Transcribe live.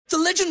The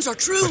legends are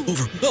true.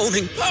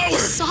 Overwhelming power!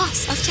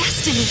 Sauce of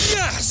destiny.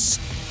 Yes!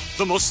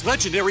 The most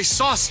legendary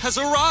sauce has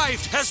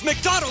arrived as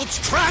McDonald's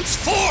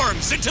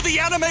transforms into the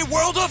anime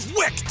world of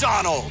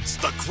WickDonald's.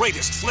 The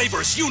greatest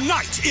flavors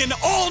unite in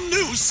all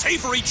new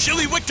savory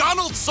chili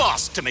McDonald's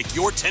sauce to make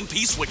your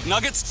 10-piece Wick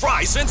Nuggets,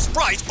 fries, and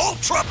Sprite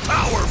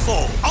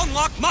ultra-powerful.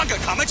 Unlock manga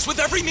comics with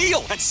every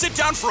meal and sit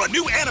down for a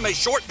new anime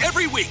short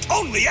every week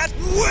only at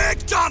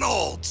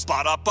WickDonald's.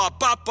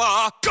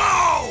 Ba-da-ba-ba-ba,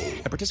 go!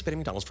 At participating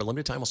McDonald's for a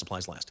limited time while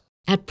supplies last.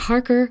 At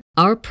Parker,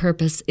 our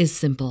purpose is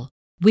simple.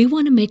 We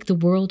want to make the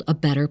world a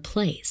better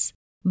place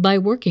by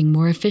working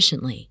more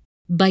efficiently,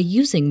 by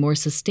using more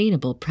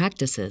sustainable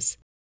practices,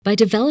 by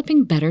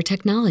developing better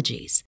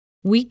technologies.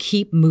 We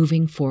keep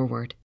moving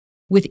forward.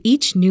 With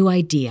each new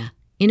idea,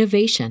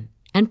 innovation,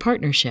 and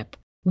partnership,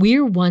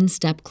 we're one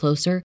step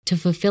closer to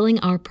fulfilling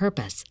our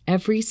purpose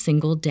every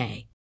single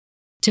day.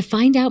 To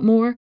find out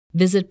more,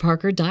 visit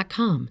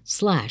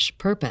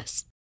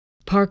parker.com/purpose.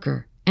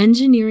 Parker,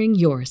 engineering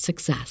your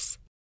success.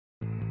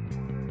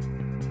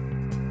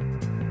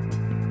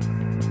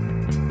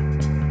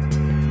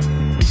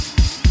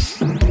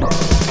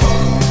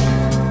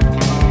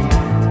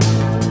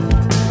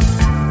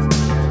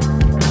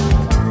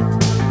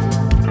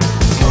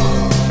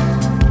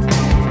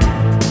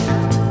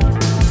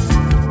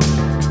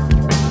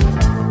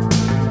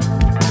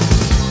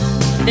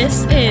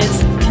 This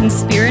is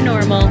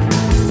Conspiranormal.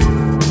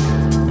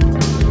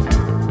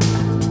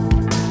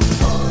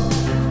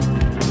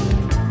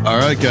 All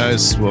right,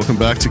 guys, welcome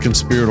back to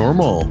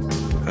Conspiranormal.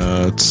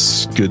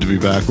 It's good to be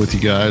back with you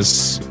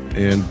guys.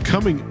 And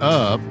coming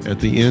up at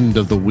the end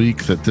of the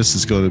week that this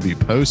is going to be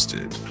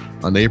posted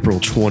on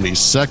April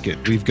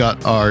 22nd, we've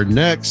got our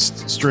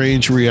next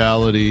Strange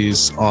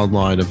Realities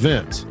online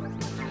event.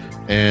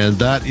 And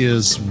that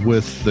is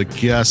with the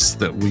guests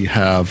that we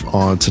have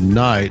on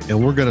tonight.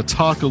 And we're going to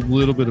talk a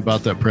little bit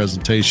about that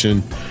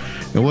presentation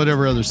and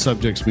whatever other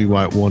subjects we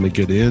might want to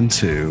get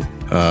into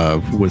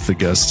with the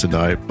guests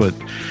tonight. But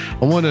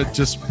I want to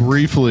just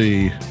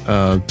briefly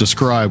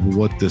describe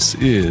what this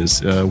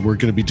is. We're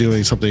going to be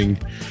doing a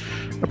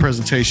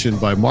presentation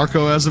by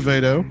Marco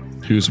Azevedo,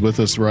 who's with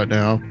us right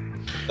now.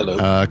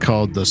 Hello.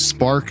 Called The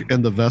Spark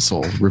and the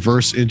Vessel,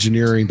 Reverse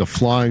Engineering the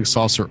Flying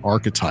Saucer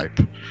Archetype.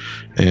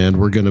 And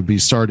we're going to be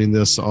starting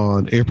this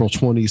on April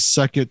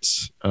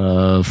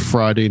 22nd,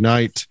 Friday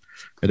night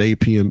at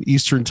 8 p.m.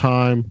 Eastern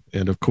time.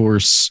 And of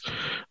course,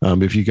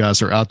 if you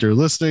guys are out there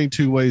listening,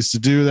 two ways to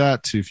do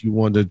that. If you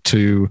wanted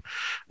to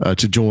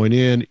join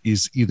in,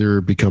 is either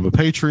become a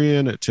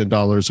Patreon at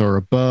 $10 or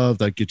above.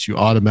 That gets you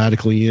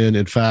automatically in.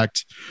 In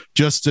fact,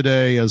 just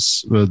today,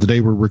 as the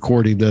day we're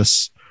recording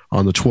this,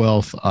 on the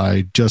 12th,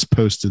 I just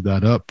posted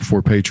that up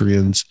for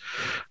Patreons,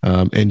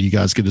 and you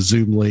guys get a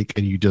Zoom link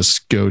and you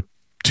just go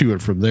to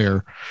it from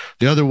there.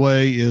 The other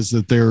way is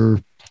that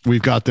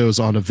we've got those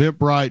on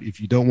Eventbrite. If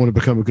you don't want to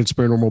become a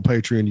Conspiranormal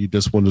Patreon, you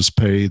just want to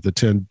pay the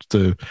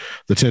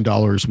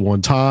 $10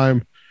 one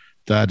time.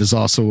 That is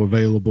also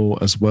available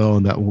as well,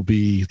 and that will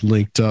be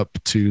linked up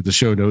to the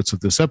show notes of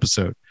this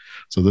episode.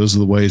 So those are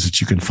the ways that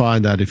you can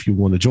find that if you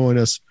want to join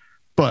us.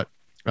 But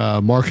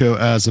Marco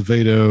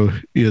Azevedo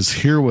is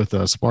here with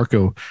us.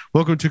 Marco,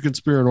 welcome to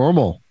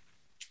Conspiranormal.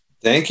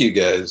 Thank you,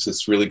 guys.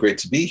 It's really great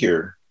to be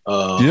here.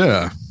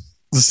 Yeah.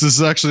 This is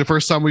actually the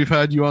first time we've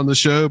had you on the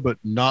show, but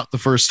not the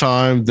first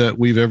time that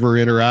we've ever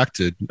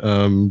interacted.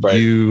 Right.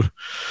 You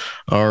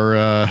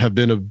have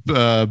been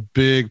a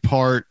big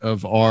part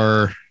of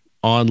our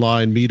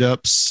online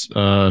meetups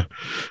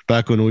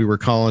back when we were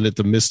calling it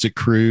the Mystic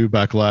Crew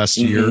back last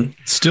year.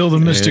 Still the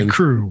Mystic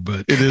Crew,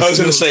 but it is. I was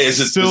going to say, is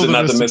it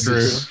not the Mystic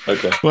Crew?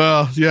 Okay.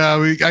 Well, yeah,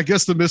 I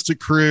guess the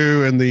Mystic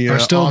Crew and the are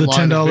still the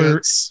 $10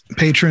 events.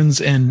 Patrons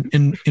and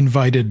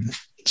invited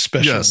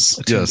special.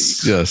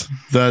 Yes.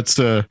 That's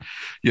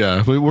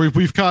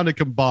we've kind of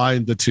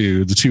combined the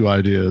two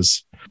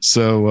ideas.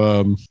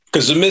 So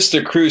because the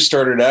Mystic Crew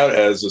started out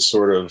as a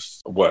sort of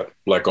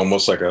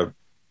almost like a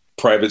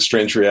private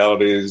Strange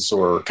Realities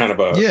or kind of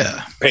a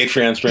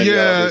Patreon Strange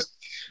Realities.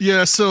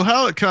 Yeah. So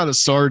how it kind of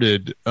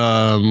started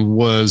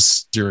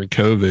was during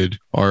COVID,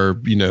 or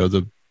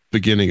the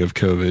beginning of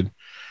COVID.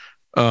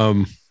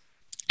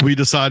 We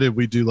decided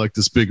we'd do like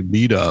this big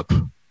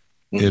meetup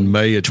in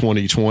May of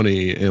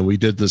 2020, and we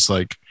did this I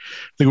think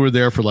we were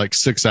there for like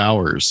 6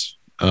 hours.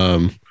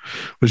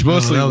 Which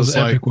mostly that was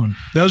an epic one.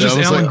 That was just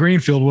Alan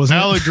Greenfield, wasn't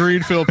it? Alan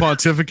Greenfield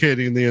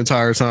pontificating the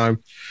entire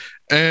time.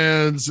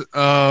 And so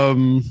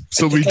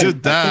we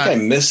did that. I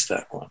think I missed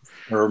that one,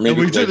 or maybe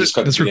we did it.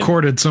 It's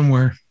recorded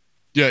somewhere.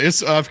 Yeah,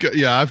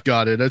 I've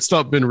got it. It's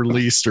not been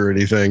released or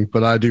anything,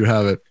 but I do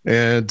have it.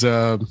 And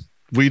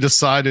we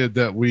decided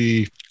that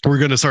we were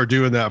going to start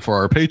doing that for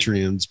our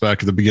Patreons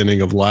back at the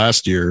beginning of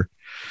last year.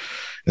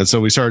 And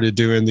so we started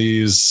doing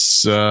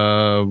these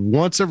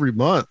once every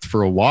month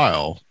for a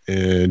while.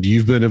 And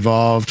you've been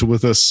involved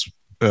with us,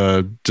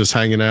 just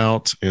hanging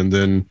out, and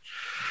then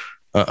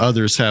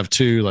others have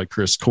too, like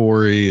Chris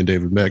Corey and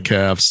David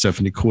Metcalf,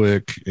 Stephanie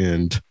Quick,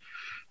 and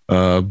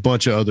a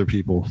bunch of other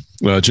people.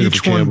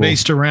 Each one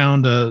based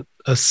around a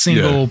a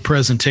single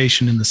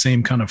presentation in the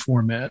same kind of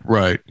format.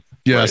 Right.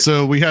 Yeah. Right.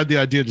 So we had the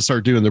idea to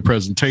start doing the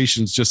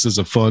presentations just as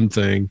a fun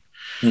thing,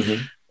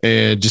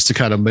 and just to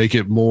kind of make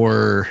it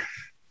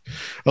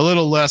a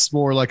little less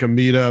more like a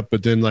meetup,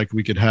 but then like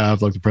we could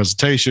have like the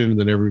presentation and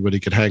then everybody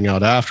could hang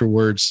out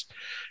afterwards.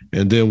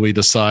 And then we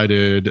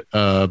decided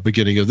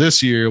beginning of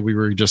this year, we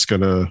were just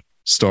going to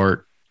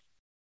start,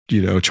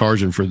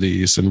 charging for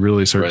these and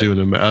really start doing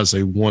them as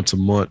a once a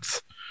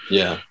month.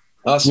 Yeah.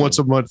 Awesome. Once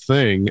a month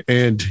thing.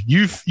 And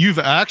you've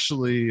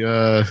actually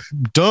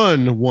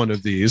done one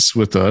of these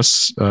with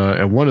us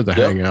at one of the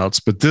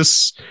Hangouts, but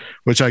this,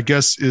 which I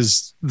guess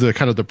is the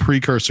kind of the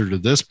precursor to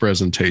this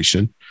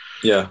presentation.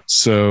 Yeah.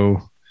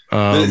 So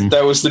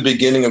that was the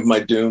beginning of my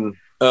doom.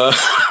 Yeah.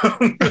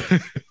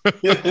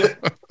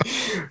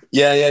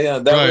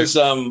 That was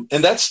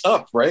and that's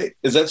up, right?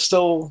 Is that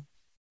still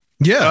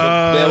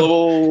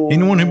available?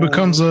 Anyone who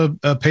becomes a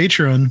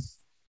patron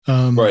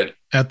right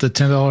at the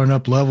 $10 and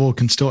up level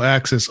can still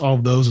access all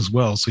of those as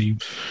well. So you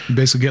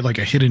basically get like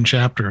a hidden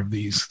chapter of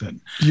these.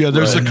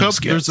 There's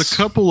a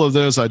couple of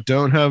those I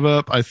don't have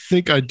up. I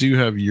think I do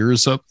have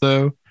yours up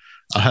though.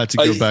 I had to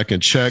go back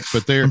and check,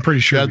 but I'm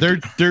pretty sure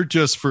they're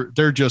just for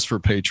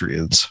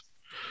Patreons.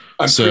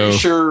 Pretty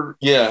sure.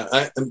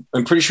 Yeah,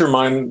 I'm pretty sure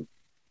mine.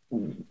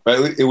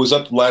 It was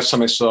up last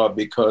time I saw it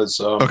because.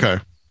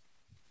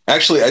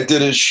 Actually, I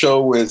did a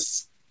show with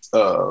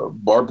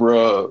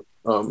Barbara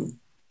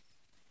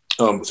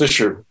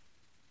Fisher.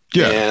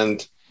 Yeah,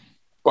 and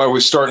I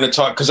was starting to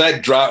talk because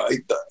I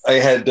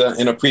had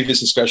in a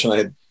previous discussion I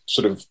had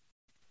sort of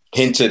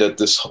hinted at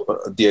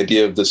the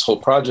idea of this whole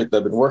project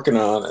I've been working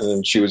on, and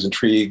then she was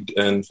intrigued,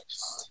 and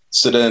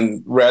so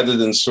then rather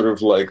than sort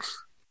of like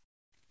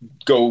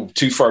go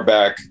too far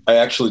back, I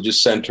actually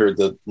just sent her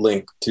the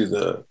link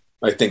to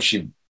I think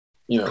she,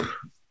 here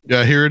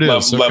it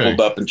is,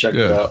 leveled up and checked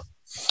it out,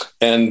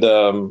 and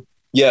so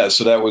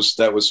that was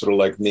sort of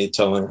like me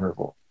telling her,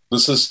 well,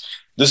 this is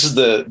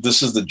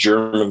the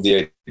germ of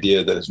the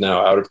idea that is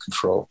now out of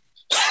control.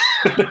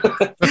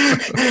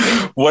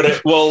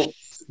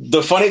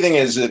 The funny thing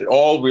is, it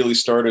all really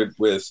started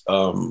with,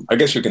 I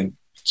guess we can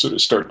sort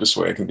of start this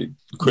way. I can be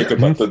quick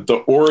about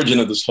the origin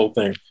of this whole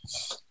thing.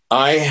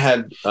 I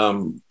had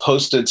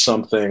posted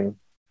something.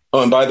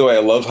 Oh, and by the way,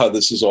 I love how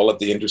this is all at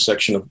the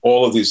intersection of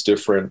all of these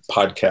different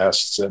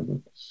podcasts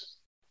and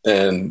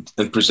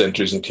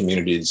presenters and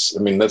communities.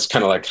 I mean, that's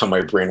kind of like how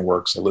my brain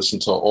works. I listen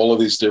to all of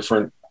these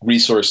different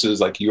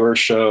resources like your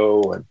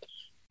show and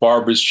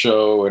Barbara's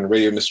show and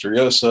Radio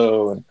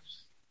Misterioso and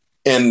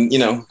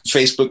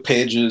Facebook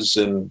pages,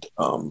 and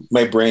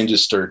my brain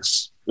just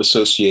starts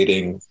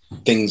associating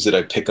things that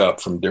I pick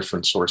up from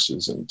different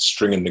sources and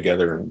string them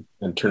together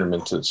and turn them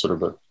into sort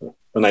of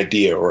an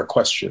idea or a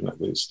question at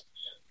least.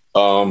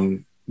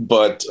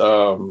 But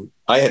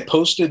I had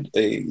posted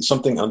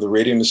something on the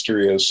Radio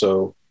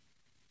Misterioso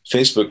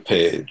Facebook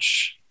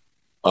page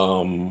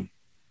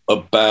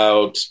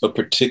about a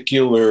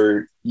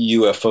particular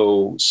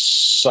UFO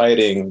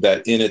sighting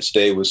that in its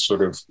day was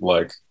sort of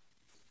like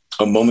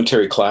a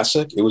momentary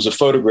classic. It was a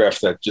photograph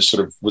that just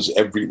sort of was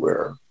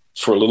everywhere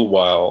for a little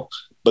while,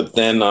 but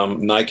then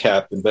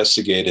NICAP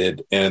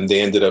investigated and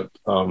they ended up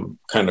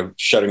kind of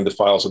shutting the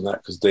files on that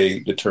because they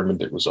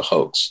determined it was a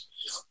hoax.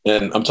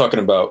 And I'm talking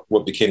about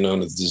what became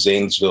known as the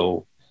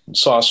Zanesville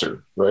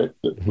saucer, right?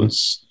 It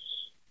was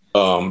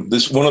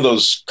this one of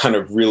those kind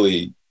of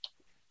really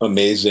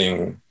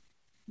amazing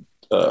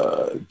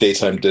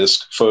daytime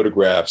disc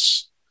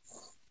photographs.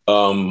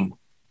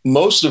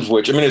 Most of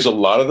which, I mean, there's a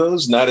lot of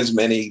those, not as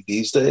many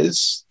these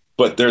days,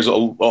 but there's a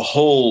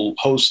whole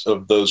host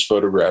of those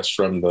photographs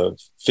from the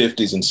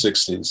 50s and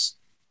 60s,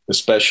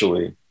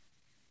 especially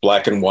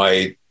black and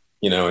white,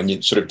 and you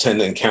sort of tend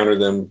to encounter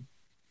them,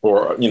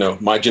 or,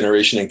 my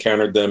generation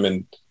encountered them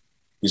in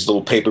these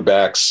little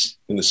paperbacks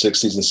in the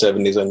 60s and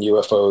 70s on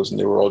UFOs. And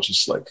they were all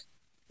just like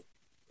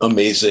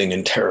amazing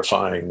and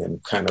terrifying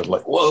and kind of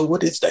like, whoa,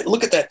 what is that?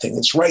 Look at that thing.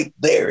 It's right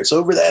there. It's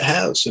over that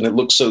house. And it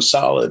looks so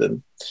solid.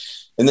 And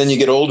then you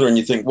get older and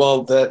you think,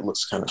 well, that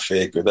looks kind of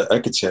fake, or that I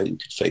could see how you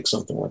could fake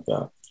something like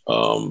that.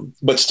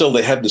 But still,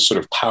 they have this sort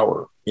of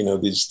power,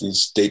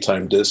 these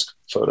daytime disc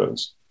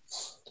photos.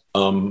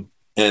 And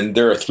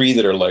there are three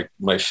that are like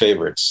my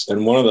favorites.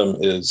 And one of them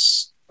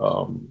is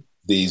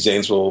the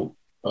Zanesville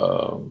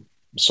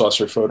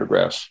saucer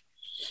photograph.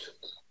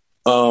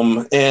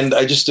 And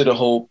I just did a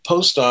whole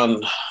post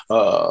on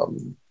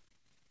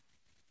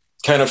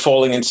kind of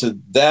falling into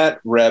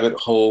that rabbit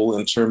hole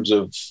in terms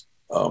of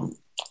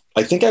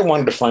I think I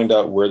wanted to find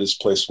out where this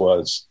place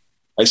was.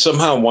 I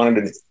somehow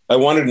wanted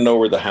to know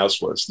where the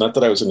house was. Not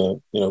that I was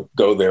going to,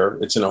 go there.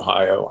 It's in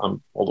Ohio.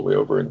 I'm all the way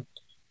over in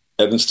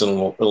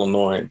Evanston,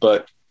 Illinois.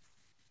 But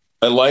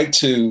I like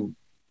to,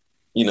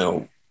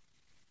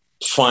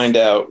 find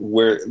out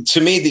where,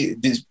 to me,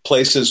 these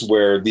places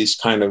where these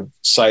kind of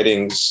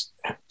sightings,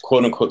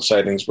 quote unquote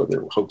sightings, whether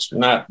they're hoax or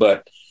not,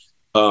 but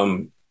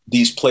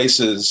these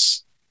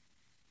places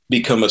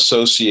become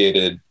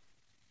associated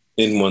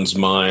in one's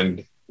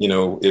mind.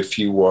 If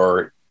you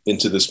are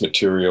into this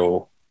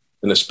material,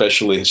 and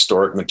especially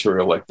historic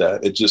material like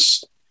that,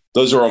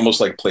 those are almost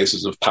like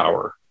places of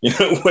power,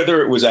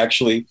 whether it was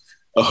actually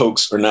a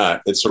hoax or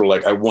not. It's sort of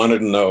like, I wanted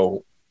to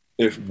know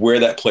where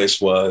that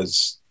place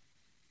was,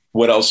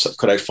 what else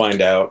could I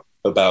find out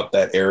about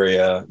that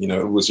area?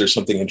 Was there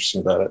something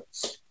interesting about it?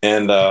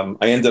 And I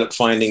ended up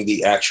finding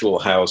the actual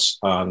house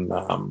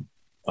on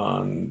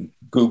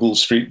Google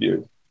Street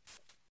View.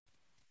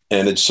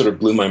 And it sort of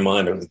blew my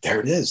mind. I was like, there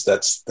it is.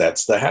 That's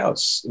the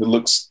house. It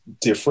looks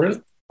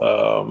different.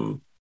 But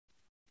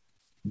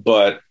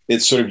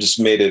it sort of just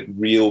made it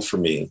real for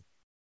me,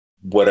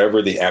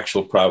 whatever the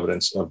actual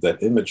provenance of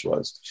that image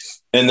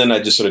was. And then I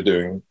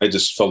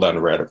just fell down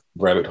a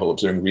rabbit hole of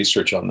doing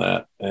research on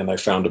that. And I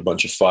found a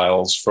bunch of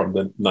files from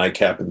the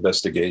NICAP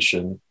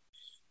investigation,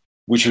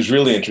 which was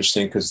really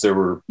interesting because there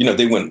were,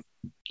 it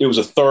was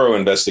a thorough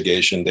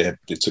investigation. They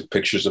took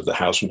pictures of the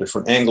house from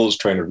different angles,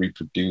 trying to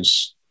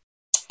reproduce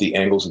the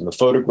angles in the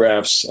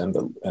photographs and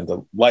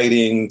the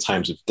lighting,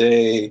 times of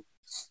day.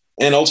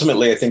 And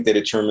ultimately, I think they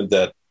determined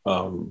that,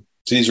 so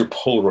these were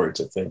Polaroids,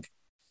 I think,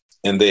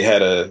 and they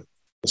had a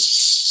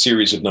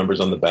series of numbers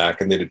on the back,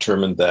 and they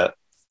determined that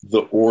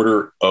the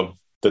order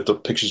that the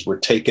pictures were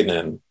taken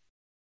in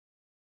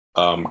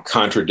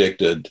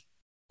contradicted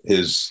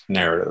his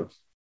narrative.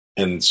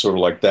 And sort of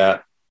like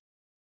that,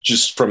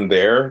 just from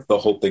there, the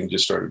whole thing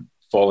just started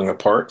falling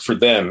apart for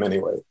them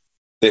anyway.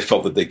 They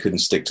felt that they couldn't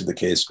stick to the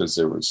case because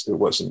it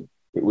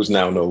was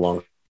now no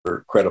longer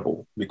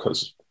credible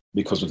because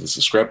of this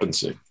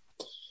discrepancy.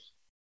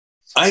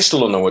 I still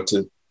don't know what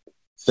to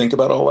think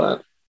about all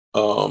that.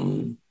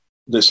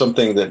 There's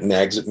something that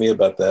nags at me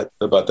about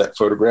that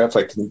photograph.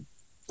 I don't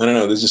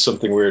know. There's just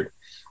something weird.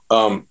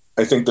 I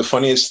think the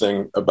funniest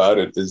thing about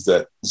it is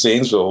that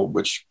Zanesville,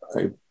 which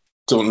I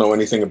don't know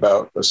anything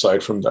about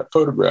aside from that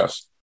photograph,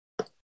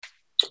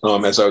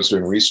 as I was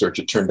doing research,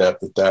 it turned out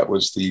that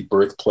was the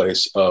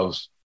birthplace of,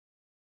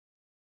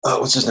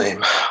 what's his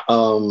name?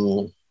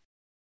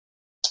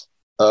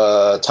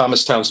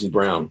 Thomas Townsend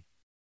Brown,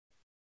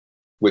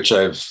 which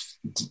I'm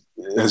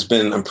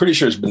pretty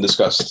sure has been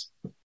discussed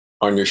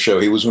on your show.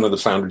 He was one of the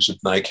founders of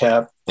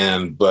NICAP,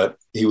 but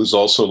he was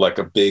also like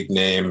a big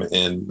name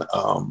in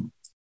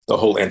the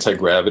whole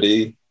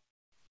anti-gravity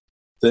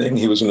thing.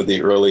 He was one of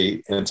the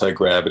early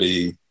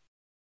anti-gravity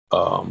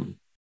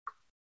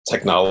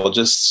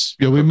technologists.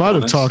 Yeah, we might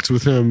have talked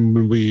with him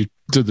when we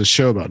did the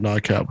show about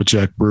NICAP with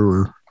Jack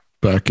Brewer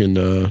back in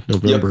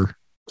November.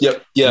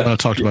 Yep. Yeah. I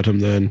talked about him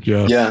then.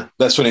 Yeah. Yeah.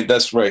 That's right.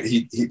 That's what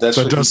he did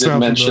mention.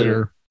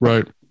 Familiar.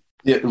 Right.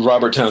 Yeah,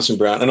 Robert Townsend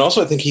Brown. And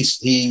also I think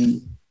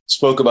he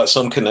spoke about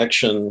some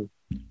connection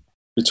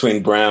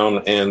between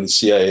Brown and the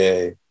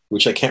CIA,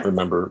 which I can't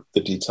remember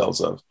the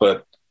details of,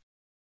 but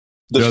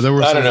there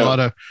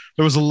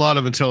was a lot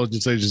of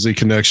intelligence agency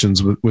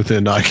connections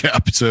within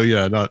NICAP. So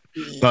yeah, not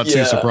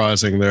too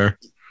surprising there.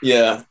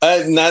 Yeah.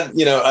 I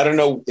don't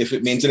know if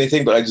it means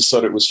anything, but I just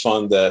thought it was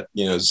fun that,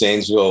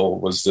 Zanesville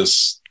was the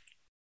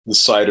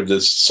site of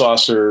this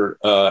saucer,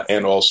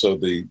 and also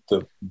the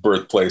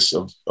birthplace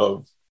of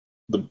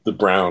the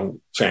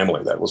Brown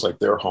family. That was like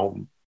their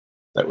home.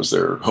 That was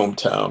their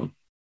hometown.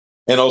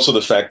 And also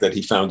the fact that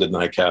he founded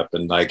NICAP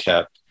and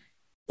NICAP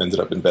ended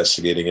up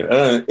investigating it.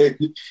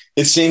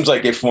 It seems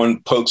like if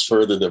one pokes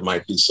further, there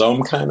might be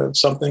some kind of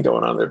something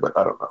going on there, but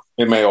I don't know.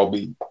 It may all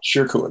be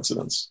sheer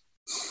coincidence.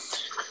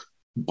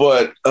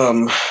 But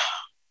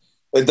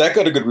that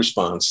got a good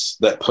response,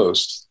 that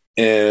post.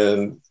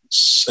 And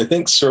I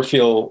think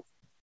Sergio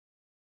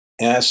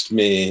asked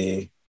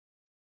me,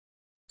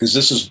 because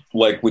this is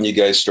like when you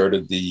guys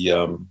started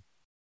the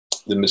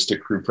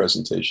Mystic Crew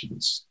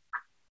presentations.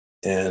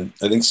 And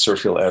I think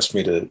Sergio asked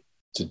me to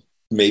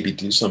maybe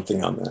do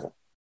something on that.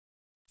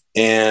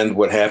 And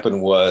what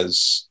happened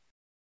was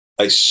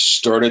I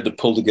started to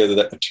pull together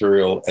that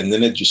material, and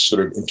then it just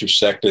sort of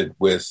intersected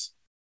with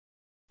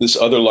this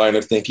other line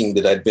of thinking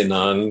that I'd been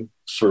on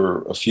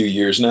for a few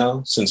years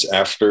now, since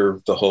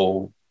after the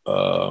whole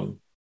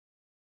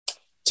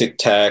Tic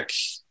Tac,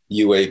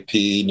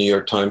 UAP, New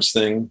York Times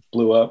thing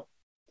blew up.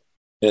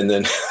 And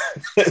then,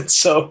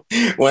 so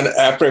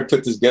after I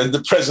put together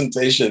the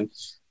presentation,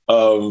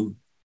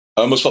 I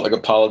almost felt like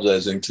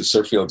apologizing to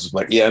Sergio. It's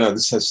like, yeah, no,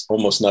 this has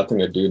almost nothing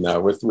to do now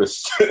with the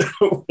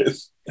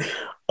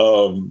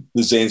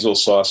Zanesville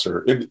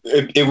saucer.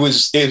 It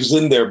was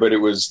in there, but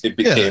it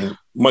became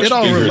much it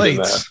all bigger relates.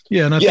 than that.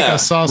 Yeah, and I think I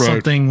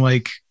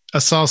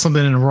saw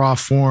something in a raw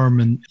form,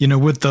 and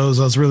with those,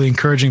 I was really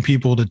encouraging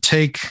people to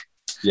take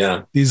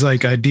these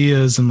like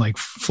ideas and like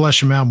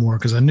flesh them out more,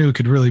 because I knew it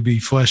could really be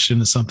fleshed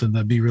into something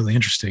that'd be really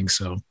interesting.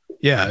 So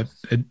yeah,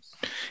 it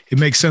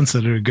makes sense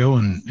that it would go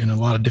in a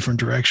lot of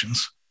different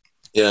directions.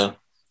 Yeah.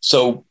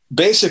 So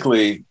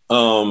basically,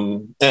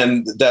 and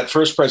that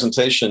first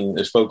presentation,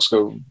 if folks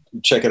go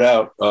check it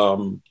out,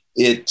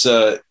 it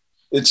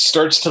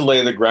starts to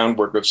lay the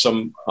groundwork of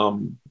some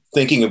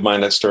thinking of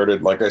mine that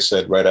started, like I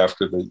said, right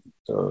after the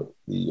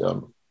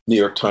New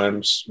York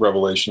Times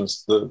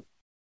revelations.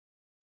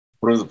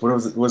 What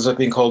is that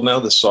being called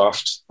now? The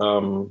soft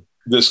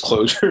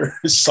disclosure,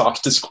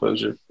 soft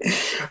disclosure.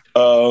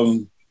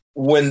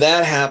 When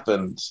that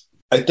happened,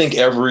 I think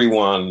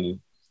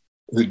everyone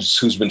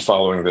who's been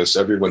following this,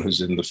 everyone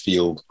who's in the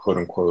field, quote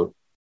unquote,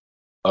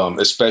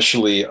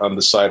 especially on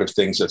the side of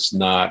things that's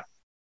not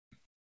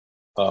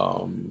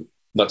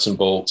nuts and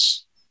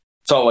bolts,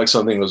 felt like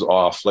something was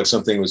off, like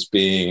something was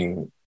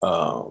being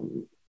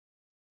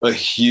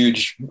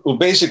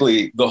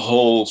basically the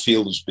whole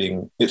field was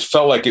it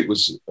felt like it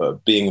was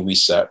being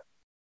reset.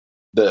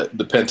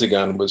 The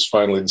Pentagon was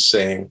finally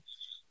saying,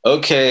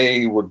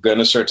 okay, we're going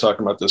to start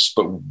talking about this,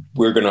 but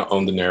we're going to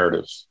own the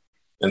narrative.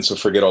 And so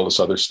forget all this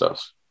other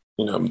stuff.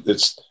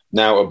 It's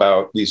now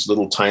about these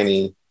little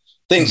tiny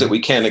things that we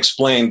can't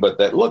explain, but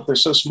that, look, they're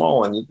so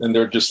small and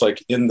they're just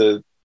like in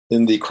the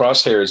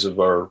crosshairs of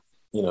our,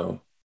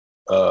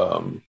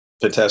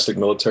 fantastic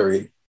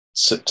military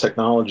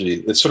technology.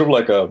 It's sort of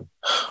like a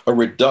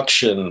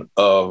reduction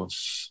of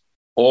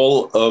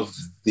all of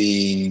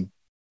the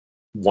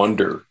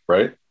wonder,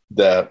 right?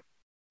 That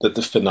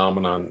the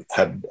phenomenon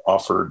had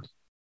offered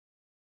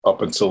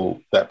up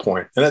until that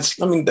point. And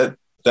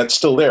that's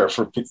still there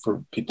for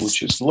people who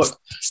choose to look,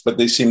 but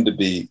they seem to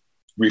be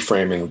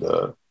reframing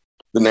the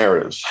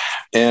narrative.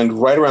 And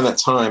right around that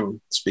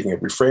time, speaking of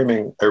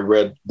reframing, I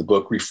read the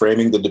book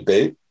Reframing the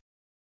Debate.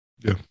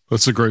 Yeah,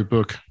 that's a great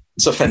book.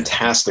 It's a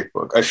fantastic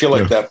book. I feel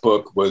like that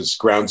book was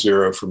ground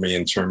zero for me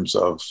in terms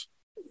of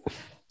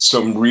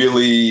some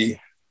really,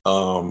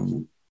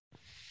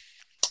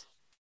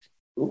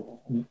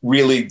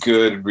 really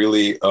good,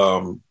 really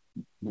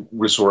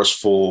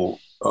resourceful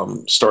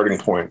starting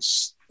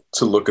points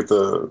to look at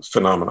the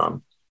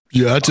phenomenon.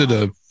 Yeah, I did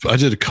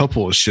a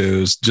couple of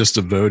shows just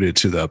devoted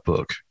to that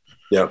book.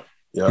 Yeah.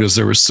 Because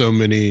there were so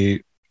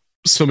many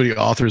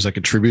authors that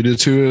contributed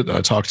to it.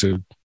 I talked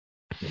to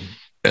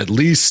at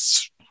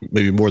least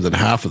maybe more than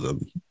half of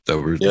them that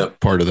were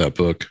part of that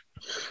book.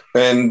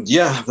 And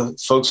the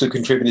folks who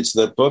contributed to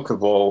that book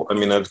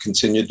I've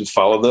continued to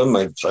follow them.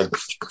 I've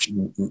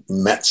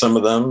met some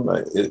of them.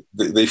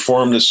 They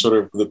formed as sort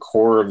of the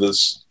core of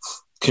this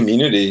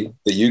community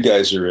that you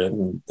guys are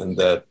in, and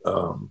that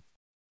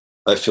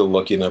I feel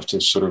lucky enough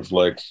to sort of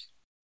like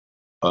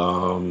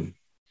come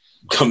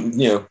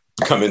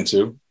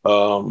into.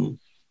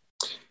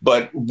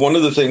 But one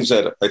of the things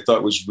that I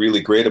thought was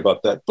really great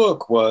about that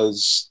book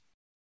was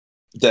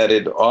that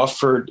it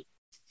offered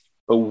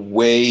a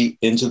way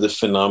into the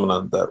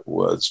phenomenon that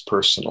was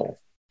personal.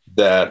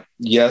 That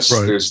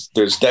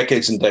there's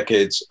decades and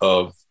decades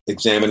of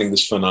examining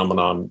this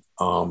phenomenon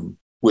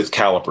with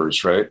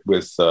calipers, right?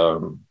 With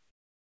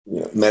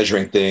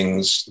measuring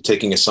things,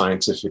 taking a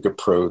scientific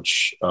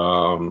approach,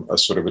 a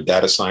sort of a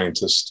data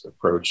scientist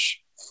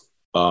approach,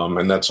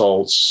 and that's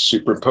all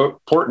super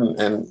important.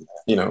 And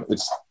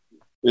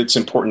it's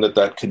important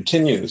that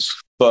continues.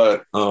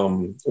 But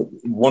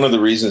one of the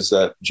reasons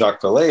that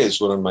Jacques Vallée is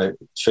one of my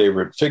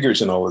favorite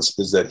figures in all this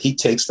is that he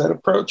takes that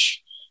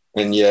approach,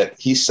 and yet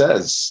he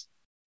says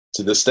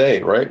to this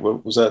day, right?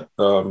 What was that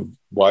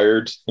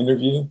Wired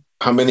interview?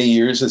 How many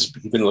years has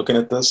he been looking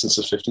at this since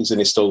the 50s, and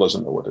he still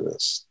doesn't know what it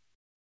is?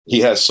 He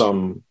has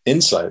some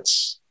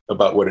insights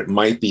about what it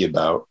might be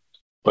about,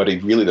 but he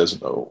really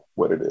doesn't know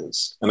what it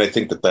is. And I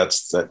think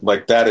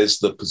that is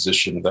the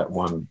position that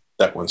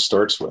one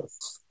starts with.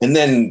 And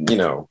then,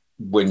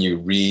 when you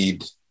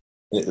read,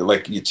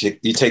 like you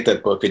take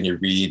that book and you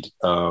read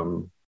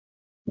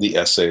the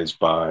essays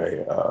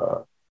by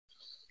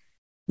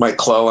Mike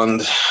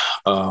Cleland,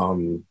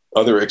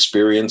 other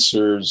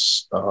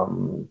experiencers,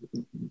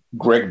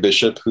 Greg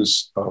Bishop,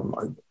 who's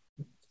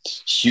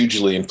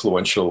hugely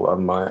influential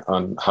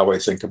on how I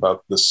think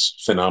about this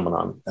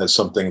phenomenon as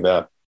something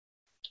that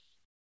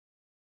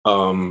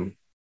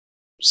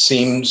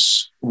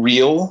seems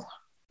real,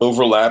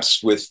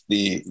 overlaps with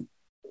the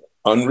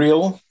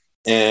unreal,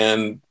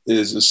 and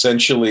is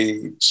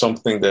essentially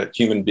something that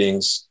human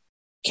beings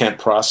can't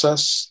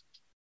process.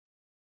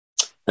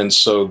 And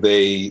so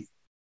they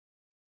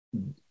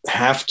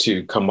have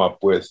to come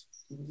up with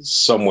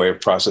some way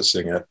of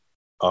processing it,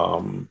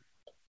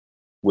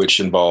 which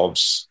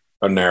involves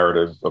a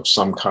narrative of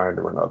some kind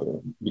or another,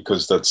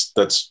 because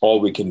that's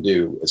all we can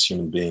do as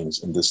human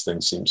beings. And this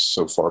thing seems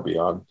so far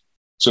beyond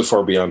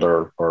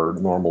our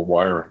normal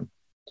wiring.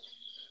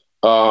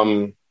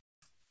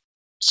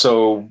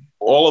 So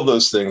all of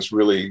those things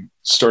really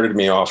started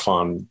me off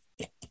on,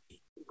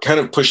 kind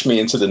of pushed me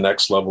into the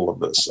next level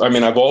of this. I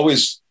mean, I've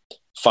always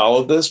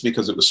followed this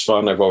because it was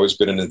fun. I've always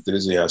been an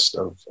enthusiast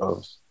of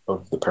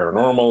the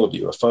paranormal, of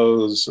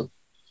UFOs, of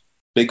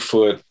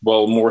Bigfoot.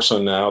 Well, more so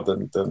now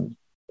than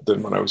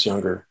when I was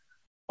younger.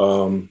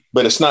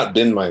 But it's not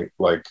been my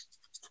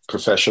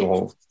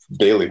professional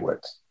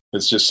bailiwick.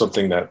 It's just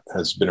something that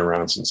has been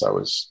around since I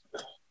was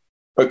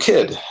a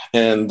kid.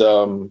 And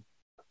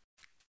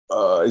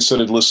I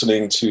started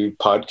listening to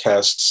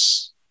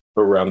podcasts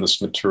around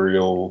this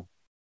material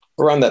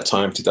around that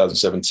time,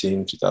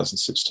 2017,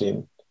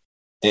 2016.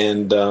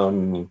 And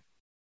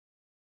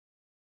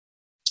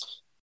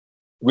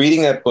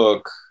reading that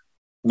book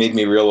made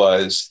me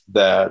realize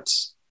that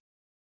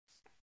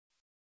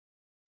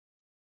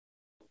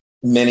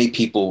many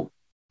people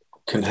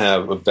can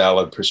have a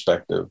valid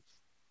perspective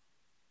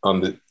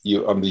the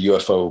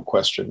UFO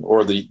question,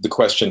 or the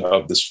question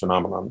of this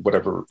phenomenon,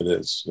 whatever it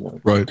is.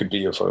 Right. It could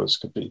be UFOs,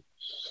 could be.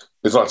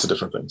 There's lots of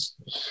different things.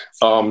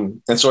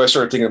 And so I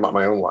started thinking about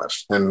my own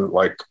life, and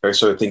like I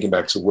started thinking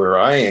back to where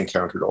I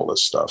encountered all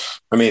this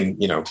stuff. I mean,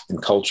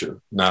 in culture,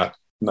 not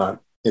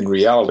in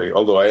reality.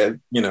 Although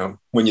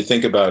when you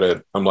think about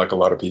it, I'm like a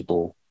lot of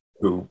people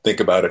who think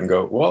about it and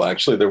go, well,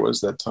 actually, there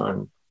was that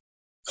time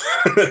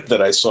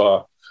that I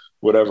saw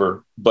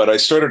whatever. But I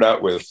started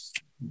out with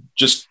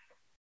just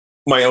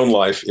my own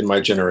life in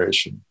my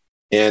generation.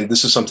 And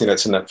this is something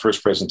that's in that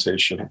first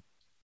presentation.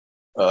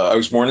 I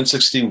was born in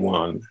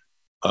 1961.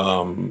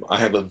 I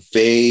have a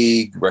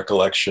vague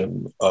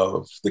recollection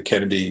of the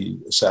Kennedy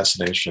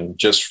assassination.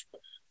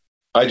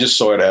 I just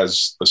saw it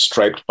as a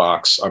striped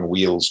box on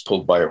wheels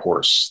pulled by a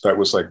horse. That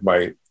was like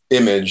my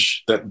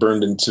image that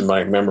burned into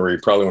my memory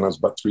probably when I was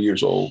about 3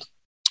 years old.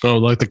 Oh,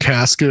 like the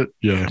casket?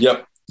 Yeah.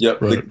 Yep.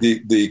 Right.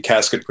 The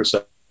casket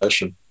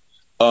procession.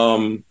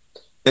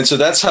 And so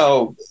that's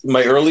how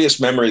my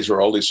earliest memories were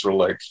all these sort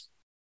of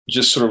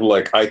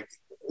iconographic.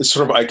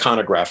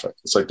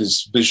 It's like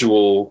these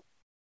visual,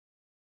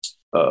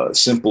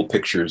 simple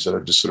pictures that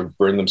have just sort of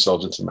burned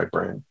themselves into my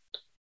brain.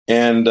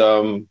 And,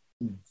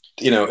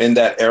 in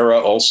that era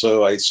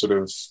also, I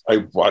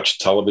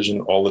watched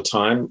television all the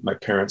time. My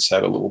parents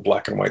had a little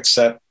black and white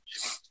set.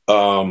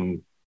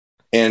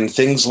 And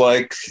things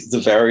like the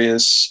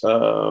various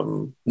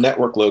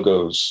network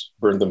logos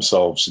burned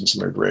themselves into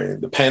my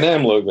brain. The Pan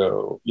Am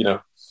logo,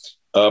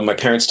 my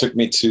parents took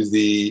me to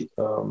the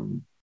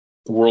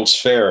World's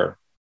Fair,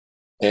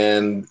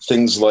 and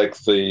things like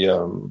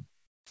the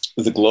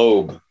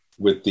globe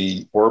with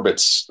the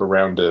orbits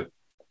around it.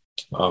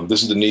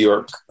 This is the New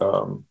York,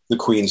 the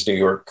Queen's New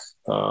York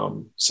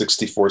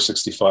 64,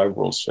 65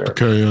 World's Fair.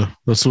 Okay, yeah.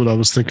 That's what I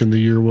was thinking the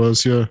year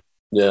was, yeah.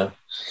 Yeah.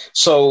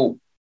 So,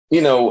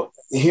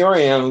 here I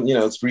am,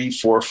 3,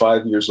 4,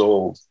 5 years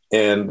old,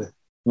 and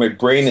my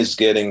brain is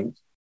getting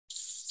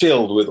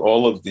filled with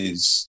all of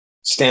these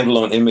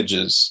standalone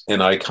images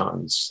and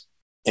icons.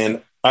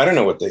 And I don't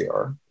know what they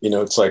are.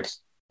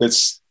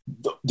 It's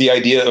the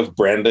idea of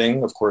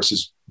branding, of course,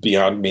 is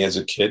beyond me as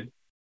a kid.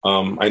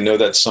 I know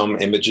that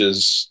some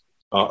images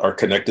are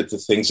connected to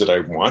things that I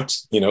want,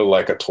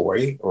 like a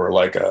toy or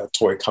like a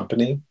toy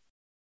company,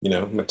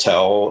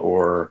 Mattel,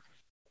 or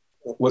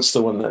what's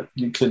the one that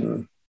you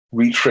can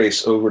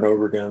retrace over and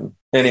over again.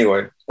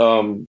 Anyway,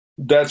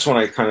 that's when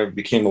I kind of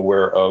became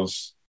aware of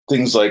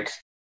things like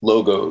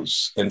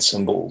logos and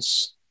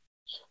symbols.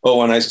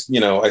 Oh, and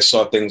I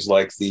saw things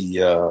like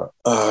the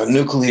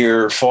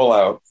nuclear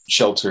fallout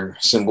shelter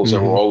symbols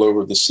that were all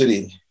over the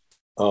city.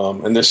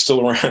 And they're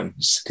still around.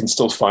 You can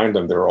still find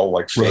them. They're all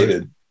like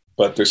faded,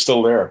 but they're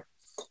still there.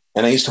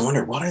 And I used to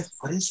wonder, what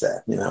is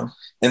that,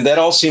 And that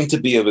all seemed to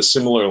be of a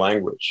similar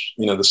language,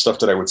 the stuff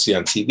that I would see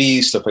on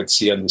TV, stuff I'd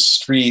see on the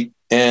street.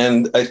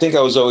 And I think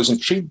I was always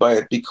intrigued by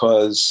it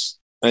because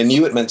I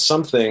knew it meant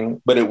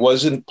something, but it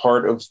wasn't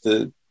part of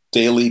the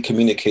daily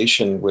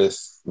communication with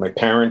my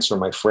parents or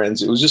my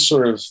friends. It was just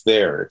sort of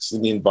there. It's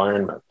in the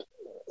environment.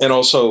 And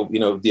also,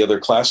 the other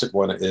classic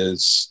one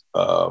is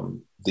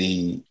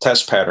the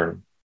test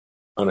pattern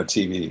on a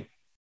TV.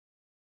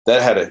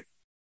 That had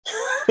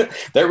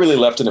that really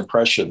left an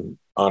impression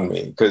on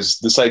me, because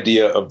this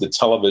idea of the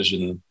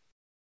television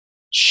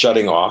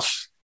shutting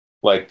off,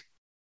 like,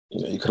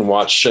 you can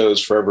watch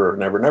shows forever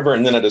and ever and ever.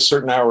 And then at a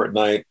certain hour at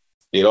night,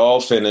 it all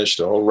finished,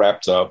 all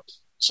wrapped up.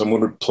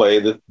 Someone would play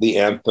the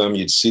anthem.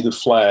 You'd see the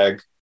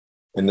flag,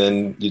 and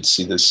then you'd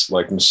see this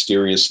like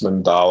mysterious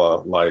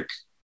mandala like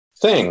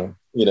thing,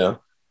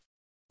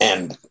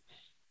 and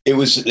there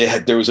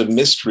was a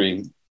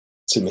mystery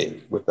to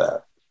me with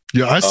that.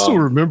 Yeah, I still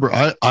remember.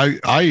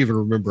 I even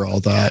remember all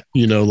that.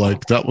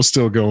 Like that was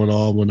still going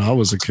on when I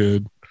was a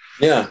kid.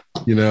 Yeah.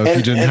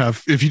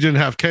 If you didn't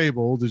have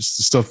cable, just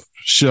the stuff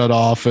shut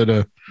off at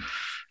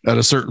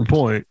a certain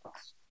point.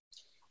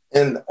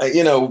 And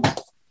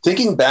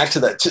thinking back to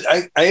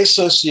that, I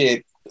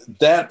associate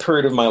that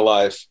period of my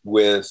life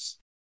with,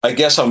 I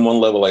guess on one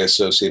level, I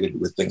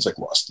associated with things like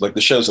Lost, like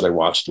the shows that I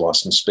watched,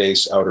 Lost in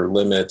Space, Outer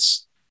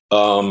Limits.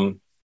 So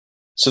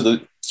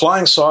the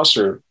flying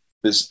saucer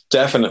is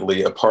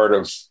definitely a part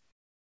of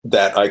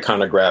that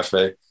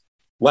iconographic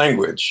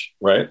language,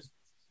 right?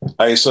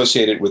 I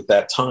associate it with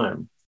that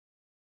time.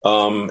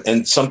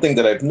 And something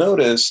that I've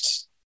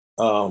noticed,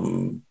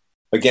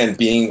 again,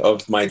 being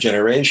of my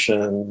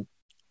generation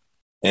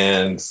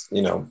and,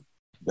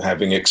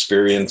 having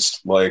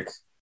experienced like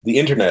the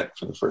internet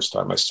for the first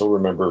time, I still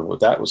remember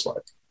what that was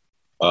like.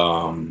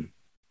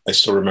 I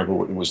still remember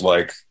what it was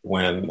like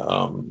when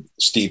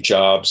Steve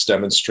Jobs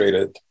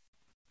demonstrated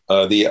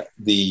the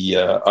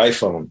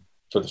iPhone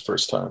for the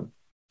first time.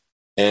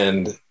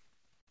 And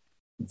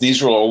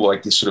these were all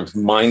like these sort of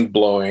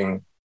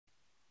mind-blowing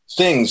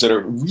things that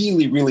are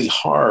really, really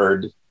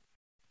hard.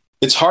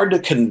 It's hard to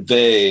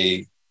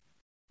convey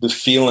the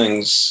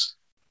feelings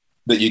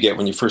that you get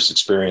when you first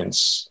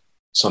experience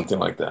something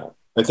like that.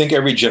 I think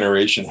every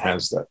generation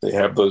has that. They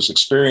have those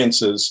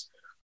experiences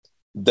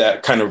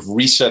that kind of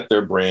reset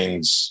their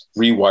brains,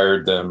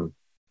 rewired them,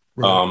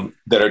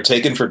 that are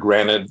taken for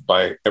granted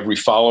by every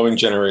following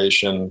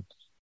generation.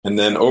 And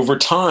then over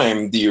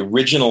time, the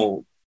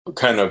original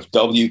kind of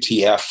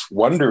WTF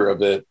wonder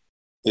of it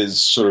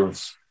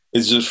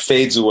just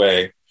fades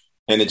away,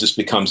 and it just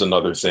becomes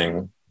another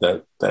thing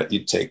that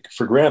you take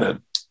for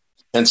granted.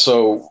 And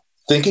so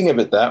thinking of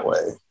it that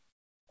way,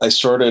 I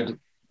started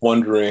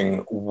wondering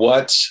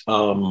what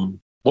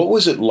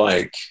was it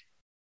like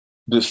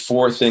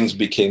before things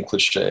became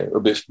cliche, or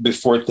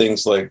before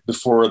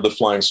the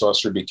flying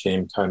saucer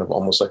became kind of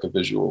almost like a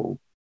visual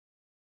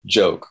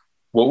joke.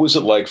 What was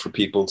it like for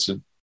people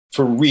to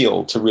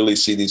really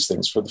see these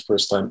things for the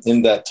first time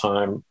in that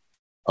time?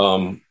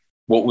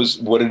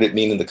 What did it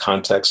mean in the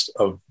context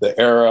of the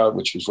era,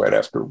 which was right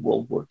after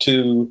World War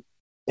II?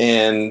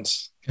 And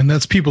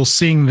that's people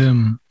seeing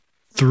them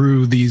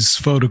through these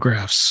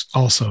photographs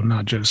also,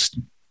 not just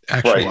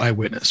actual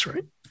eyewitness,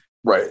 right?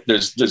 Right.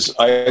 There's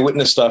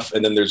eyewitness stuff,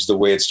 and then there's the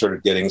way it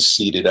started getting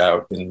seeded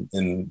out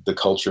in the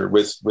culture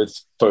with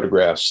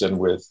photographs and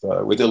with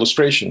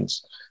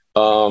illustrations,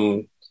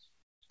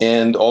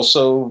 and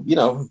also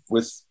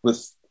with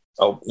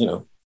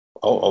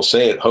I'll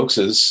say it,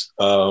 hoaxes.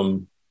 I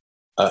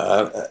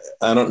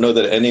don't know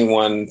that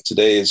anyone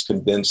today is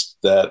convinced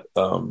that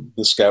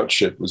the scout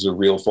ship was a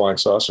real flying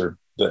saucer,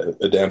 the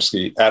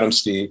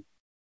Adamski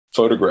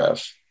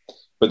photograph.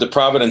 But the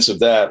provenance of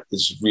that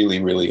is really,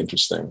 really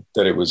interesting,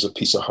 that it was a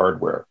piece of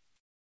hardware.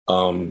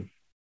 And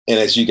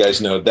as you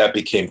guys know, that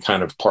became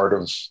kind of part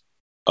of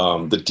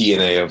the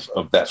DNA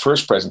of that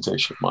first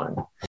presentation of mine.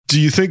 Do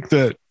you think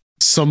that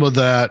some of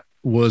that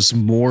was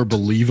more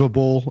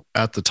believable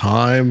at the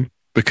time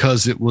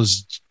because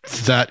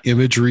that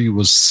imagery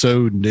was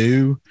so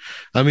new?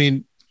 I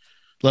mean,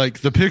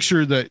 like the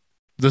picture, the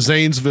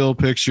Zanesville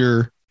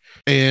picture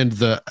and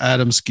the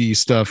Adamski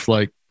stuff,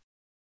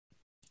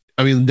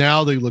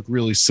 now they look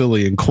really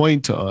silly and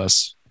quaint to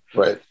us.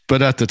 Right.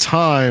 But at the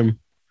time,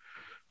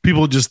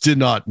 people just did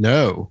not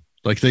know.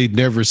 Like, they'd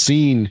never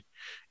seen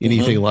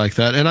anything like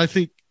that. And I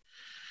think,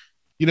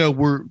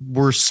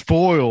 we're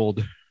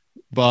spoiled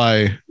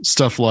by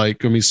stuff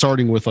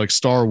starting with like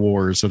Star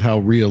Wars and how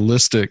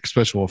realistic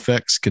special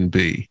effects can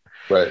be.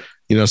 Right.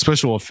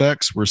 Special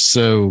effects were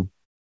so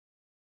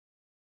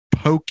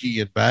pokey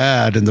and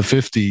bad in the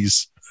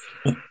 50s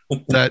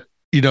that,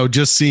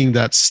 just seeing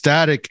that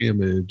static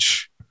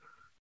image,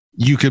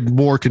 you could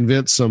more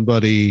convince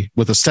somebody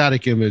with a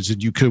static image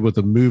than you could with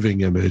a moving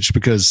image,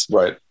 because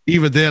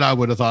even then I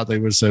would have thought they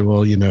would say,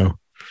 well,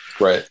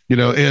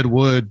 Ed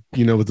Wood,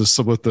 with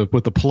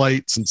the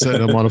plates and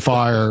setting them on a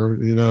fire,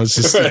 it's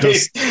just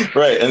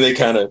right. And they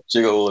kind of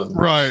jiggle and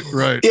right.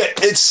 Yeah.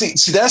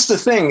 See, that's the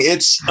thing.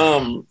 It's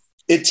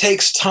it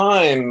takes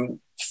time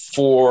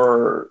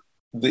for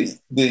the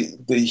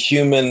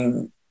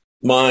human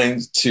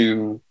mind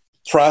to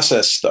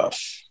process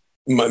stuff.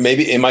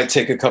 Maybe it might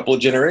take a couple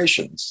of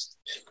generations.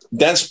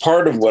 That's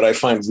part of what I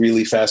find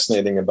really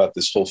fascinating about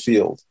this whole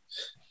field.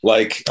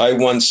 Like, I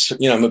once,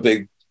 I'm a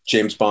big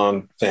James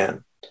Bond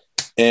fan,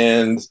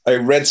 and I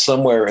read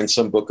somewhere in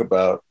some book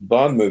about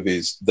Bond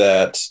movies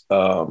that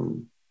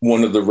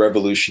one of the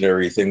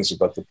revolutionary things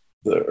about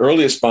the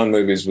earliest Bond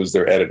movies was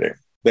their editing.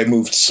 They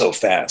moved so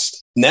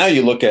fast. Now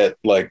you look at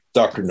like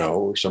Dr. No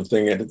or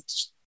something, and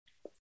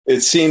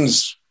it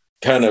seems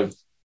kind of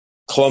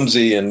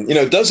clumsy, and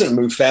it doesn't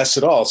move fast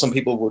at all. Some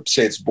people would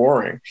say it's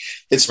boring.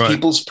 It's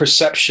people's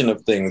perception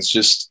of things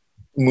just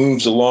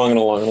moves along and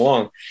along and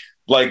along.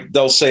 Like,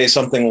 they'll say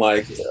something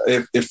like,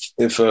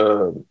 if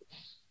a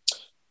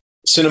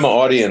cinema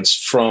audience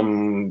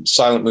from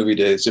silent movie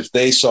days, if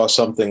they saw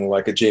something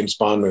like a James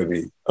Bond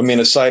movie,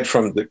 aside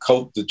from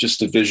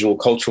just the visual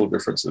cultural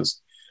differences,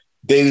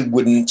 they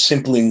wouldn't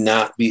simply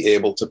not be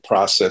able to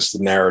process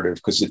the narrative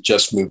because it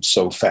just moved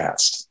so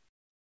fast.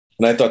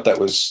 And I thought that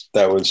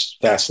was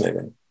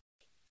fascinating.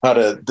 How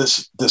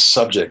this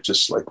subject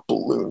just like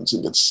balloons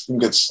and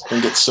gets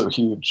so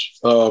huge.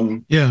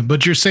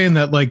 But you're saying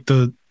that like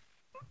the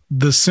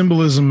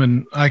symbolism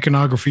and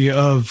iconography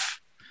of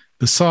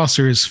the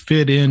saucers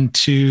fit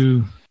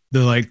into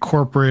the like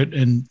corporate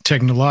and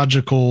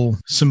technological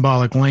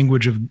symbolic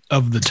language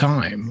of the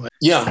time.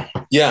 Yeah.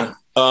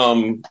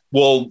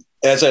 Well,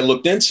 as I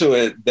looked into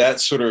it, that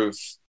sort of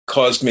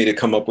caused me to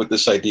come up with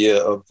this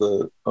idea of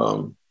the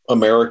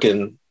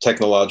American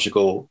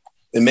technological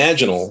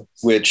imaginal,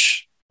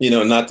 which,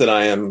 not that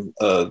I am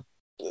a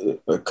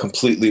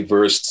completely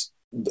versed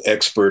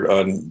expert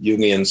on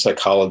Jungian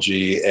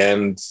psychology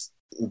and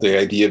the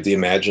idea of the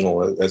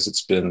imaginal as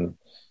it's been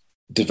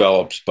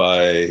developed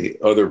by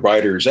other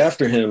writers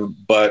after him.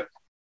 But,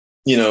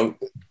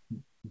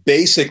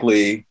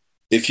 basically,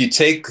 if you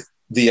take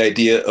the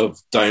idea of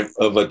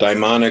a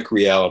daimonic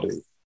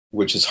reality,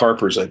 which is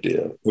Harper's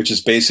idea, which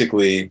is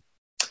basically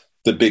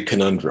the big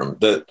conundrum,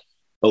 that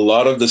a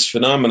lot of this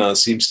phenomena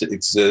seems to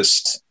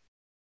exist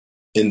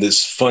in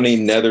this funny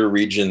nether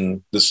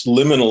region, this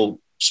liminal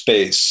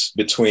space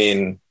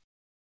between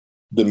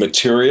the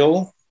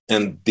material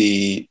and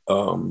the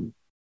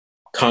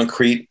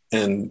concrete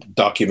and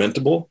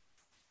documentable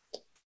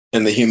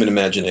and the human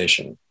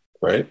imagination,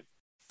 right?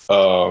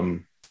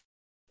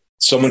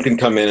 someone can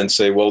come in and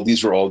say, well,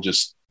 these are all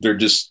they're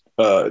just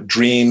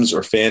dreams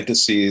or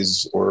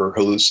fantasies or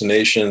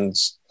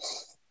hallucinations.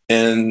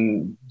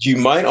 And you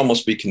might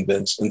almost be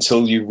convinced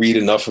until you read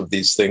enough of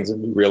these things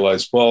and you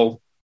realize,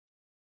 well,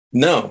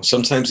 no,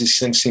 sometimes these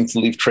things seem to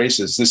leave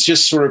traces. It's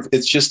just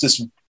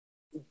this,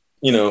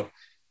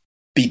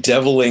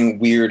 bedeviling,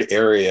 weird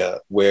area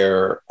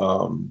where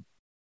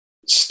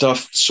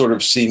stuff sort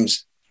of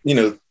seems,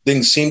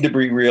 things seem to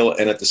be real.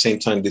 And at the same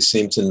time, they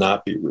seem to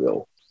not be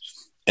real.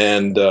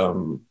 And,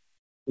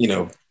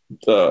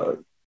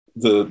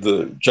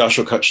 the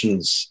Joshua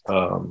Cutchin's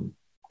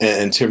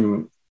and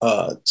Tim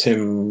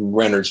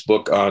Renner's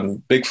book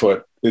on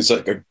Bigfoot is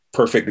like a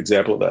perfect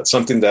example of that.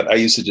 Something that I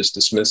used to just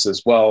dismiss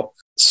as, well,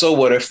 so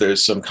what if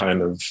there's some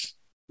kind of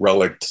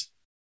relict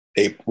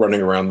ape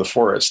running around the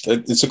forest?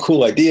 It's a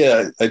cool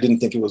idea. I didn't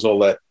think it was all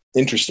that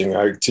interesting.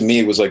 To me,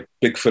 it was like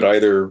Bigfoot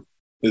either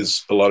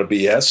is a lot of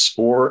BS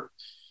or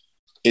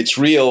it's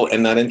real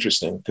and not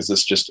interesting because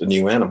it's just a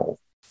new animal.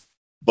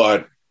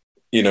 But,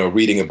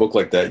 reading a book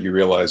like that, you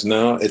realize,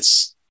 no,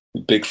 it's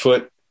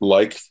Bigfoot,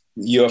 like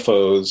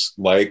UFOs,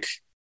 like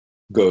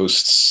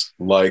ghosts,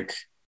 like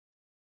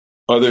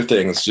other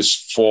things,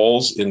 just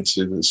falls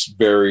into this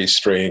very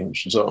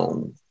strange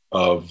zone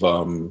of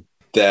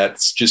that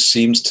just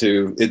seems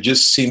to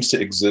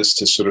exist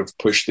to sort of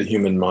push the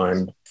human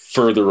mind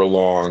further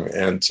along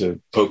and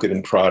to poke it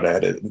and prod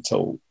at it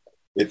until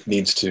it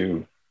needs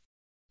to,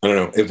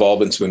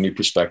 evolve into a new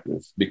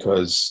perspective,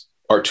 because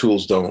our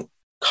tools don't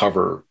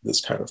cover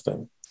this kind of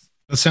thing.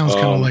 That sounds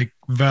kind of like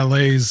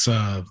Valet's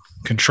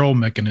control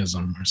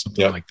mechanism or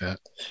something like that.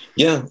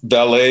 Yeah,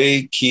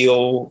 Valet,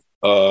 Keel,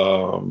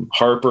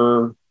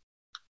 Harper.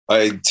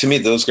 To me,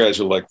 those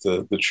guys are like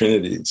the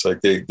Trinity. It's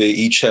like they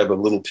each have a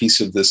little piece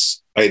of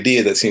this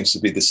idea that seems to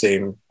be the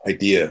same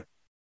idea,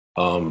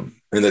 and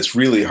that's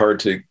really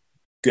hard to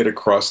get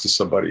across to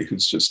somebody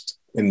who's just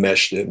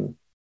enmeshed in,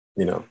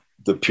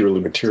 the purely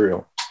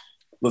material.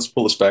 Let's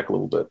pull this back a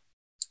little bit.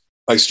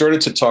 I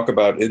started to talk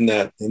about in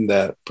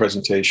that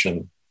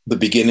presentation the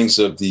beginnings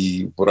of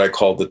what I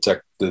call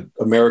the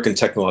American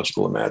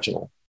technological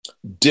imaginal,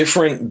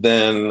 different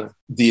than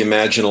the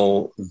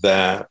imaginal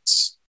that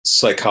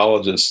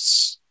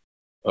psychologists,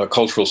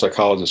 cultural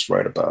psychologists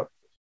write about,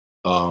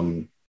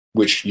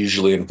 which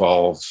usually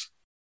involve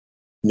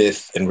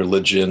myth and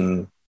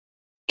religion,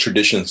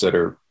 traditions that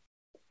are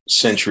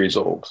centuries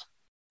old.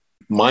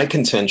 My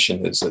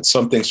contention is that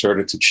something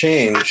started to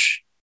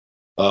change,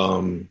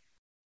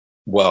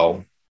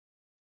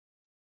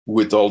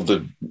 with all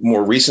the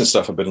more recent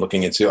stuff I've been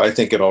looking into. I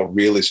think it all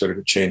really started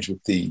to change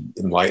with the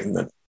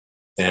Enlightenment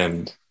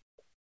and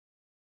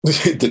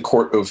the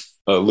court of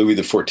Louis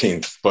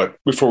XIV. But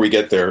before we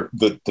get there,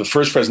 the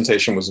first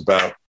presentation was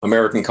about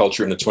American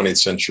culture in the 20th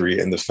century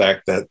and the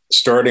fact that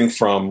starting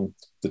from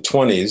the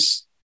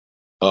 20s,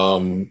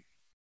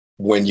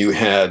 when you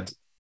had,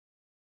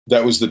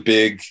 that was the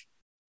big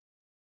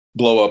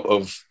blow up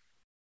of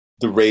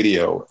the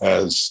radio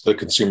as the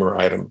consumer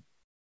item.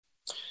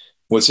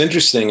 What's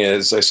interesting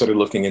is I started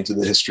looking into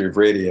the history of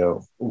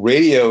radio.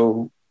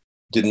 Radio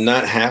did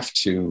not have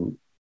to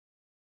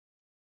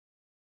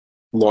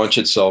launch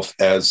itself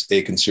as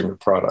a consumer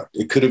product.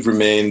 It could have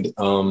remained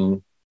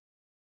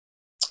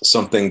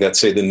something that,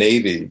 say, the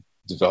Navy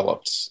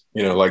developed.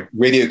 Like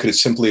radio could have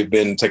simply have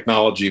been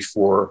technology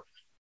for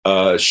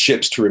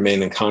ships to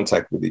remain in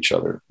contact with each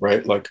other,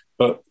 right? Like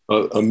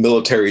a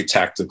military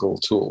tactical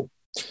tool.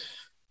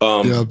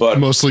 But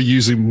mostly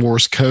using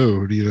Morse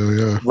code,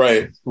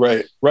 Right.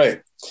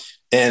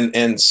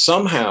 And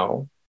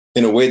somehow,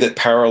 in a way that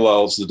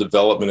parallels the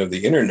development of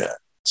the internet,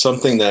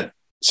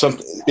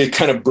 it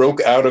kind of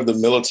broke out of the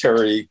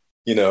military,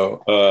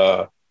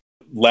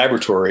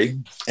 laboratory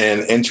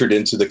and entered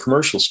into the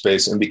commercial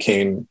space and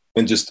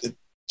just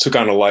took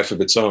on a life of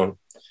its own.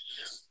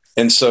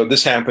 And so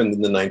this happened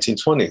in the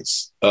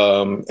 1920s.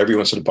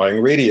 Everyone started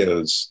buying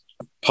radios.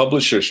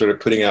 Publishers started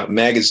putting out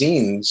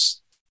magazines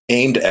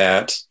aimed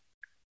at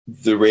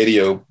the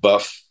radio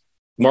buff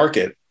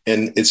market.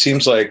 And it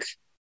seems like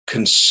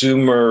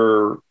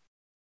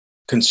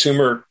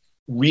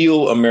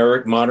real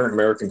modern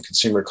American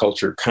consumer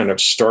culture kind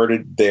of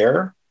started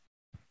there.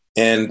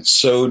 And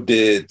so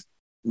did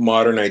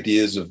modern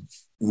ideas of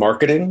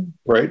marketing,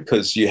 right?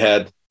 Because you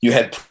had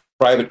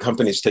private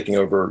companies taking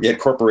over, you had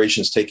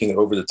corporations taking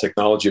over the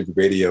technology of the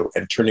radio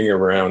and turning it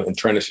around and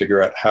trying to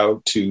figure out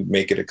how to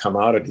make it a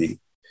commodity.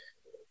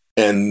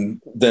 And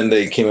then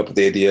they came up with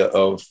the idea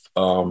of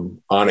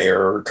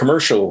on-air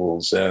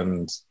commercials,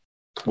 and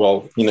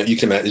you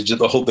can imagine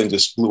the whole thing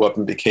just blew up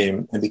and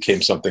became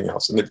something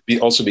else. And it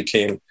also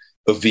became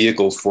a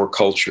vehicle for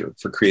culture,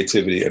 for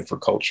creativity, and for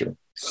culture.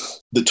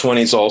 The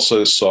 20s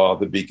also saw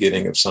the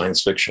beginning of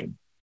science fiction.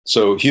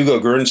 So Hugo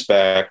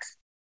Gernsback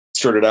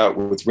started out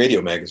with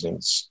radio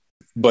magazines,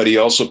 but he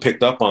also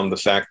picked up on the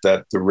fact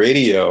that the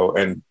radio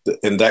and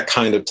that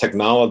kind of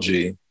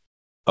technology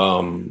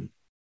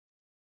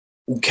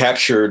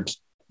captured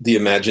the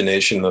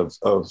imagination of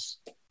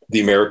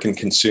the American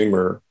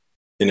consumer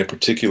in a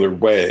particular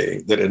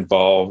way that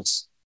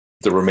involves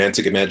the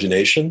romantic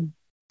imagination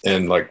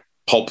and like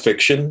Pulp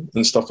Fiction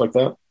and stuff like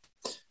that.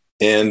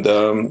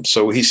 And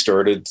so he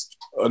started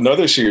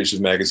another series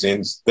of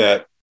magazines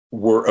that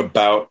were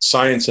about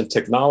science and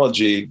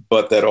technology,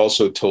 but that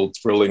also told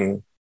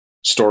thrilling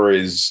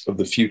stories of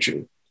the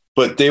future.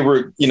 But they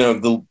were,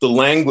 the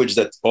language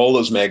that all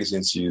those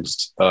magazines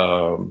used,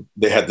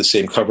 they had the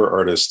same cover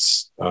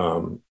artists.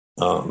 To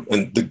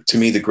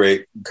me, the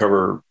great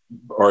cover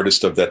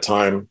artist of that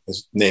time,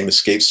 his name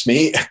escapes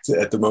me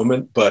at the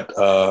moment,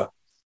 but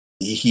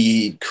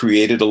he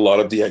created a lot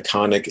of the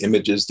iconic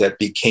images that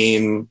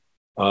became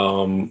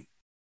iconic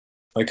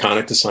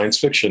to science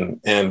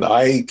fiction. And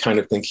I kind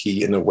of think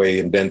he, in a way,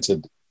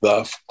 invented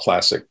the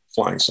classic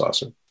flying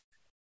saucer.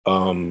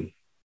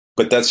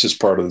 But that's just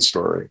part of the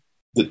story.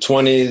 The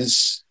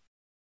 20s,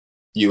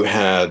 you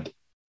had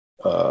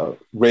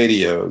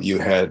radio, you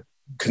had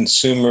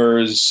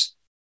consumers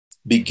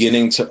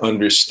beginning to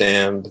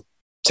understand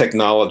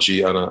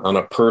technology on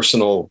a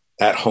personal,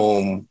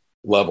 at-home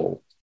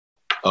level.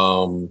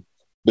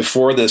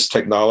 Before this,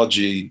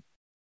 technology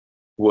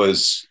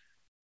was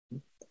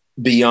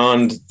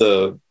beyond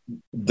the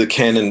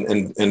ken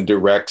and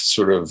direct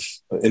sort of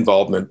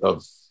involvement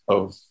of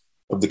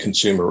the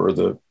consumer or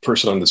the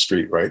person on the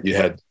street, right? You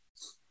had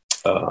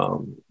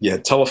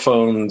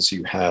telephones,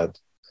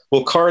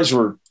 cars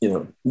were,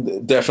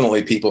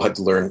 definitely people had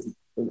to learn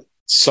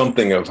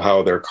something of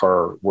how their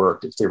car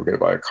worked if they were going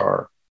to buy a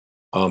car.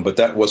 But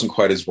that wasn't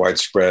quite as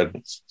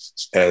widespread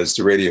as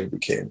the radio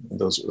became in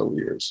those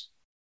early years.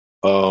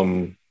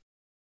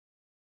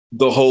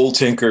 The whole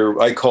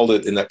I called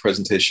it in that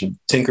presentation,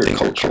 tinker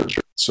culture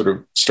sort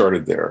of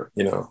started there,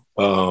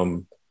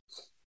 and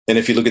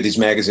if you look at these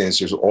magazines,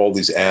 there's all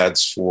these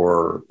ads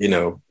for,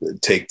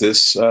 take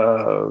this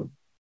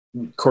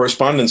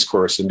correspondence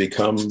course and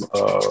become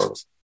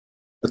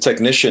a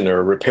technician or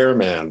a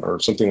repairman or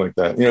something like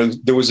that.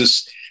 There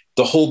was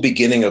the whole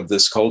beginning of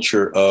this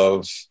culture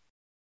of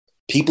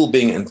people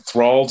being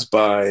enthralled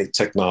by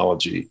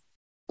technology,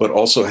 but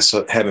also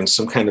having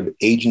some kind of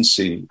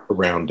agency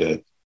around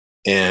it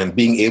and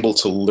being able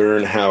to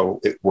learn how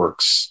it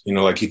works.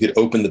 Like you could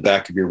open the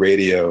back of your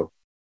radio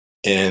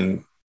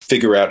and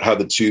figure out how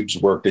the tubes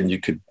worked, and you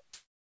could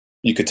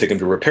take them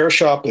to a repair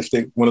shop if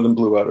one of them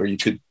blew out, or you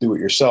could do it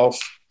yourself,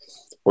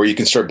 or you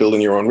can start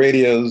building your own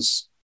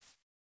radios.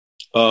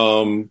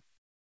 That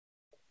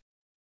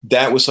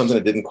was something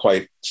that didn't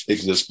quite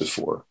exist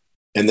before.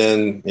 And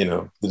then,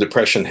 the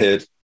Depression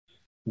hit.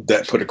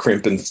 That put a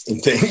crimp in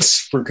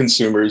things for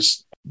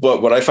consumers.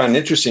 But what I find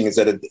interesting is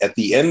that at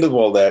the end of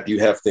all that, you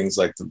have things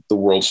like the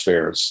World's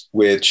Fairs,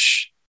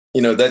 which,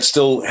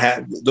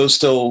 that those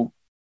still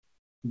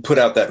put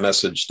out that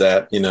message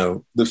that,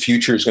 the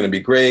future is going to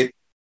be great.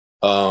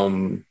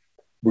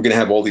 We're going to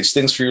have all these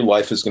things for you.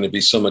 Life is going to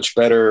be so much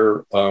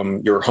better.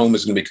 Your home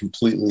is going to be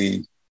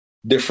completely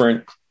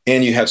different,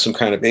 and you have some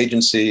kind of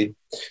agency.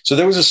 So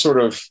there was a sort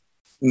of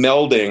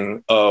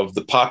melding of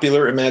the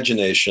popular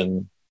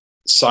imagination,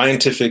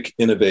 scientific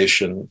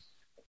innovation,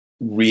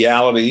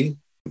 reality,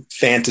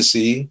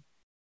 fantasy,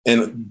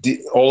 and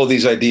all of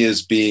these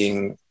ideas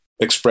being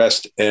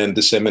expressed and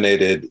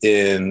disseminated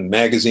in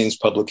magazines,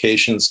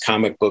 publications,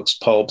 comic books,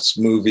 pulps,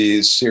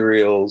 movies,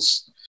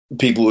 serials.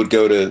 People would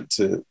go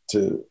to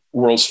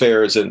World's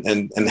Fairs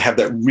and have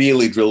that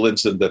really drilled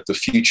into them that the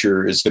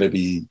future is going to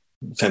be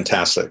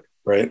fantastic,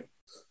 right?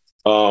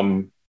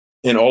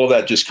 And all of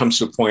that just comes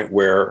to a point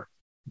where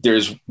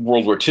there's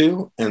World War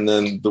II, and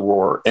then the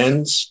war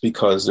ends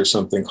because there's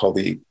something called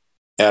the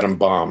atom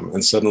bomb.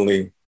 And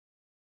suddenly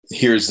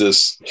here's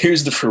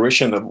the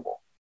fruition of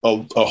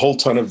a whole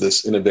ton of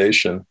this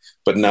innovation.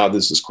 But now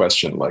there's this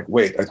question like,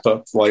 wait, I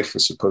thought life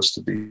was supposed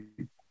to be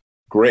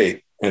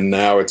great. And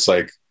now it's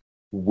like,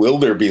 will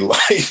there be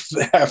life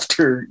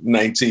after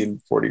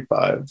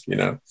 1945,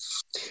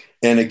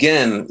 And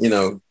again,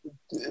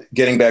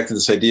 getting back to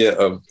this idea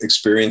of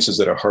experiences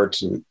that are hard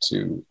to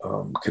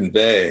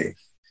convey,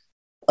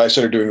 I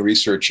started doing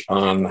research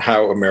on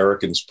how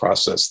Americans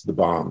processed the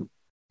bomb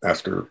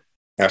after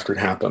it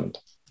happened.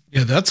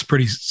 Yeah, that's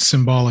pretty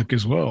symbolic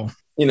as well.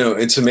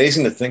 It's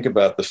amazing to think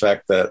about the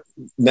fact that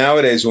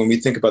nowadays, when we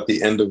think about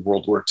the end of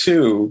World War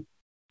II,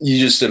 you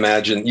just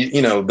imagine,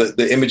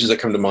 the images that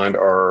come to mind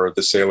are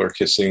the sailor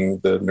kissing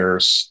the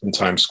nurse in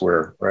Times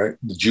Square, right?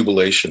 The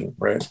jubilation,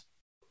 right?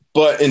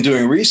 But in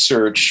doing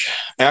research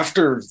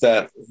after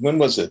that, when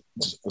was it?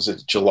 Was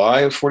it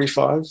July of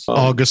 45?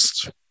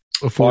 August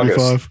of 45.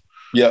 August.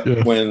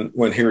 Yeah,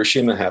 when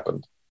Hiroshima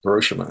happened,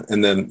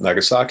 and then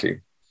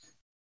Nagasaki,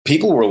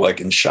 people were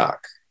like in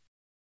shock.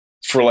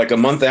 For like a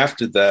month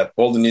after that,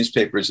 all the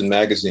newspapers and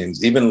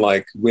magazines, even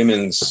like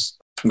women's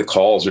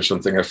McCall's or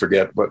something, I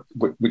forget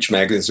which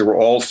magazines, they were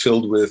all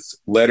filled with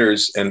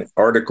letters and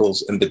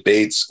articles and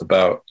debates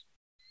about,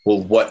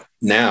 well, what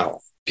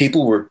now?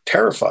 People were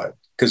terrified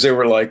because they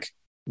were like,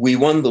 we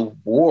won the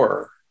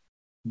war,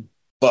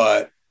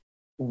 but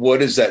what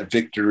does that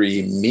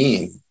victory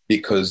mean?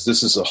 Because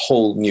this is a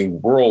whole new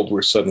world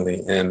we're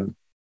suddenly in.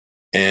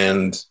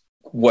 And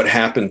what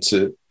happened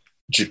to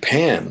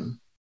Japan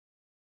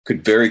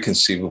could very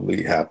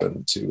conceivably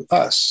happen to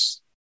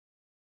us.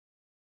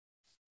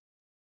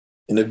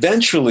 And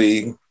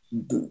eventually,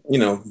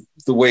 the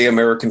way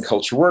American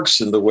culture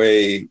works and the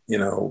way,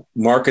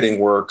 marketing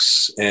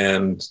works,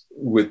 and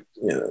with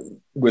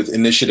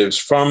initiatives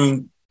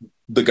from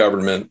the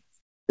government,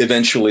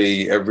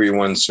 eventually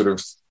everyone sort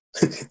of,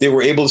 they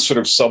were able to sort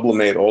of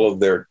sublimate all of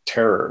their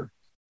terror.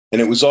 And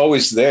it was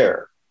always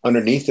there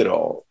underneath it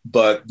all.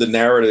 But the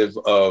narrative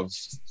of,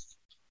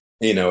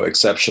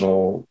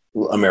 exceptional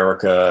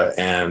America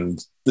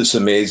and this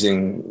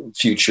amazing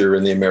future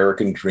and the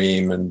American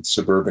dream and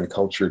suburban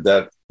culture,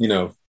 that,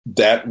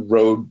 that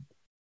rode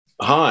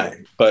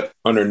high, but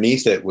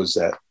underneath it was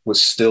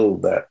still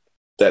that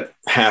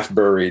half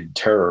buried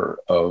terror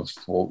of,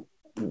 well,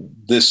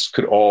 this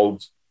could all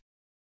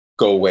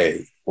go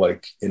away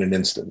like in an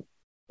instant.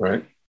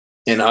 Right.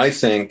 And I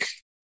think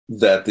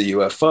that the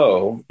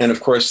UFO, and of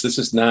course, this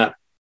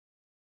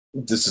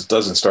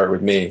doesn't start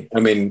with me. I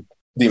mean,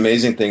 the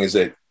amazing thing is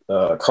that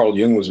Carl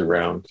Jung was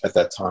around at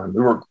that time.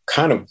 We were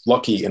kind of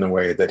lucky in a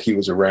way that he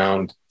was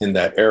around in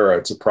that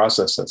era to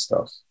process that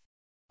stuff.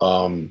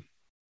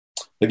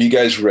 Have you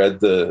guys read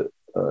the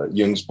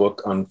Jung's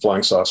book on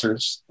flying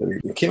saucers?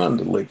 It came out in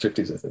the late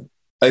 50s, I think.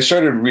 I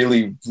started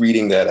really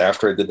reading that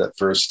after I did that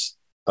first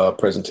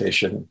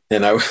presentation.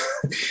 And I was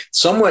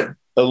somewhat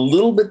a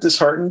little bit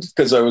disheartened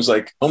because I was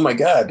like, oh my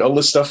God, all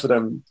this stuff that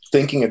I'm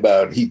thinking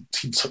about, he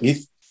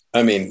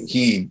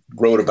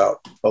wrote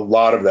about a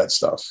lot of that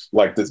stuff,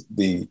 like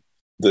the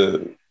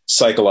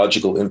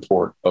psychological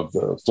import of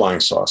the flying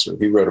saucer.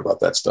 He wrote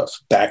about that stuff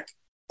back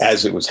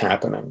as it was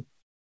happening.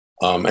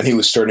 And he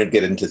was starting to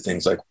get into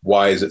things like,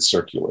 why is it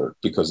circular?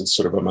 Because it's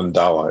sort of a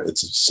mandala.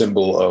 It's a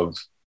symbol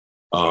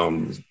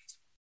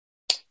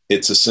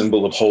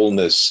of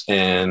wholeness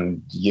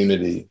and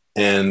unity.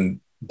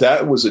 And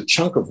that was a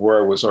chunk of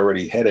where I was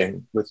already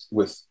heading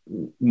with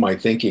my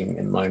thinking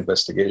and my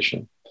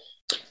investigation.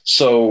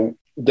 So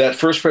that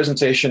first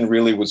presentation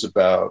really was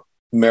about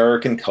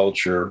American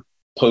culture,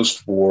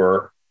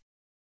 post-war,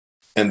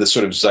 and the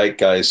sort of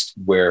zeitgeist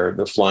where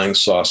the flying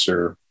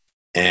saucer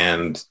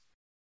and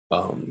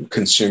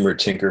consumer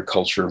tinker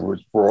culture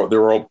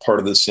they're all part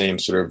of the same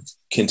sort of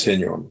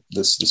continuum,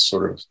 this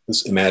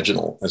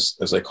imaginal,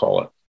 as I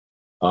call it,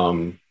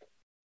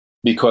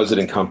 because it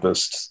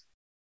encompassed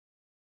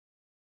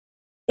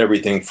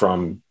everything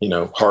from,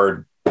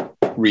 hard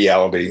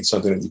reality,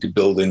 something that you could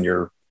build in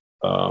your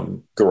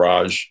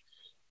garage,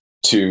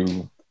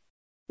 to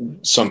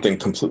something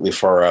completely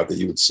far out that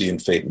you would see in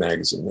Fate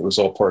magazine. It was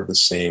all part of the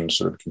same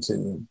sort of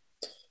continuum.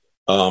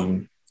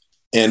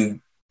 And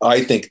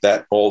I think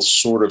that all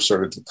sort of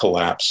started to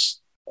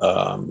collapse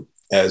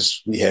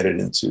as we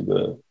headed into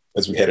the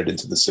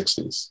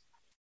 60s.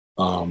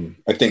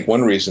 I think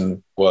one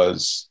reason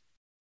was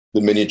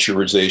the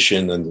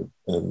miniaturization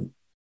and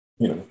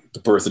the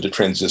birth of the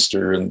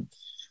transistor, and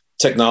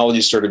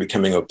technology started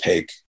becoming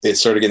opaque. It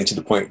started getting to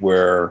the point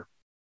where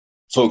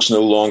folks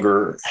no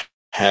longer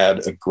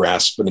had an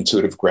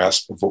intuitive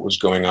grasp of what was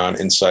going on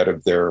inside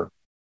of their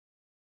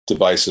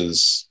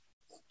devices.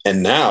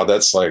 And now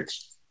that's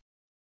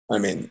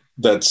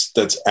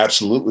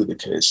absolutely the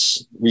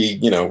case.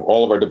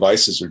 All of our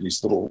devices are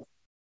these little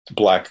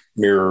black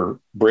mirror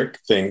brick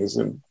things,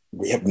 and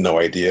we have no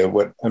idea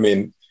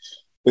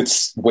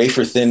it's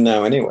wafer thin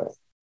now anyway.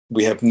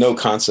 We have no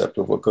concept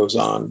of what goes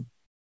on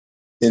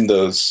in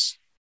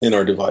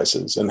our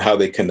devices and how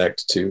they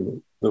connect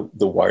to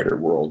the wider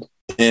world.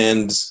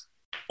 And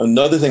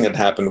another thing that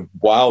happened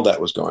while that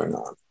was going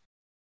on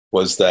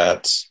was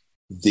that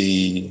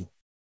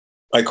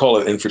I call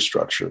it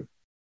infrastructure.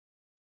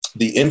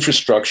 The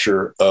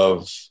infrastructure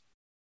of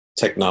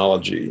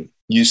technology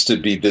used to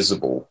be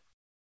visible,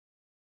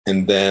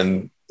 and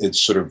then it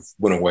sort of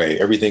went away.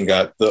 Everything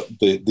got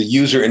the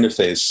user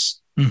interface,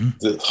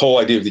 the whole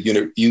idea of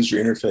the user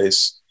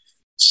interface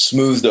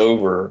smoothed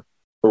over,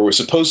 or was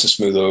supposed to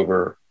smooth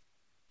over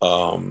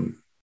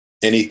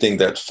anything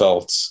that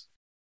felt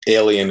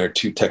alien or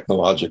too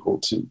technological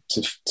to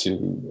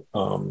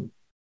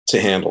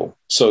handle.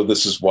 So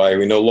this is why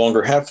we no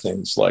longer have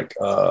things like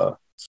what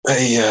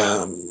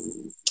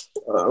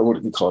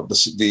do you call it?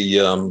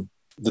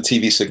 The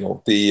TV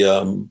signal,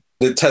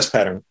 the test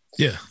pattern.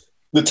 Yeah.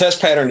 The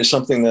test pattern is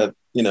something that,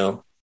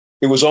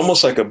 it was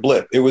almost like a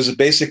blip. It was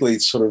basically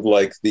sort of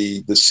like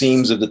the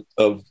seams of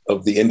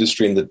the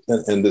industry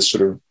and this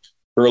sort of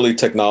early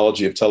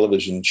technology of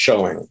television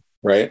showing,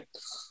 right?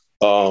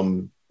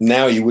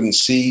 Now you wouldn't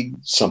see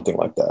something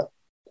like that.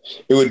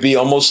 It would be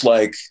almost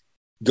like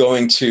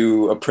going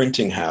to a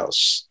printing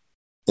house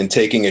and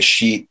taking a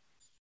sheet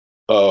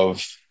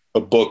of a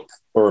book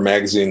or a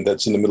magazine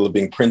that's in the middle of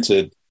being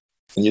printed,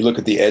 and you look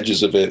at the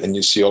edges of it and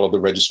you see all of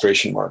the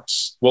registration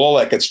marks. Well, all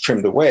that gets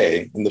trimmed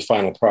away in the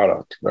final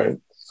product, right?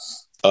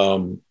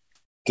 The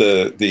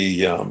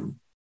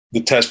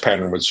test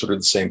pattern was sort of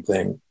the same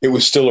thing. It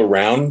was still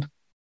around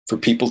for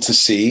people to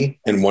see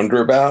and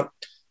wonder about,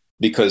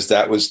 because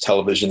that was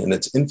television in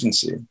its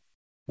infancy.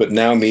 But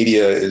now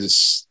media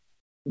is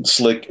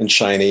slick and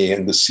shiny,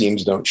 and the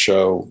seams don't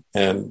show,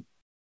 and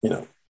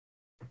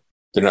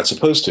they're not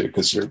supposed to,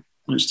 because you're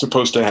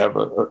supposed to have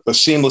a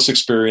seamless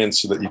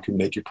experience so that you can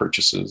make your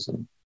purchases.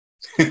 And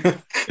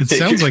It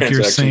sounds like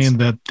you're saying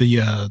that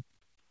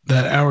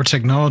that our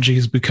technology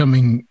is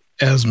becoming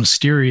as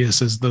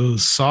mysterious as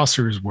those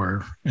saucers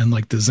were, and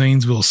like the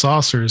Zanesville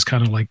saucer is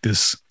kind of like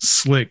this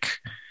slick,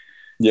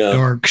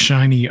 dark,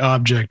 shiny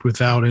object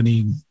without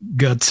any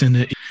guts in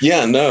it.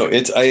 Yeah, no,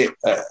 it's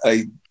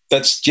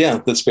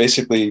that's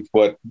basically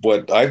what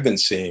I've been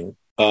seeing,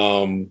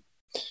 and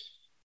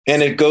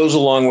it goes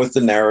along with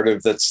the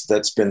narrative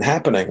that's been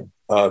happening,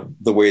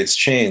 the way it's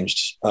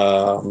changed.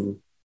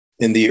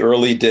 In the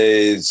early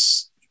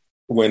days,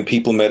 when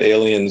people met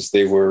aliens,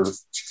 they were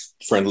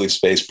friendly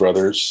space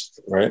brothers,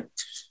 right?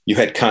 You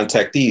had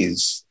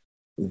contactees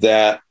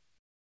that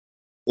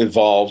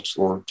evolved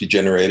or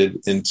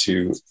degenerated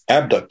into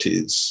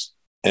abductees,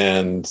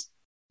 and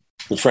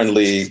the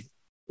friendly,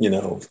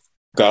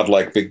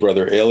 godlike big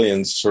brother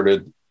aliens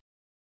started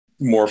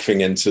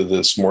morphing into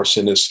this more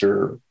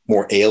sinister,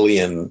 more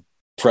alien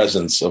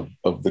presence of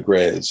the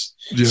Greys.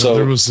 Yeah, so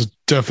there was a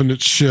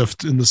definite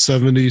shift in the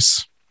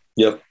 70s.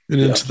 Yep.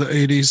 And into the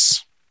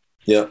 80s.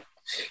 Yeah.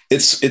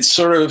 It's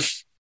sort of,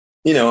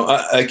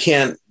 I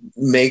can't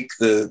make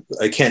the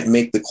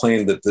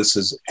claim that this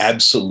is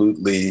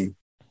absolutely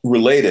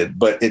related,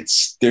 but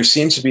there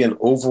seems to be an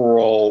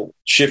overall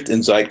shift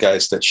in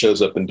zeitgeist that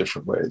shows up in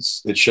different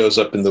ways. It shows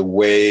up in the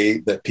way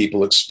that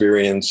people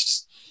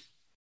experienced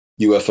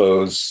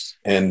UFOs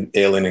and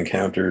alien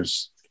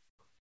encounters.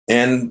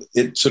 And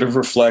it sort of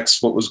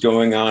reflects what was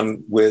going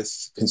on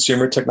with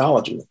consumer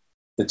technology.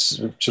 It's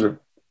sort of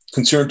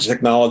consumer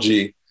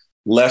technology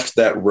left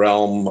that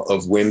realm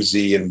of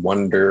whimsy and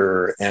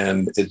wonder,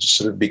 and it just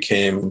sort of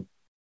became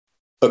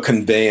a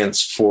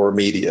conveyance for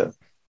media,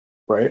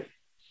 right?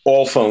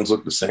 All phones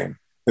look the same.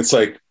 It's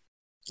like,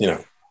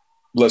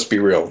 let's be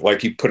real.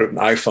 Like you put an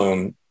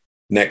iPhone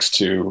next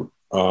to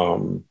a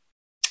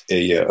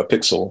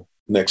Pixel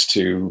next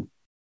to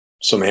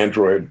some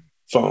Android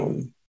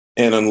phone.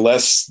 And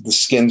unless the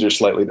skins are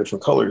slightly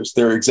different colors,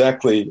 they're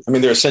essentially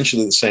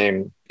the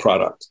same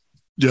product.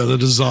 Yeah, the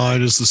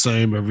design is the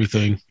same,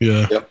 everything.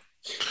 Yeah. Yep.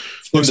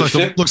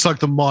 Looks like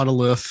the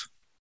monolith.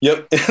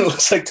 Yep, it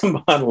looks like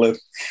the monolith.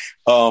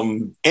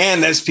 And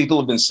as people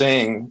have been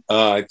saying,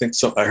 I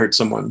heard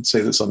someone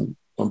say this on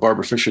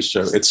Barbara Fisher's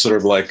show. It's sort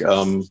of like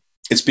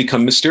it's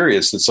become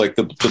mysterious. It's like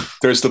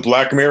there's the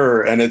Black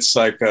Mirror, and it's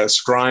like a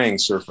scrying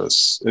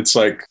surface. It's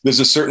like there's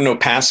a certain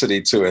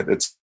opacity to it.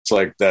 It's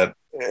like that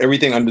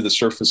everything under the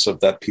surface of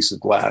that piece of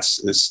glass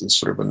is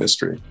sort of a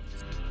mystery.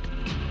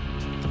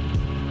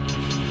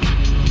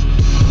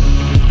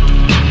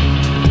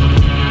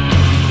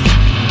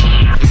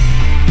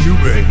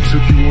 Newegg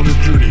took you on a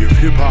journey of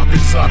hip-hop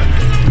and sonic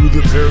through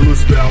the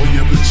perilous valley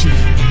of the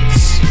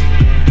cheese.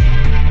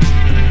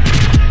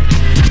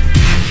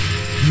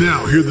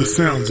 Now hear the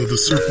sounds of the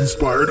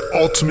surf-inspired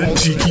ultimate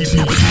tiki beach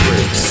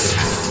breaks.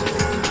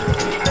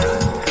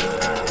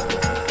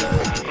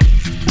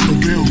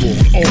 Available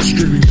on all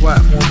streaming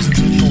platforms and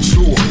digital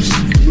stores.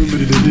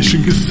 Limited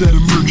edition cassette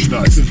and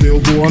merchandise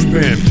available on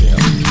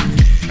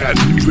Bandcamp at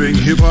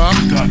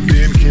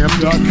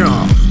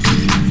newegghip-hop.bandcamp.com.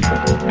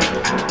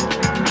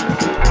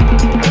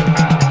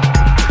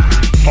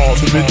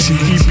 Ultimate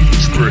Tiki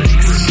Beach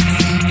Breaks.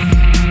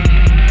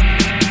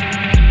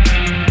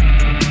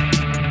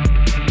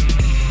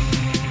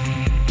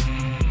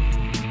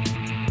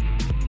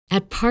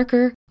 At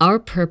Parker, our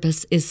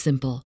purpose is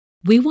simple.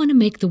 We want to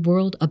make the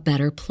world a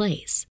better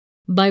place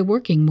by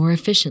working more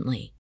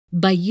efficiently,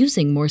 by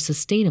using more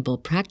sustainable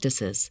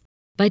practices,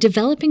 by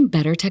developing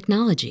better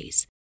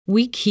technologies.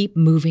 We keep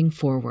moving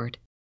forward.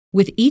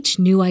 With each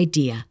new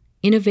idea,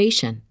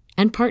 innovation,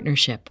 and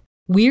partnership,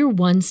 we're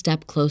one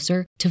step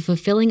closer to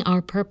fulfilling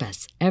our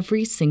purpose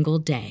every single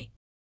day.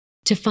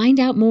 To find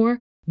out more,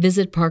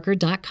 visit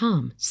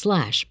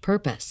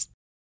parker.com/purpose.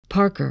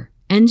 Parker,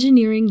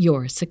 engineering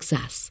your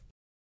success.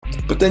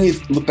 But then you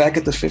look back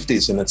at the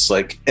 50s and it's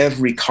like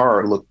every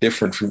car looked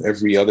different from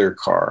every other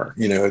car.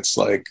 It's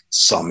like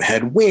some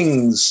had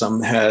wings,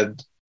 some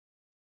had,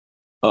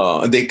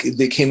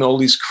 they came in all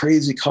these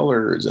crazy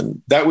colors.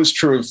 And that was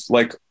true of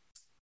like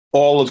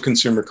all of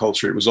consumer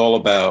culture. It was all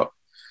about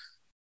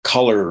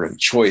color and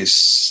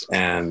choice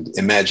and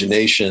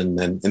imagination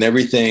and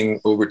everything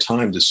over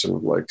time just sort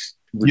of like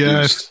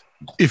reduced.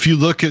 Yeah, if you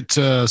look at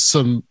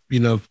some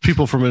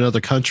people from another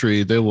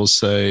country, they will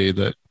say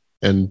that,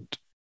 and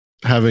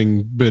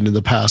having been in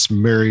the past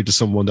married to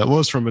someone that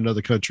was from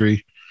another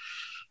country,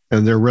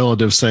 and their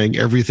relatives saying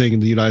everything in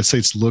the United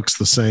States looks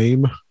the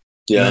same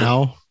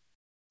now,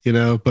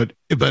 but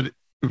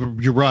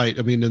you're right.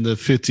 I mean, in the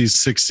 50s,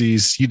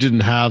 60s, you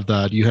didn't have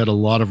that. You had a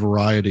lot of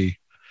variety.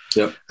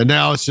 Yep. And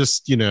now it's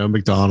just,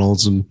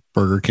 McDonald's and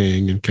Burger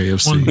King and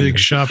KFC. One big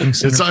shopping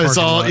center. It's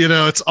all,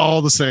 it's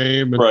all the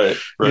same. And, right.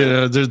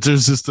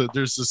 There's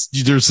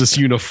this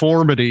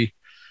uniformity,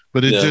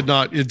 but it did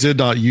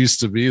not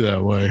used to be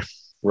that way.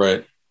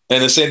 Right.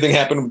 And the same thing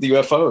happened with the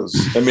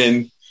UFOs. I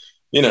mean,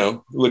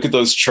 look at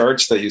those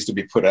charts that used to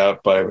be put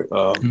out by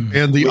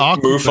and the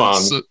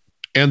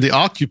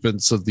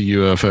occupants of the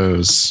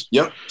UFOs.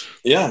 Yep.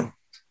 Yeah.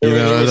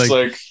 Everything was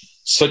like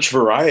such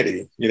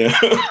variety, you know?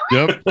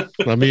 Yep.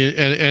 I mean,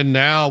 and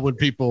now when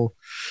people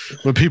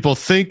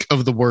think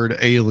of the word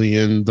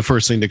alien, the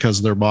first thing that comes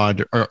to their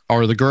mind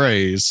are the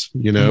grays,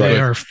 you know? They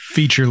are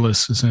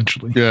featureless,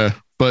 essentially. Yeah.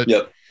 But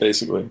yep,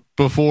 basically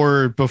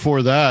before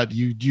that,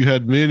 you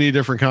had many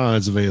different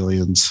kinds of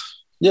aliens.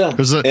 Yeah.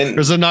 There's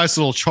a nice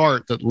little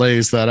chart that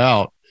lays that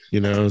out. You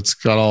know, it's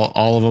got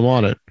all of them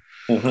on it.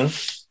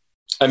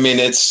 Mm-hmm. I mean,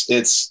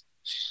 it's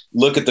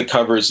look at the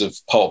covers of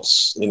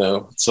pulps, you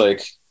know, it's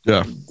like,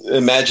 yeah,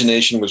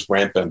 imagination was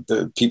rampant.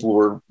 The people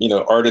were, you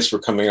know, artists were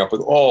coming up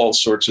with all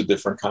sorts of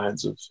different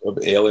kinds of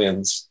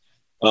aliens.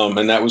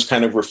 And that was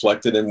kind of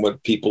reflected in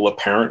what people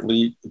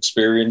apparently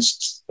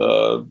experienced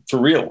for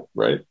real.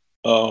 Right.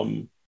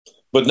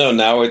 But no,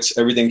 now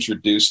everything's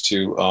reduced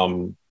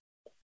to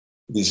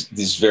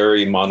these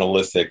very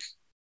monolithic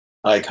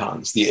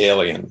icons, the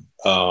alien,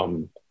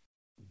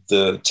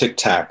 the Tic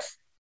Tac,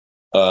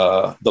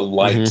 the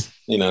light,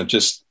 you know,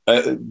 just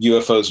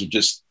UFOs are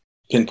just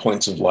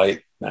pinpoints of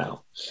light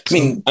now. I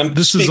mean,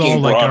 this is all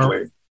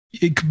broadly.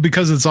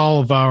 Because it's all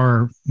of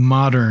our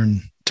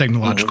modern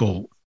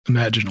technological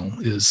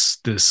imaginal is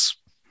this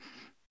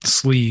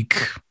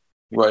sleek,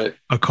 right,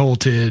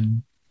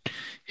 occulted,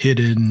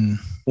 hidden,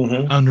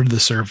 under the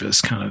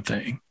surface kind of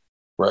thing.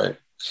 Right.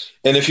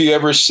 And if you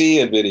ever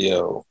see a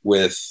video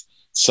with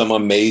some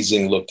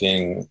amazing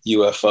looking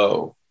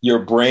UFO, your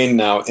brain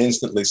now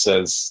instantly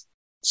says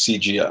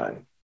CGI.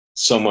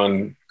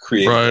 Someone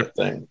created that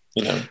thing,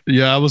 you know?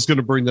 Yeah, I was going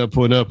to bring that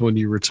point up when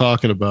you were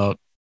talking about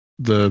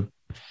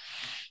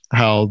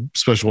how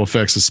special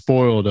effects has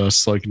spoiled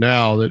us. Like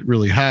now it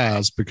really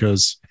has,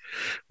 because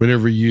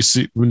whenever you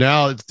see,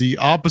 now the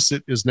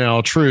opposite is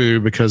now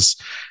true, because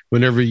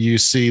whenever you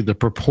see the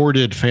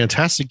purported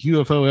fantastic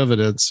UFO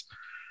evidence,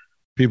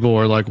 people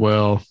are like,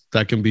 well,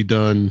 that can be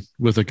done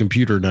with a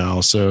computer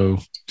now. So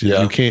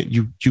you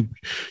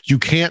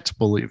can't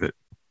believe it.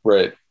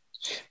 Right.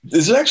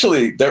 This is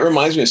actually, that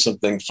reminds me of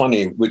something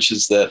funny, which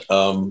is that,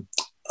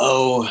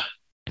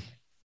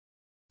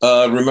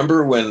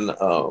 remember when,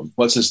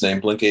 what's his name?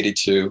 Blink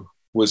 82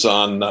 was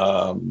on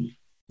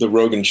the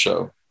Rogan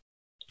show.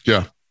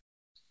 Yeah.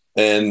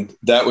 And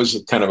that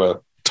was kind of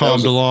a Tom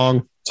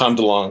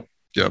DeLonge.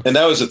 Yeah. And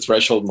that was a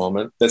threshold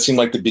moment. That seemed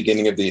like the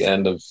beginning of the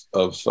end of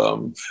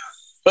To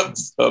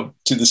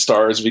the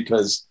Stars,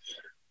 because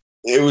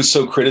it was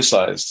so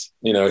criticized,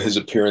 you know, his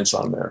appearance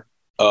on there.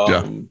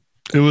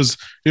 It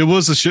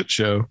was a shit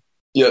show.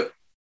 Yeah.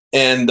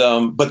 And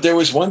but there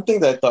was one thing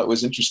that I thought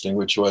was interesting,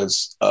 which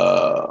was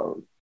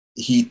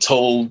he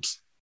told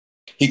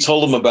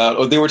them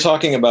about, they were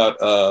talking about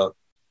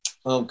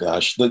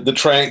the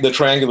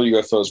triangular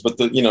UFOs, but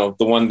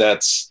the one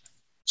that's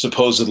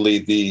supposedly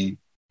the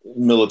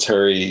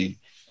military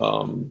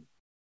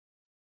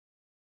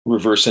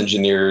reverse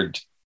engineered,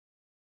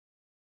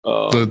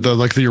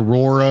 the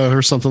Aurora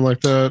or something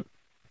like that.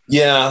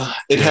 Yeah,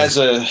 it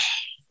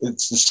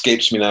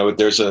escapes me now,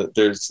 but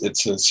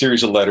it's a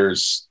series of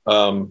letters.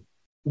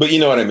 But you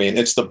know what I mean?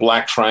 It's the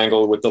black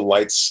triangle with the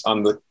lights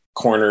on the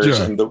corners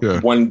and the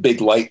one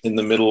big light in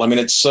the middle. I mean,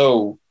 it's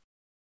so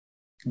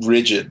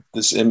rigid,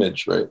 this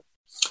image, right?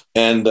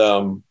 And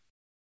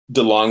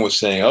DeLonge was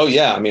saying, oh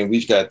yeah, I mean,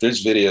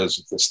 there's videos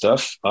of this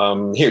stuff.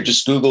 Here,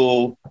 just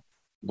Google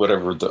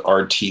whatever, the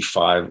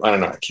RT5. I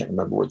don't know. I can't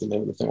remember what the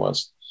name of the thing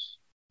was.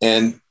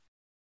 And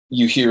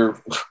you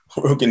hear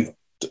Rogan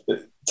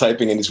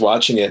typing, and he's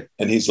watching it,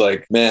 and he's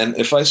like, man,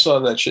 if I saw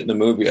that shit in the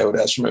movie, I would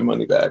ask for my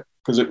money back,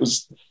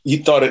 because he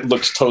thought it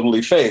looked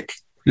totally fake.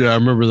 Yeah, I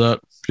remember that.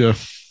 Yeah.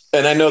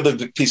 And I know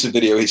the piece of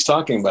video he's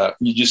talking about.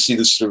 You just see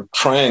this sort of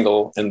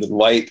triangle, and the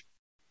light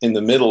in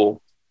the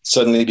middle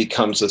suddenly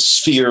becomes a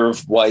sphere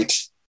of light,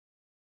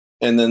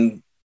 and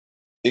then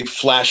it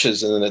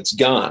flashes, and then it's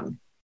gone,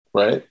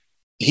 right?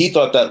 He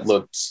thought that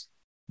looked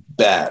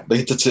bad.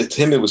 But to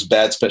him, it was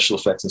bad special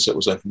effects, and so it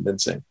was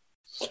unconvincing.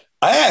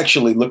 I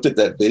actually looked at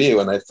that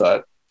video and I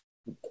thought,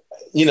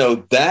 you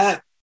know,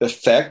 that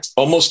effect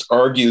almost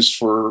argues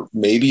for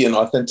maybe an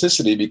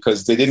authenticity,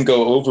 because they didn't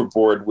go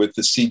overboard with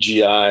the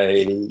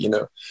CGI. You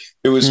know,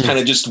 it was kind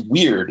of just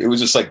weird. It was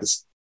just like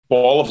this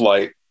ball of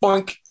light,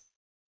 boink,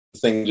 the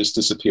thing just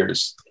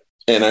disappears.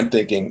 And I'm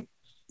thinking,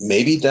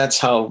 maybe that's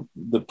how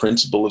the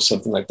principle of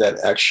something like that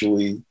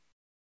actually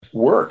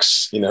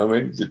works. You know,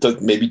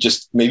 maybe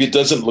it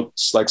doesn't look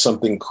like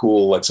something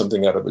cool, like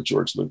something out of a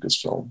George Lucas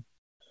film.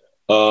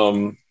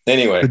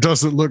 Anyway, it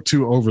doesn't look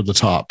too over the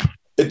top.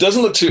 It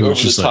doesn't look too over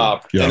the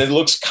top, and it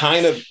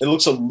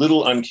looks a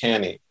little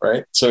uncanny,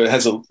 right? So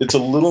it's a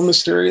little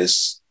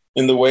mysterious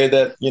in the way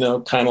that, you know,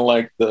 kind of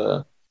like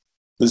the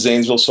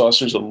Zanesville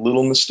saucer is a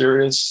little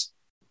mysterious.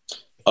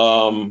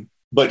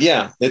 But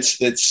yeah,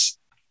 it's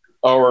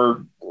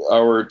our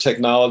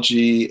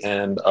technology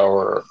and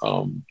our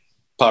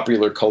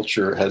popular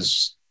culture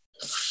has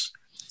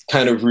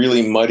kind of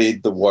really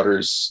muddied the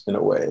waters in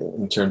a way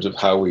in terms of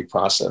how we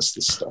process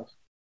this stuff.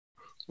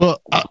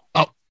 Well,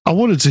 I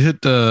wanted to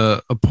hit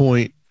a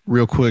point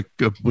real quick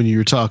when you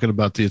were talking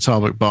about the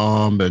atomic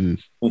bomb and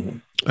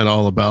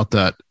all about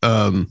that.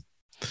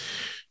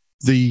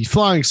 the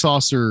flying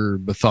saucer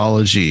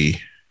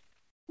mythology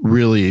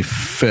really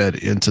fed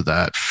into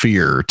that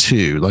fear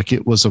too. Like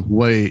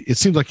it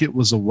seemed like it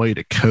was a way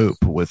to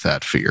cope with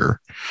that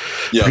fear.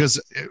 Yeah. Because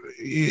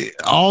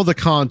all the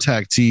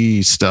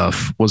contactee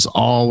stuff was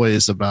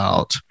always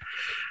about,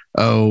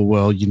 oh,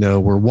 well,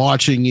 we're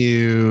watching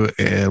you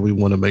and we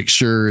want to make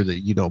sure that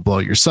you don't blow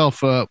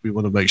yourself up. We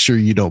want to make sure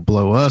you don't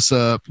blow us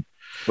up.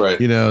 Right.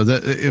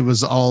 That it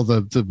was all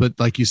but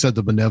like you said,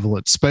 the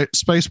benevolent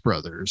space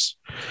brothers.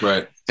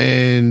 Right.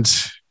 And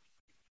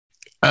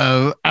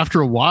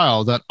after a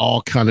while, that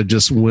all kind of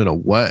just went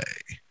away.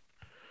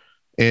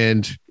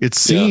 And it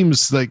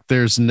seems like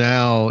there's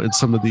now in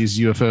some of these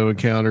UFO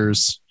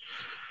encounters,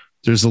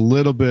 there's a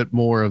little bit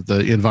more of the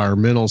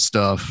environmental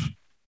stuff,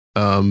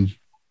 the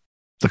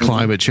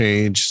climate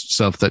change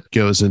stuff that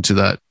goes into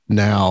that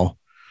now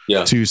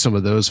to some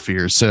of those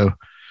fears. So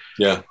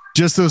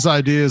just those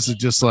ideas of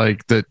just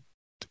like that,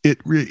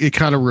 it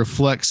kind of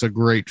reflects a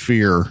great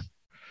fear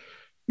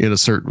in a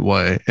certain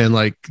way, and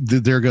like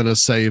they're going to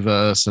save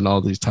us and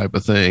all these type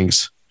of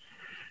things.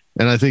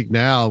 And I think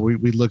now we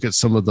look at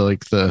some of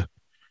the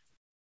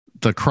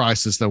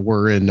crisis that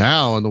we're in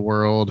now in the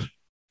world,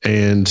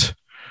 and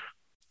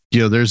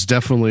there's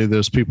definitely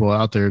those people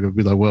out there to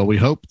be like, well, we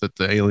hope that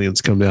the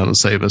aliens come down and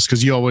save us,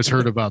 because you always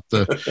heard about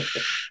the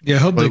I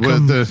hope they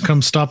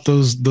come stop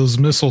those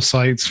missile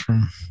sites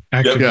from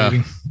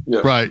activating.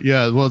 Right.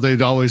 Yeah. Well, they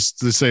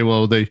say,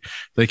 well, they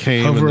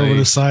came cover over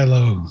the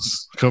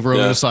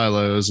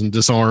silos and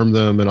disarm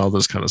them and all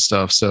this kind of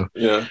stuff. So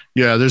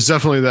there's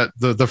definitely that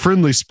the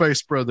friendly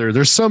space brother.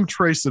 There's some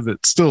trace of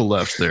it still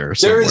left there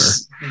somewhere.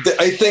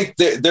 I think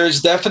there's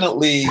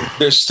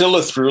still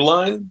a through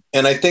line,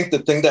 and I think the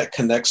thing that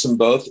connects them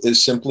both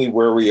is simply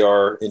where we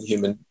are in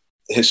human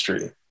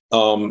history.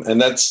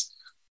 And this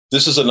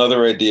is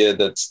another idea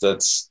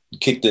that's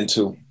kicked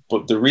into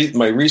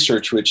my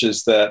research, which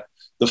is that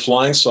the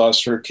flying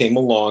saucer came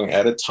along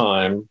at a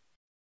time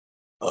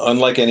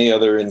unlike any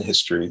other in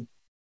history,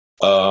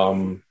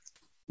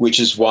 which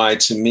is why,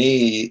 to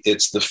me,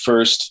 it's the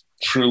first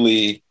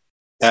truly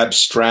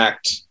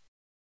abstract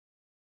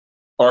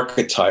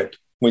archetype.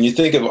 When you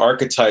think of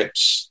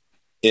archetypes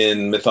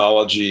in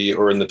mythology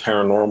or in the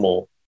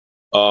paranormal,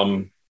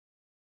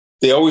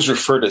 they always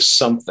refer to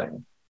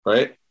something,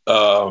 right?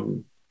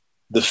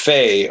 The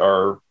Fae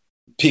are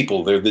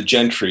people. They're the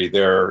gentry.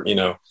 They're,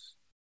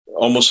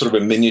 almost sort of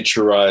a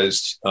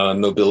miniaturized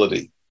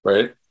nobility,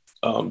 right?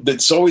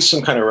 It's always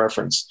some kind of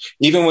reference.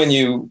 Even when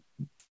you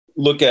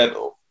look at,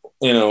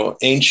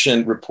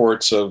 ancient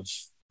reports of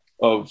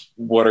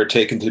what are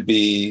taken to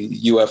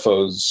be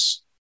UFOs,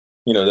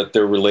 that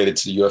they're related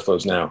to the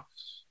UFOs now.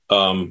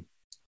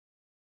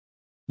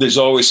 There's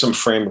always some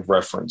frame of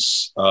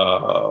reference.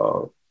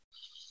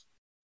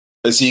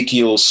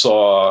 Ezekiel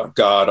saw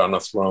God on a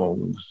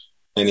throne,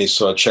 and he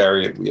saw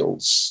chariot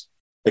wheels,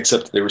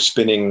 except they were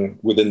spinning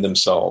within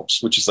themselves,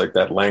 which is like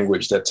that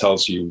language that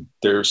tells you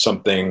there's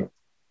something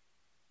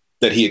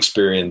that he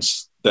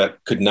experienced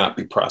that could not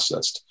be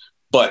processed.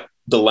 But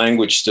the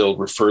language still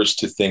refers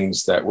to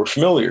things that were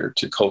familiar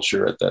to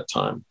culture at that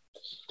time.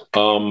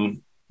 The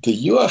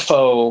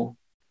UFO,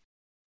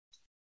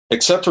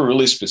 except for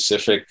really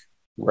specific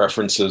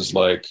references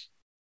like,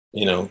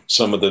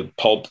 some of the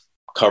pulp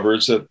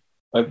covers that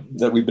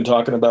we've been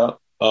talking about,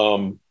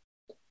 kind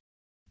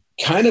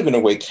of in a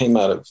way came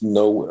out of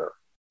nowhere.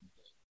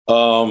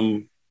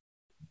 And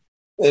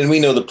we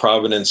know the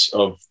provenance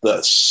of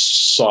the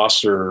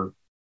saucer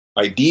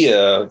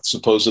idea.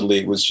 Supposedly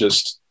it was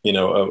just,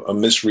 a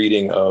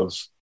misreading of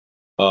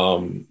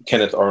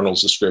Kenneth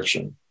Arnold's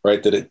description,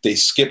 right? That they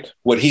skipped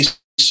what he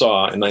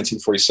saw in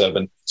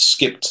 1947,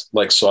 skipped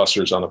like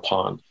saucers on a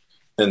pond.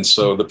 And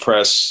so the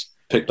press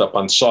picked up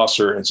on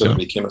saucer, and so it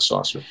became a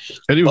saucer.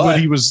 And he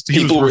was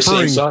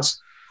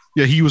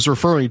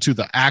referring to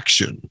the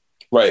action.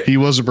 Right. He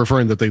wasn't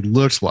referring that they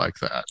looked like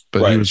that,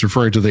 but he was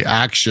referring to the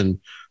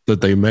action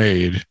that they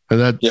made. And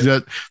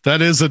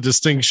that is a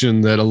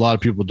distinction that a lot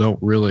of people don't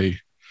really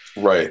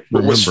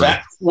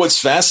remember. What's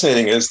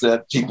fascinating is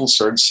that people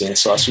started seeing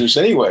saucers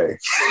anyway,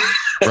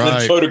 and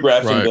then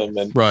photographing them.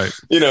 And,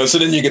 so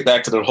then you get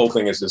back to the whole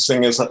thing. Is it a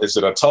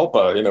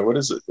tulpa? What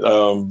is it?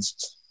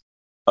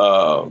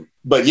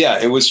 But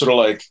it was sort of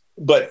like,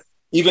 but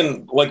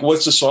even like,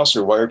 what's a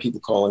saucer? Why are people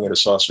calling it a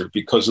saucer?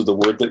 Because of the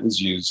word that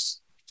was used.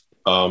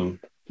 No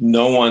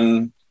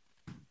one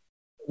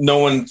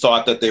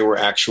thought that they were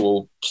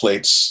actual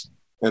plates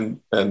and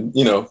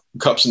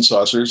cups and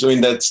saucers. I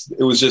mean,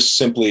 it was just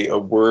simply a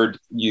word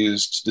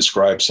used to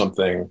describe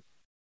something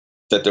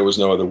that there was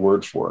no other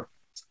word for.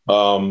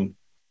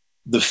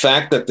 The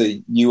fact that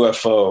the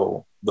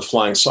UFO, the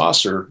flying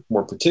saucer,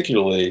 more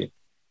particularly,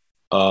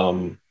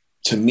 to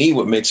me,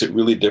 what makes it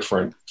really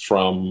different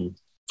from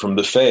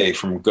the Fae,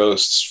 from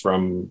ghosts,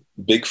 from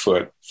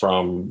Bigfoot,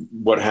 from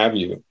what have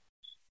you,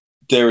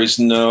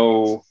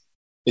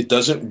 it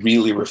doesn't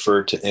really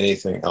refer to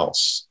anything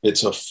else.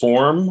 It's a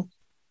form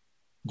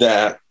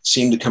that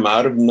seemed to come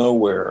out of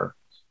nowhere,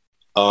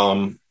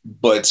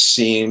 but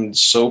seemed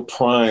so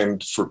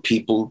primed for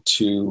people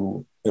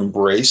to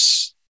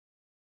embrace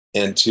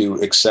and to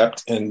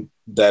accept, and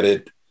that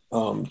it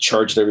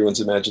charged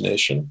everyone's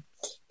imagination.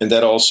 And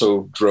that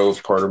also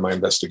drove part of my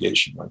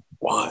investigation. Like,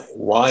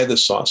 why the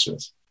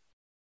saucers?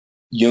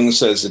 Jung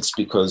says it's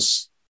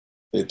because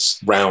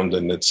it's round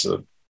and it's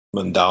a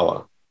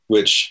mandala,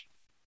 which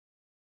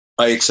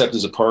I accept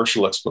as a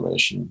partial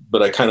explanation,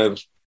 but I kind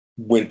of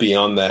went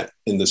beyond that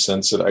in the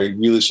sense that I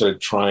really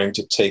started trying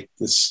to take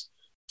this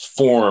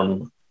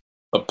form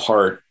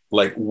apart.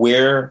 Like,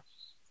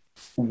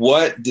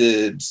 what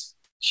did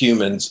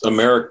humans,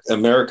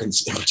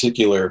 Americans in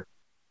particular,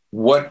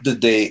 what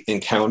did they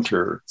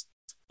encounter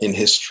in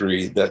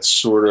history that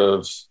sort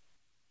of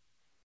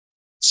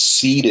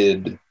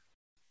seeded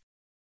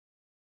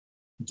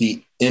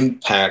the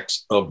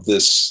impact of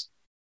this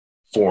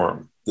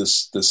form,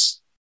 this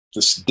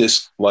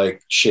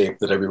disc-like shape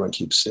that everyone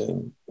keeps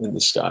seeing in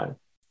the sky?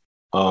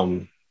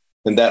 And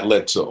that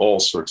led to all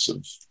sorts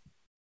of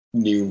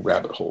new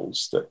rabbit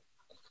holes that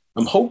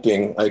I'm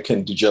hoping I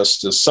can do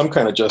some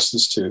kind of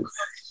justice to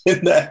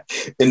in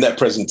that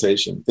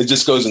presentation. It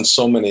just goes in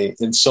so many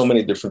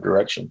different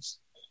directions.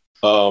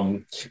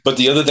 But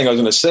the other thing I was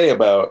going to say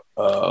about,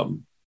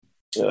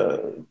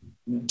 to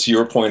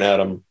your point,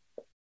 Adam,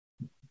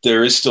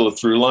 there is still a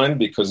through line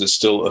because it's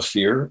still a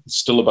fear. It's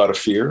still about a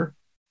fear.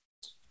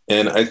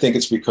 And I think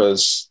it's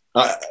because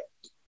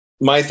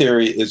my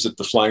theory is that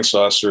the flying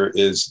saucer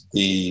is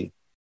the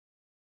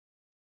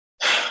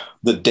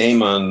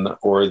daemon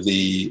or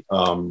the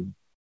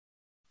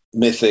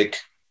mythic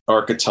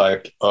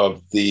archetype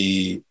of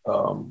the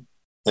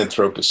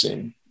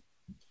Anthropocene,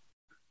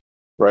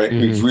 right?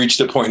 Mm-hmm. We've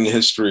reached a point in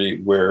history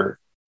where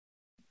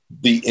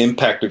the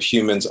impact of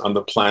humans on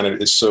the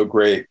planet is so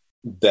great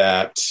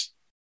that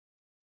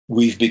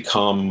we've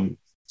become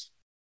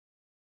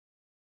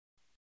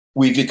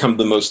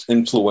the most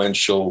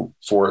influential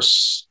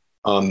force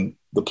on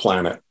the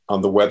planet,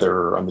 on the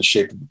weather, on the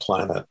shape of the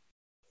planet.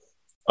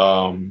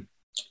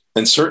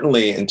 And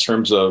certainly in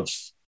terms of,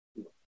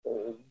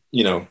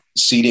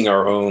 seeding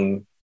our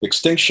own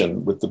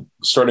extinction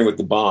starting with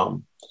the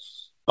bomb.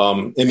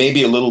 It may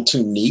be a little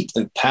too neat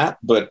and pat,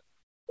 but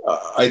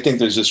I think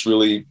there's this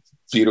really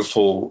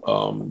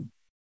beautiful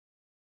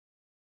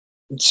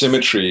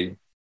symmetry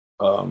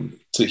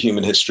to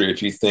human history.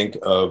 If you think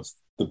of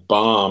the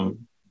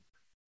bomb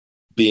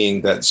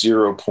being that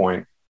 0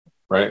 point,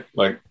 right?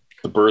 Like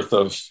the birth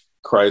of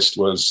Christ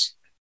was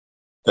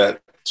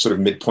that sort of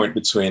midpoint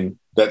between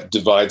that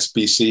divides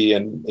BC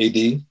and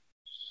AD.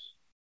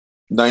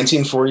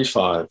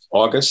 1945,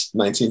 August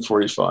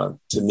 1945,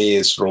 to me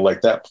is sort of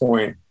like that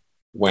point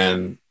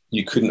when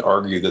you couldn't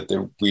argue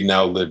that we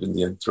now live in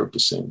the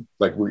Anthropocene.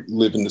 Like we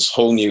live in this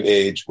whole new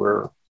age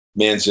where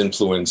man's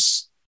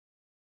influence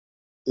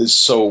is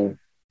so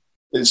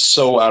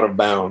out of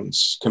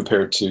bounds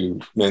compared to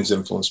man's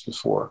influence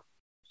before.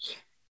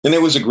 And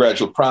it was a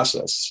gradual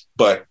process,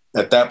 but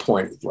at that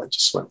point, it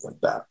just went like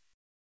that.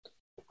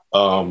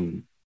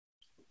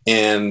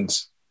 And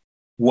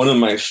one of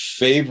my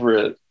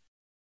favorite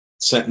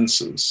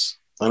sentences,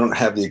 I don't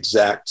have the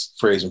exact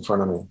phrase in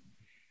front of me,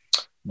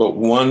 but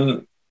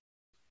one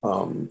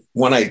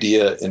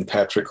idea in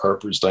Patrick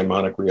Harpur's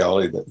Daimonic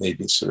Reality that made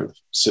me sort of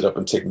sit up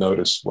and take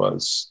notice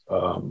was,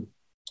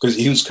 because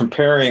he was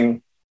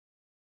comparing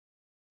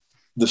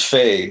the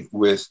Fae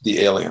with the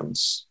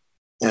aliens.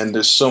 And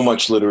there's so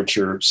much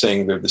literature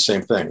saying they're the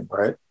same thing,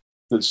 right?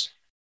 There's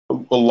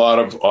a lot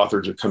of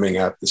authors are coming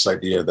at this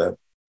idea that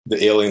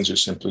the aliens are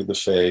simply the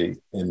Fae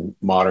in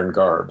modern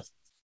garb.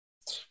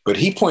 But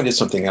he pointed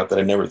something out that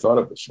I never thought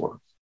of before.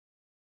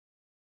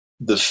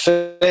 The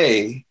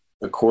Fae,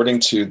 according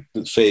to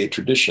the Fae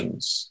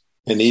traditions,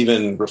 and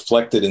even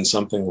reflected in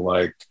something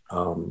like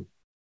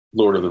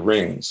Lord of the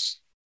Rings,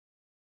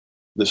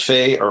 the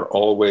Fae are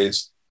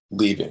always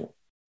leaving.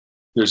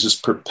 There's this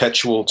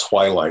perpetual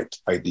twilight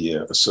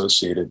idea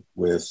associated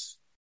with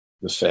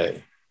the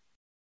Fae,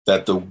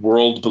 that the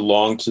world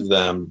belonged to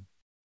them,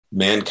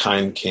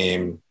 mankind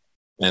came,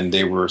 and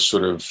they were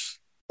sort of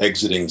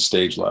exiting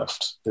stage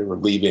left. They were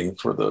leaving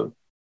for the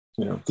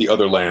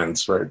other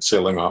lands, right?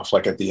 Sailing off,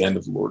 like at the end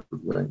of Lord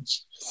of the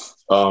Rings.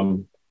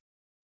 And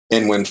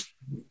when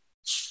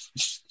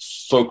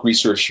folk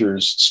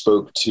researchers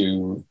spoke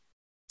to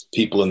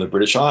people in the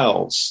British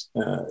Isles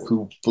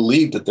who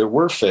believed that there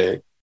were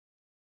Fae,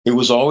 it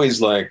was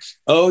always like,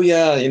 oh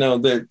yeah,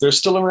 they're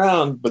still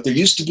around, but there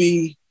used to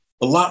be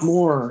a lot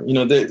more.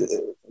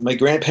 My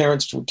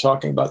grandparents were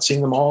talking about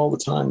seeing them all the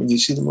time, and you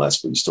see them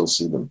less, but you still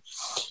see them.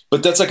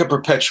 But that's like a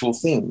perpetual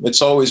theme.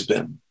 It's always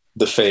been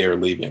the Fae are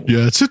leaving.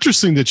 Yeah, it's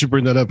interesting that you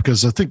bring that up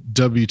because I think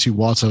W.T.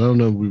 Watson, I don't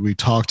know if we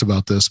talked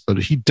about this, but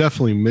he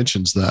definitely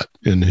mentions that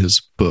in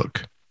his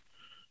book,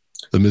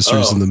 The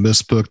Mysteries and the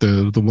Myths book,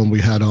 the one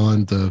we had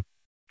on the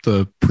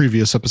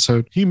previous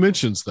episode. He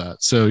mentions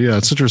that. So yeah,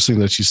 it's interesting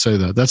that you say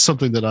that. That's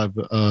something that I've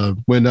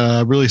when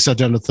I really sat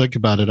down to think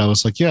about it, I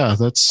was like, yeah,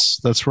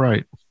 that's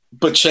right.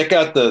 But check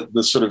out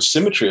the sort of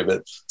symmetry of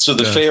it. So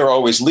the Fae are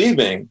always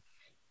leaving,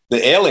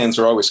 the aliens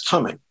are always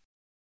coming.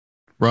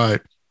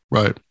 Right.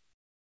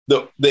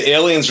 The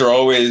aliens are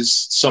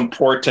always some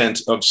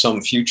portent of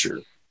some future.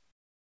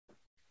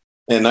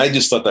 And I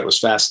just thought that was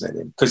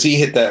fascinating because he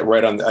hit that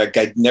right on. Like,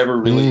 I'd never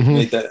really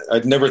made that.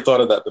 I'd never thought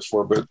of that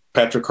before, but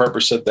Patrick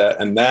Harpur said that,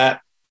 and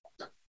that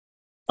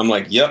I'm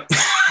like, yep,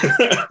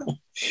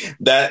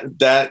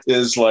 that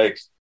is like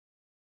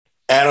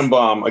atom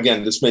bomb.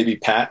 Again, this may be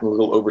pat and a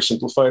little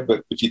oversimplified,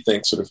 but if you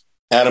think sort of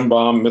atom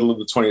bomb, middle of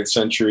the 20th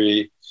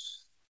century,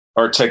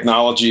 our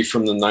technology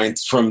from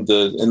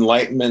the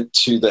Enlightenment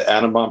to the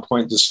atom bomb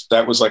point,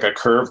 that was like a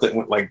curve that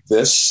went like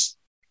this,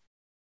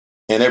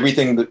 and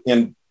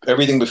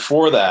everything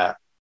before that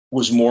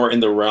was more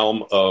in the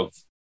realm of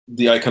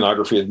the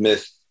iconography of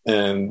myth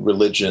and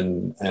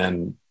religion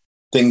and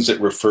things that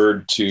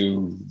referred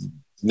to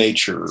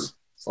nature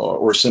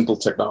or simple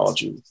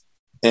technology.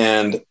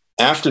 And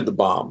after the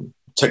bomb,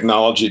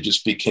 technology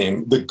just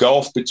became the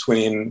gulf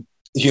between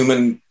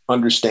human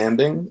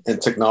understanding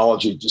and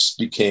technology just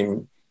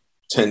became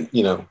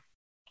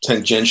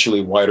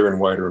tangentially wider and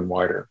wider and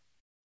wider.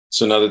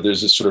 So now that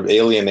there's this sort of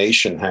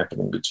alienation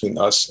happening between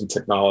us and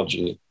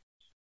technology,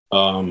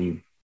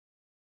 and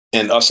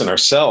us and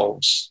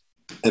ourselves,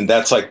 and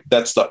that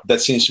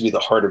seems to be the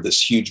heart of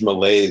this huge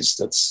malaise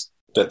that's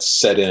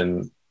set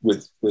in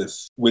with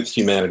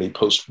humanity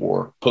post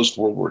World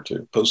War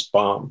II, post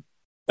bomb.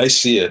 I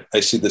see it. I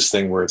see this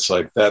thing where it's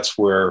like that's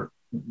where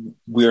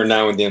we are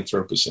now in the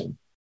Anthropocene.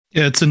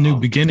 Yeah, it's a new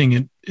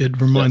beginning.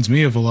 It reminds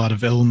me of a lot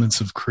of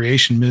elements of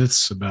creation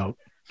myths about,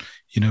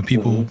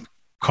 people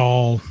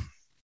call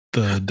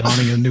the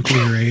dawning of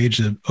nuclear age,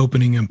 the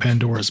opening of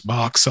Pandora's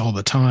box all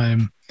the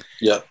time.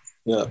 Yeah.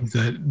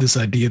 This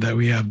idea that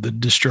we have the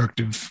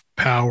destructive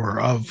power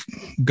of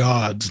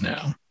gods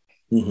now.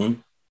 Mm-hmm.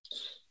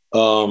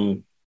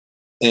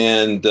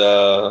 And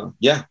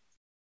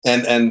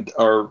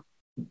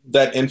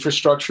that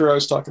infrastructure I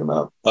was talking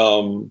about,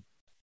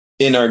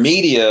 in our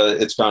media,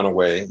 it's gone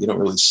away. You don't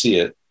really see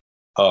it.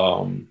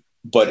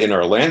 But in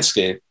our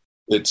landscape,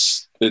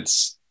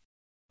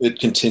 it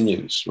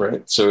continues,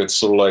 right? So it's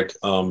sort of like,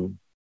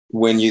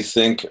 when you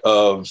think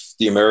of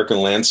the American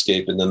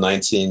landscape in the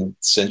 19th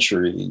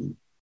century,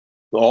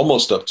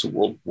 almost up to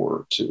World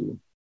War II,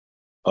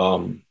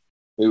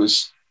 it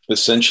was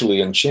essentially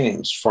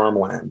unchanged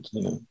farmland,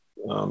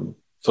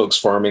 folks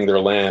farming their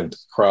land,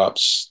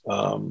 crops.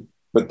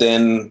 But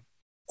then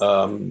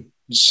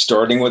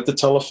starting with the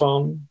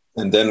telephone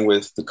and then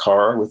with the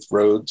car, with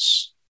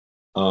roads.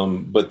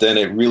 But then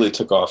it really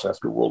took off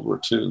after World War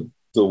II,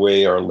 the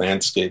way our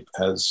landscape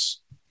has,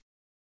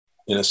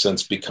 in a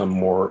sense, become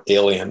more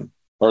alien.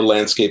 Our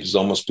landscape has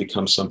almost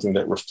become something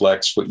that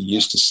reflects what you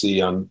used to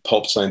see on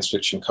pulp science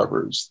fiction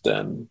covers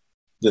than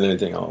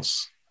anything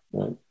else.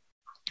 Right?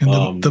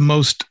 And the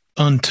most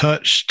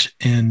untouched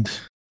and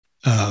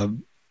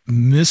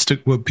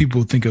mystic, what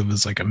people think of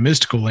as like a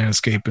mystical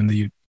landscape in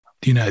the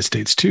United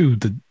States too,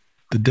 the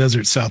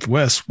desert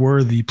Southwest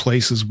were the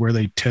places where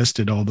they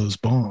tested all those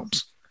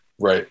bombs.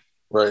 Right.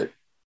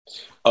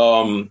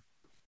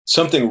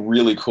 Something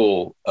really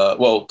cool,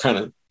 kind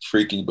of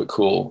freaky, but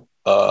cool.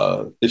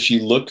 If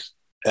you look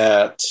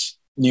at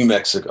New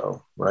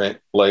Mexico, right?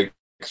 Like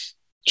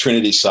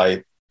Trinity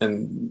Site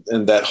and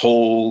that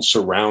whole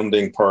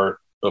surrounding part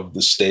of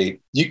the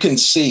state, you can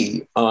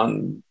see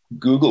on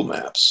Google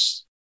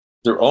Maps,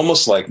 they're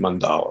almost like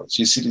mandalas.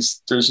 You see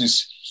there's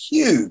these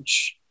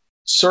huge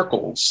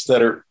circles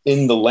that are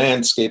in the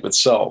landscape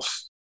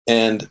itself.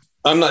 And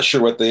I'm not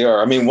sure what they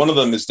are. I mean, one of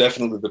them is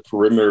definitely the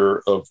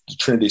perimeter of the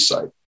Trinity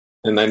Site.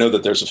 And I know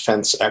that there's a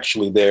fence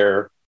actually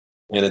there,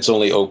 and it's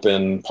only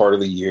open part of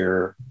the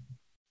year.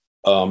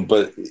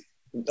 But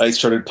I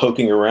started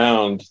poking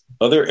around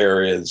other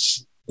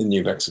areas in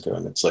New Mexico,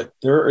 and it's like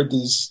there are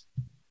these.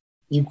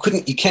 You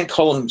can't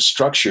call them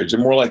structures. They're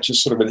more like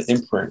just sort of an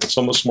imprint. It's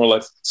almost more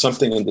like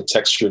something in the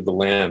texture of the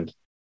land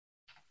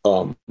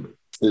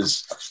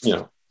is,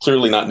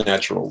 clearly not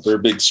natural. They're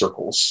big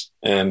circles,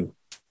 and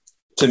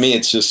to me,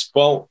 it's just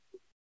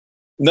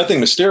nothing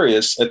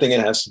mysterious. I think it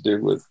has to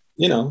do with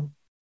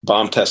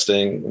bomb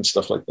testing and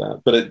stuff like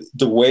that. But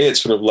the way it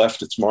sort of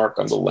left its mark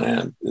on the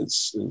land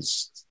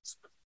is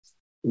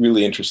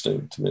really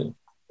interesting to me.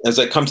 As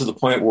I come to the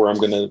point where I'm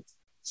going to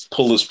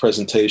pull this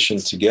presentation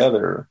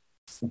together,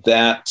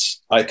 that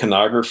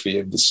iconography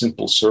of the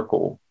simple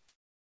circle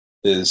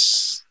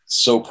is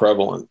so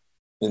prevalent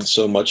in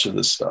so much of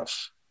this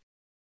stuff.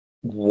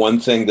 One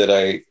thing that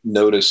I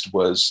noticed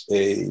was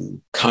a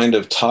kind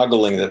of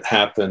toggling that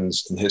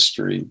happens in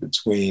history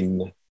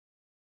between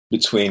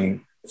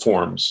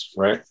forms,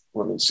 right?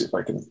 Let me see if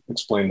I can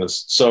explain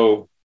this.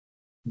 So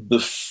the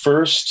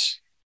first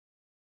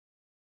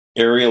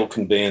aerial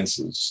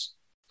conveyances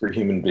for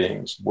human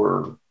beings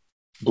were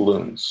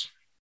balloons,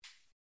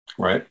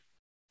 right?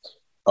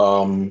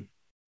 And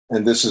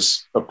this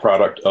is a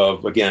product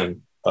of,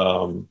 again,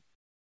 the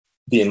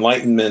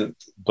Enlightenment,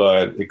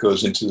 but it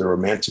goes into the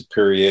Romantic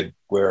period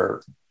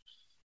where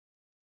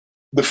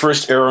the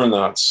first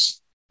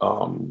aeronauts,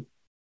 and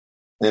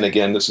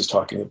again, this is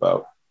talking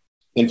about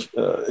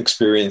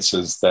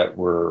experiences that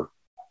were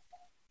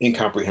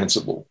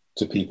incomprehensible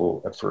to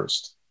people at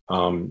first.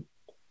 The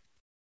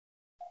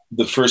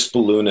first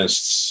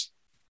balloonists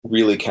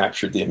really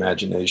captured the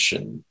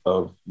imagination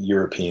of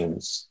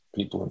Europeans,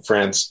 people in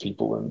France,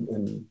 people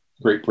in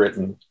Great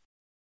Britain.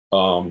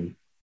 And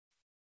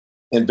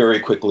very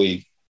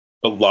quickly,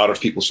 a lot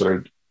of people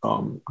started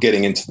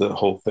getting into the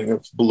whole thing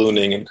of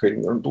ballooning and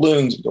creating their own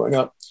balloons and going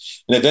up.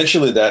 And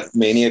eventually that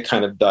mania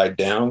kind of died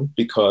down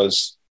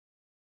because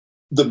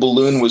the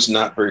balloon was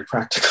not very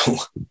practical.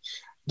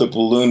 The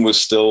balloon was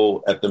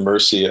still at the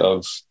mercy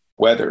of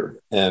weather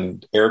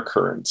and air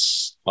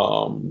currents.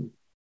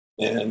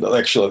 And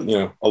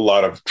actually, a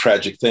lot of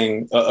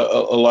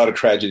a lot of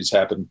tragedies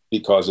happened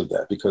because of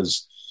that,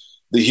 because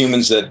the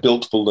humans that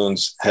built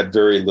balloons had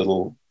very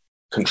little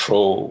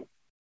control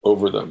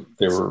over them.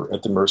 They were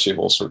at the mercy of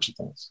all sorts of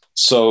things.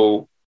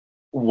 So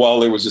while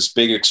there was this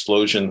big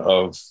explosion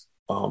of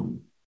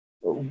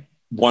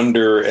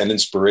wonder and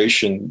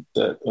inspiration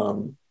that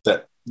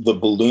the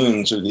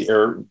balloons, or the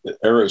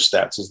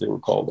aerostats, as they were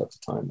called at the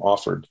time,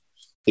 offered,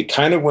 it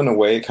kind of went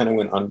away, it kind of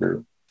went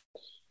under.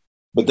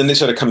 But then they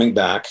started coming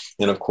back.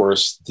 And of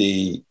course,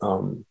 the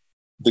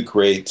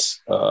great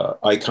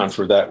icon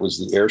for that was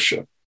the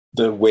airship,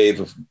 the wave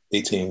of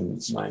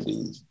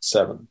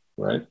 1897,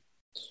 right?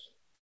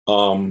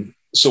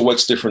 So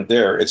what's different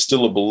there? It's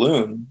still a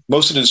balloon.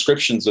 Most of the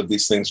descriptions of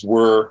these things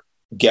were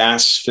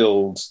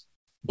gas-filled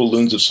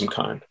balloons of some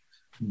kind,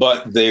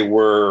 but they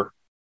were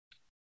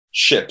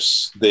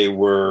ships. They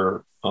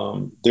were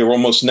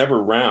almost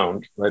never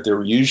round, right? They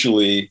were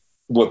usually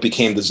what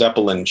became the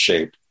Zeppelin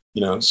shape,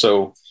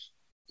 So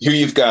here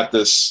you've got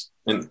this,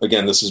 and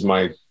again, this is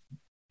my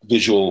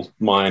visual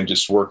mind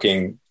just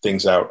working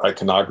things out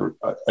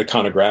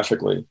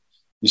iconographically.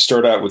 You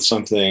start out with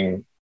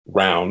something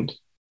round,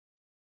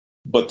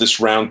 but this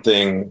round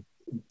thing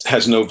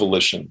has no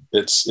volition.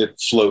 It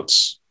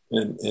floats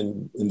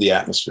in the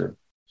atmosphere.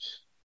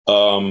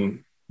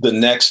 The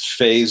next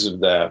phase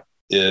of that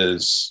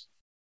is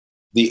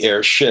the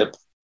airship,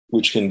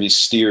 which can be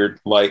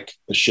steered like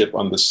a ship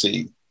on the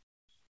sea.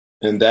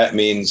 And that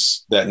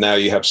means that now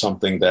you have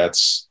something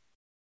that's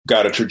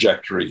got a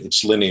trajectory.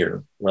 It's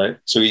linear, right?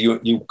 So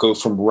you go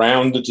from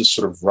round to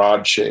sort of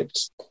rod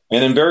shaped.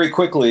 And then very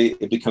quickly,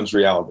 it becomes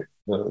reality.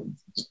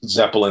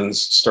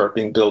 Zeppelins start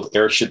being built,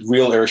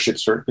 real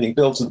airships start being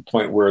built to the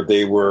point where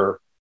they were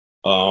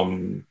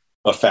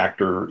a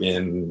factor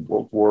in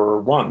World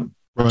War I.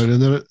 Right.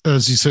 And then,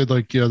 as you said,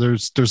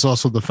 there's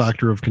also the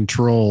factor of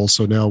control.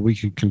 So now we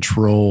can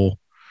control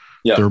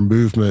their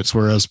movements.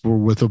 Whereas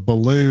with a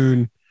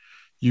balloon,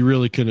 you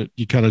really couldn't,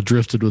 you kind of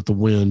drifted with the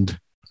wind.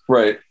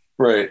 Right.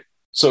 Right.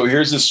 So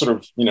here's this sort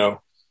of,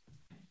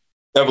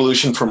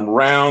 evolution from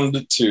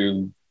round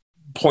to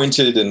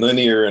pointed and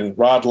linear and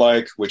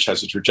rod-like, which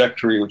has a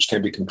trajectory, which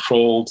can be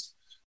controlled.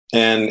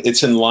 And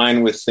it's in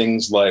line with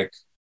things like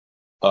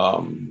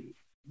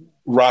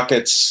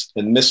rockets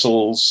and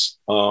missiles,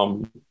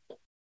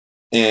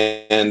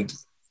 and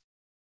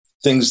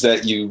things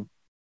that you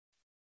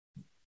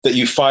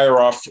fire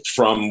off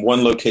from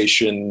one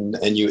location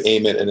and you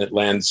aim it and it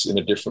lands in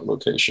a different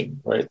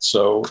location, right?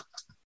 So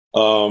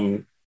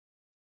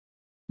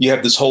you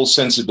have this whole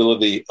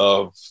sensibility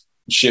of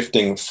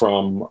shifting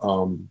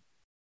from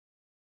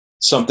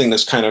something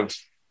that's kind of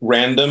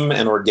random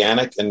and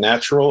organic and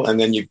natural, and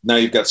then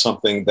you've got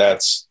something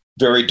that's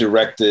very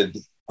directed,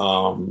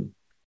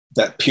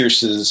 that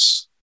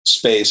pierces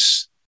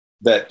space,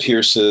 that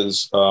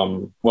pierces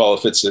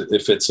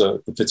if it's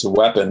a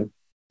weapon,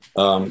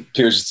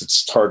 pierces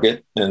its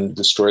target and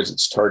destroys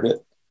its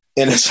target.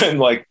 And as I'm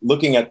like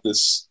looking at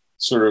this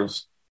sort of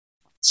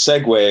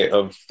segue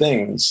of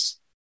things,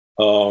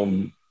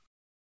 I'm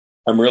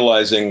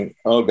realizing,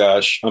 oh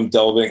gosh, I'm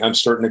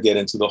starting to get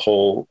into the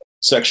whole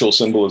sexual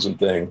symbolism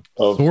thing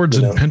of swords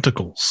and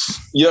pentacles.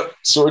 Yep.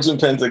 Swords and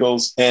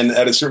pentacles. And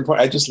at a certain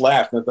point I just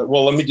laughed and I thought,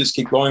 well, let me just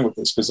keep going with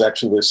this, because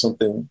actually there's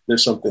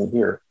something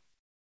here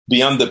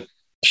beyond the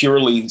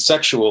purely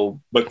sexual,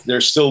 but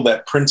there's still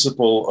that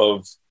principle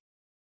of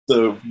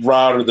the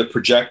rod or the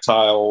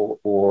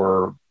projectile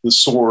or the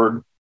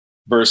sword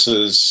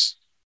versus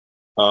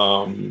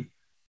something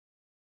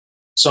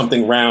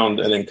round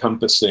and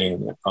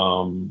encompassing.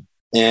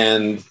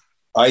 And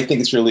I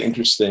think it's really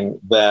interesting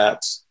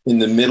that in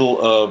the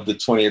middle of the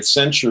 20th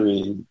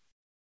century,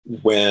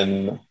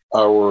 when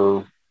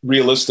our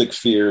realistic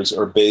fears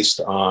are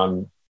based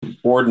on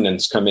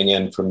ordnance coming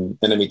in from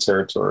enemy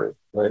territory,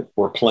 right,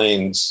 or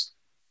planes,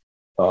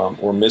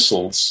 or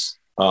missiles,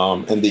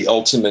 and the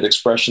ultimate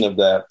expression of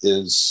that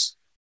is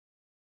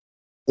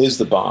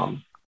the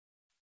bomb.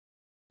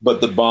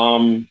 But the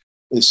bomb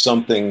is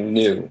something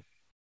new,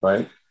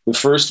 right? The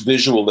first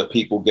visual that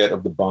people get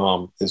of the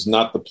bomb is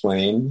not the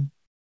plane,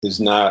 is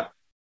not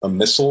a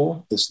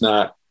missile, is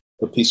not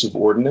a piece of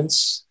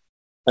ordnance.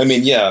 I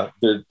mean, yeah,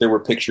 there were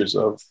pictures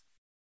of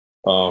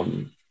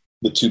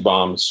the two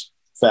bombs,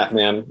 Fat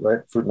Man,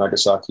 right, for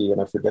Nagasaki,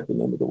 and I forget the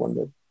name of the one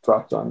that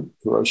dropped on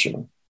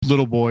Hiroshima.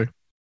 Little Boy.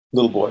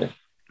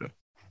 Yeah.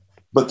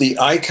 But the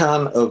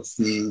icon of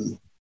the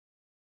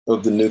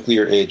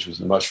nuclear age was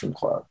the mushroom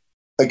cloud.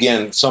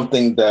 Again,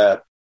 something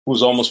that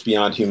was almost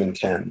beyond human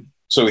ken.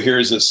 So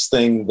here's this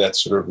thing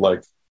that's sort of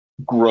like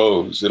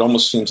grows. It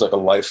almost seems like a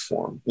life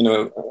form. You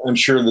know, I'm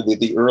sure that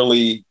the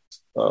early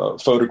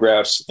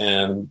photographs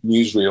and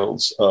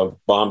newsreels of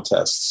bomb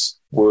tests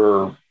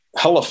were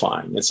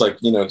hellifying. It's like,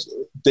 you know,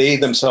 they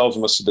themselves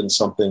must have been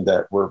something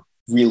that were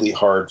really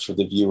hard for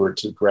the viewer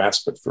to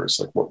grasp at first,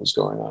 like what was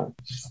going on.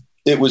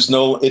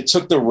 It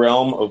took the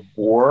realm of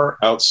war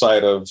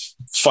outside of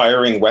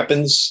firing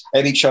weapons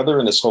at each other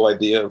and this whole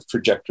idea of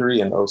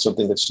trajectory and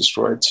something that's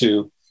destroyed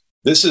to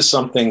this is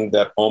something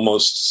that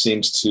almost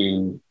seems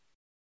to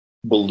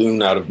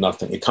balloon out of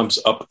nothing. It comes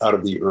up out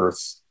of the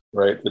earth,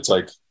 right? It's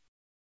like,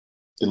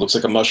 it looks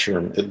like a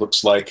mushroom. It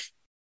looks like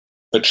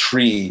a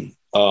tree.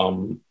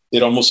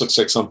 It almost looks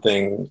like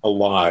something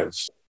alive.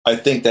 I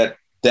think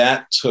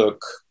that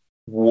took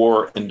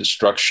war and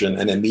destruction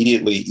and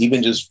immediately,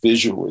 even just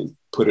visually,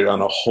 put it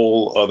on a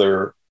whole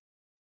other,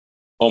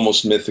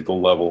 almost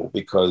mythical level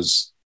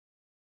because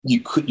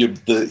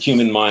the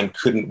human mind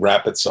couldn't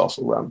wrap itself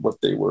around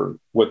what they were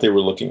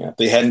looking at.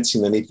 They hadn't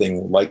seen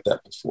anything like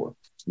that before.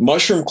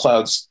 Mushroom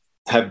clouds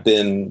have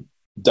been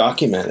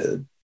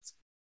documented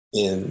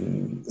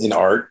in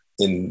art,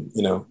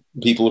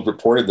 people have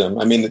reported them.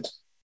 I mean,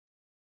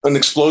 an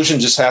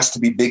explosion just has to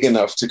be big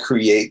enough to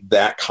create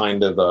that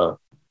kind of a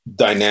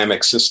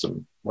dynamic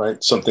system,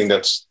 right? Something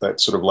that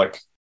sort of like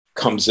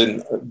comes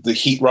in, the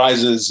heat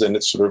rises and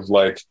it's sort of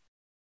like,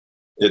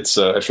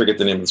 I forget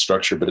the name of the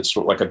structure, but it's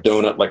sort of like a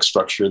donut-like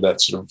structure that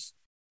sort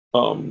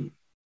of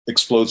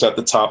explodes at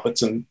the top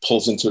and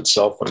pulls into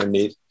itself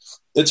underneath.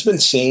 It's been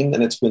seen,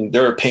 and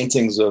there are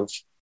paintings of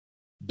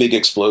big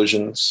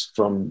explosions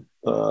from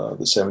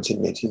the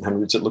 17,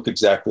 1800s that look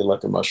exactly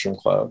like a mushroom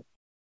cloud.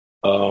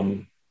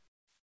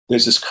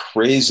 There's this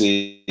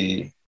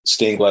crazy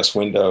stained glass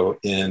window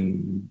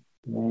in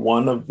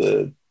one of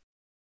the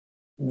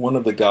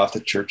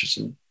Gothic churches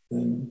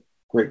in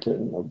Great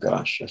Britain. Oh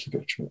gosh, I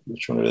forget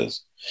which one it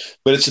is,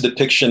 but it's a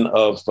depiction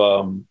of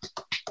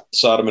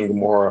Sodom and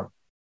Gomorrah,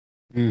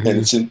 and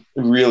I'm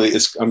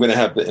going to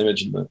have the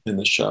image in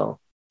the show.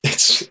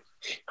 It's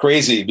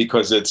crazy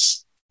because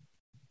it's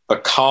a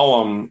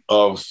column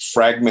of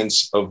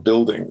fragments of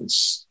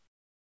buildings,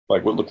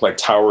 like what look like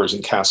towers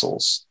and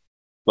castles,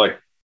 like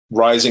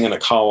rising in a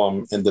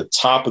column, and the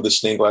top of the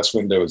stained glass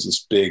window is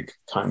this big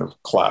kind of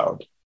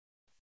cloud.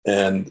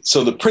 And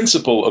so the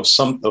principle of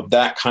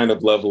that kind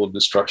of level of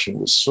destruction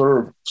was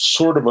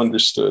sort of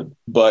understood,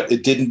 but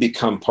it didn't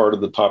become part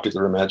of the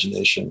popular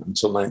imagination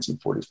until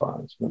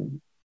 1945, when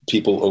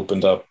people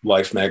opened up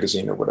Life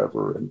magazine or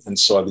whatever and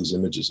saw these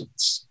images of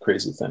this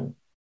crazy thing.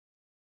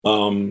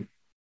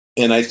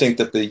 And I think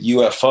that the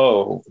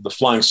UFO, the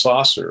flying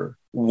saucer,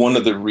 one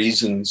of the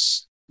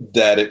reasons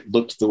that it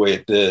looked the way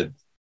it did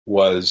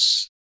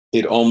was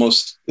it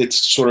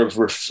sort of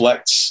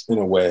reflects in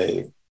a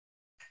way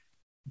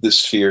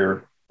this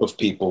fear of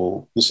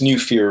people, this new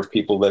fear of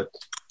people that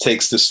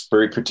takes this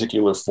very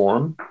particular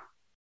form.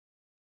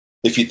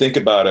 If you think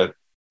about it,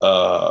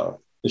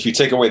 if you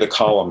take away the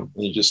column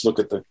and you just look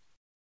at the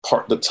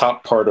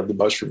top part of the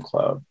mushroom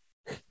cloud,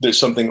 there's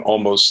something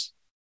almost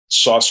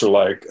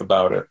saucer-like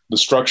about it. The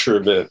structure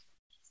of it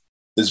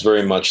is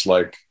very much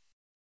like,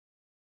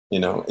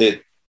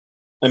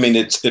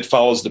 it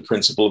follows the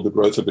principle of the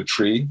growth of a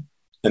tree,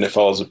 and it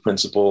follows the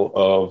principle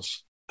of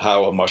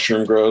how a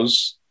mushroom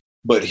grows.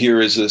 But here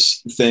is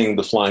this thing,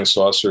 the flying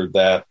saucer,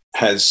 that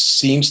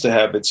seems to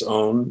have its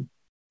own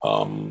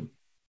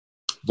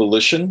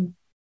volition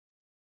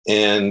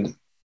and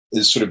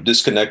is sort of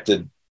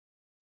disconnected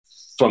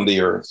from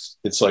the earth.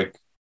 It's like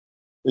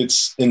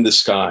it's in the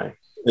sky.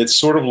 It's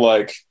sort of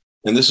like,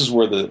 and this is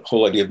where the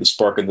whole idea of the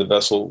spark in the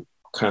vessel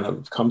kind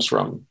of comes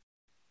from.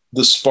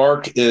 The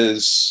spark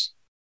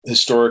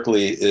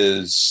historically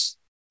is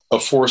a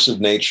force of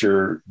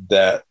nature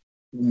that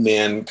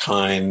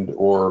mankind,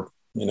 or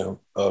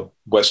a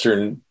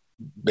Western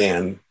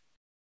man,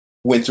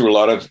 went through a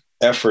lot of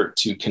effort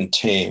to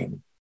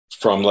contain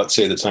from, let's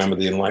say, the time of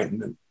the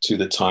Enlightenment to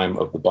the time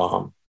of the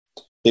bomb.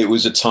 It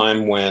was a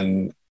time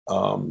when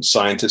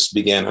scientists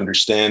began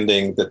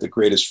understanding that the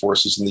greatest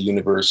forces in the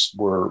universe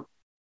were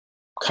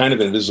kind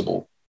of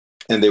invisible,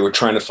 and they were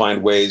trying to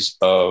find ways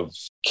of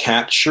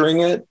capturing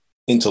it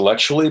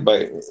intellectually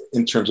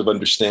in terms of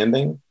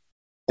understanding,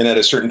 and at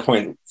a certain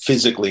point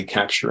physically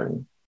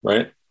capturing,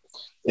 right?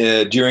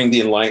 During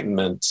the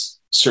Enlightenment,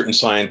 certain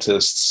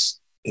scientists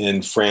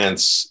in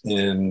France,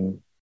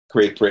 in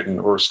Great Britain,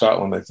 or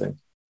Scotland, I think,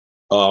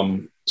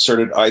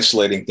 started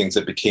isolating things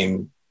that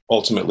became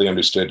ultimately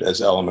understood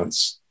as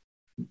elements.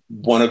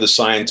 One of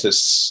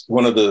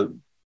the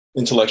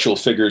intellectual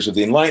figures of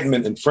the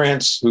Enlightenment in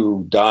France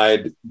who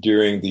died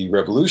during the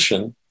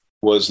Revolution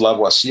was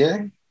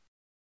Lavoisier.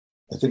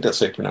 I think that's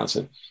how you pronounce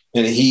it.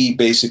 And he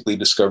basically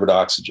discovered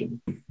oxygen.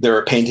 There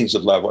are paintings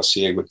of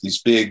Lavoisier with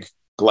these big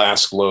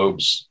glass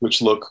globes,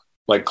 which look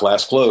like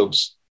glass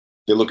globes.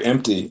 They look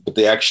empty, but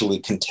they actually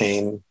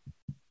contain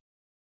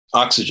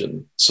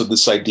oxygen. So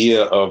this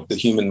idea of the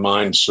human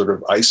mind sort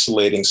of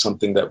isolating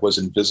something that was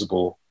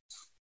invisible,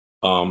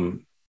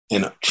 and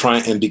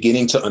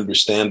beginning to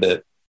understand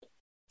it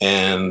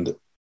and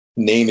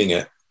naming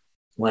it,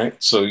 right?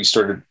 So you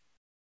started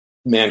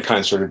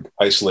mankind started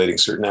isolating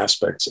certain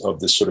aspects of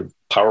this sort of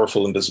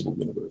powerful invisible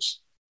universe,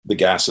 the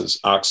gases,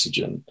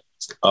 oxygen.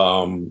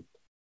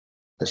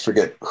 I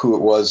forget who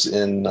it was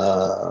in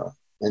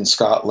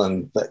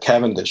Scotland, that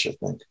Cavendish, I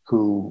think,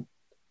 who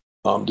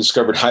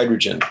discovered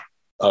hydrogen,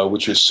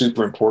 which was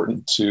super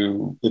important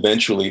to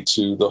eventually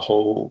to the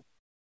whole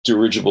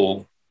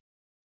dirigible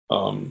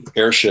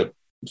airship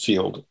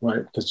field,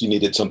 right? Because you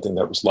needed something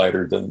that was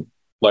lighter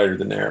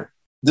than air.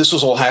 This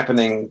was all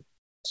happening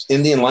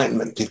in the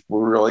Enlightenment. People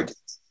were like,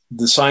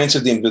 the science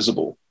of the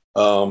invisible.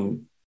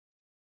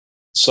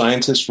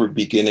 Scientists were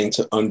beginning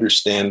to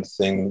understand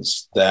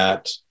things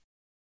that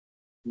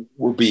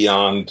were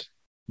beyond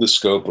the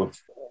scope of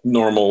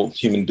normal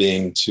human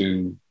being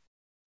to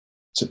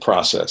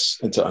process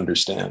and to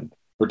understand,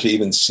 or to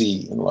even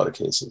see in a lot of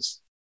cases.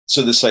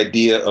 So this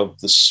idea of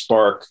the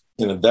spark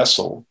in a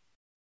vessel,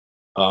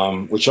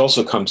 which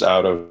also comes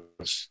out of,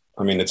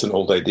 I mean, it's an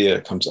old idea.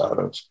 It comes out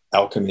of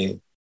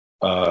alchemy.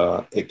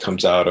 It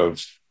comes out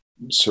of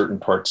certain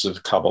parts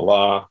of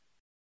Kabbalah.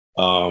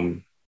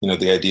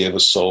 The idea of a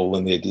soul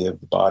and the idea of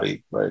the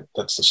body, right?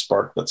 That's the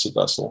spark, that's the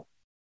vessel.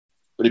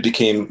 But it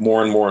became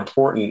more and more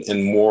important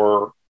and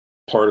more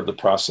part of the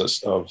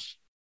process of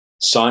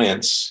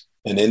science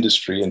and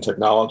industry and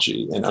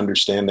technology and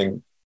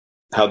understanding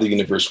how the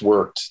universe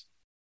worked,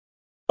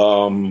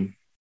 from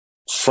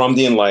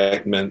the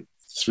Enlightenment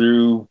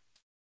through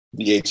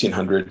the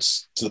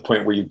 1800s to the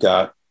point where you've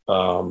got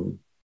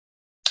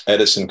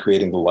Edison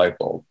creating the light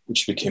bulb,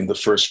 which became the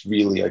first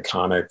really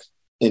iconic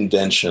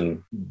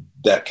invention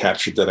that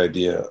captured that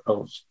idea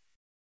of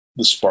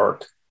the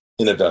spark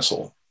in a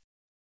vessel.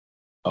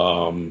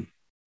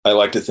 I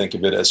like to think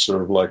of it as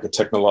sort of like a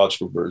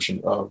technological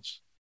version of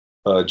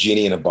a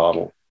genie in a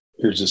bottle.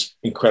 Here's this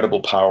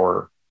incredible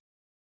power,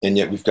 and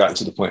yet we've gotten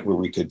to the point where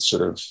we could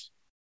sort of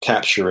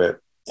capture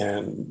it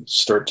and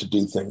start to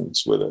do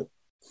things with it.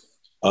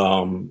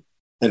 And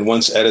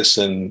once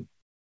Edison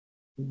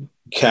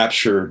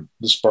captured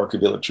the spark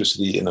of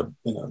electricity in a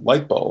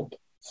light bulb,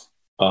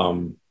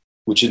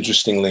 which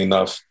interestingly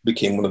enough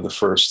became one of the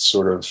first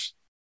sort of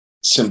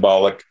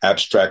symbolic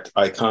abstract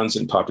icons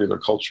in popular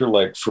culture.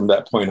 Like from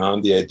that point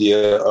on, the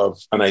idea of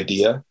an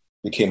idea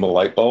became a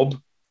light bulb,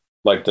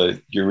 like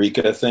the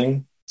Eureka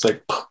thing. It's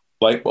like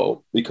light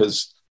bulb,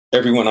 because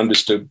everyone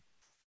understood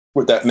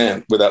what that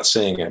meant without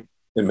saying it.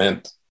 It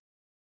meant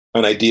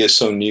an idea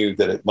so new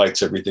that it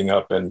lights everything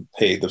up. And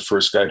hey, the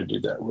first guy to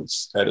do that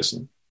was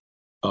Edison.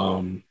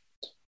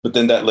 But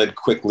then that led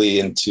quickly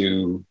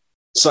into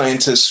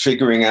scientists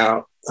figuring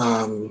out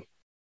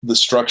the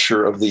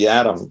structure of the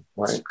atom,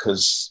 right?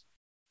 Because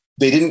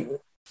they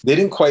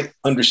didn't quite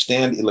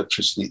understand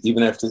electricity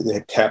even after they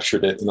had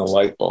captured it in a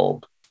light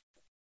bulb.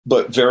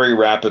 But very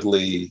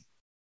rapidly,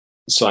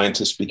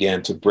 scientists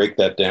began to break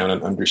that down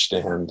and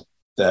understand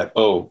that,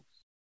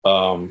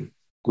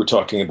 we're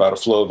talking about a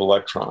flow of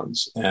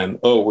electrons, and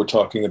we're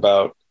talking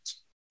about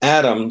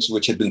atoms,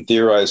 which had been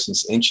theorized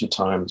since ancient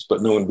times,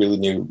 but no one really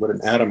knew what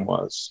an atom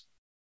was.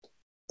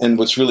 And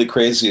what's really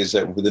crazy is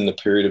that within the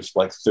period of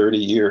like 30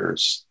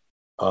 years,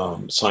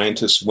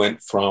 scientists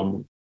went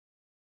from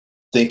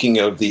thinking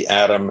of the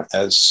atom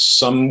as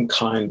some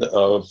kind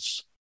of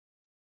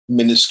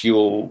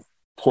minuscule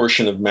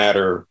portion of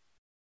matter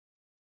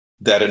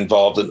that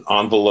involved an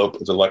envelope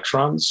of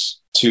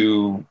electrons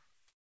to,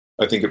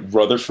 I think,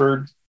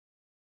 Rutherford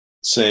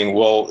saying,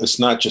 well, it's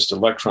not just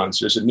electrons,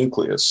 there's a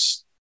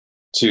nucleus,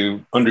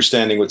 to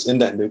understanding what's in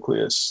that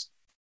nucleus.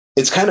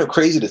 It's kind of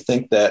crazy to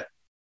think that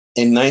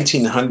in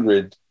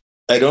 1900,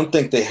 I don't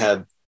think they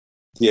had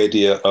the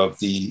idea of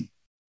the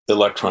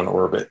electron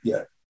orbit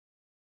yet.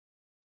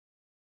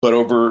 But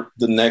over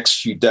the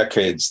next few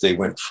decades, they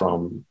went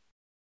from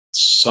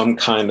some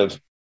kind of,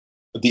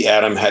 the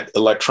atom had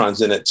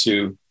electrons in it,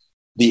 to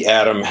the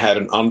atom had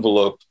an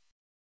envelope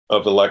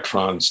of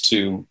electrons,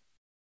 to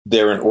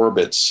they're in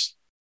orbits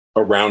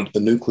around the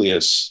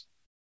nucleus.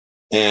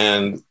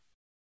 And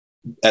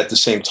at the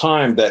same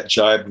time, that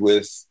jibed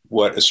with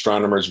what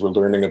astronomers were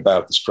learning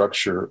about the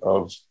structure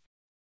of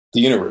the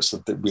universe,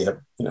 that we have,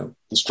 the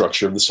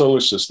structure of the solar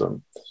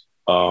system,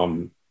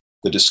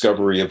 the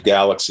discovery of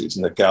galaxies,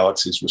 and that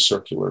galaxies were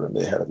circular and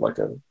they had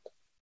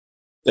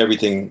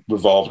everything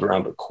revolved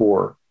around a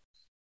core.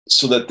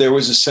 So that there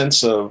was a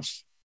sense of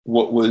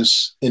what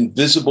was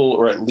invisible,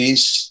 or at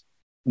least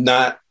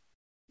not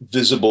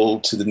visible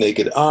to the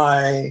naked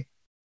eye,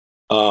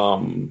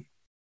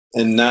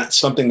 and not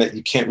something that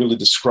you can't really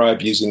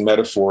describe using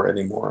metaphor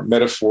anymore.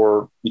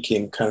 Metaphor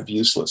became kind of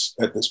useless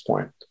at this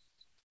point.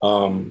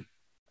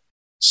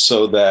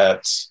 So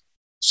that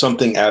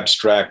something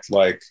abstract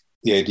like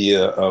the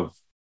idea of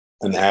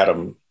an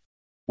atom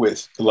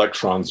with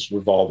electrons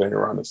revolving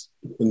around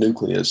a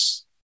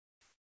nucleus,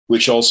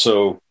 which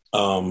also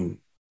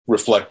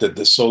reflected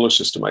the solar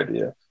system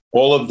idea.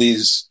 All of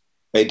these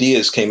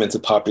ideas came into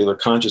popular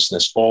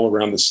consciousness all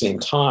around the same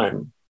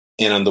time.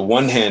 And on the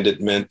one hand, it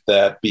meant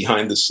that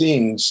behind the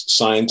scenes,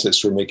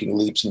 scientists were making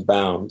leaps and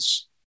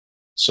bounds,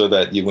 so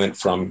that you went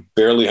from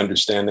barely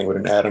understanding what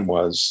an atom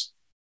was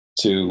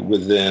to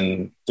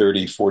within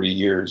 30, 40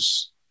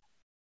 years,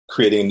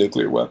 creating a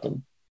nuclear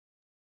weapon.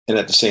 And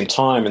at the same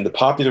time, in the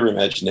popular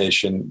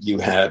imagination, you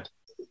had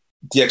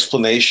the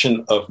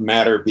explanation of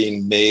matter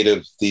being made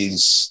of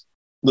these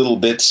little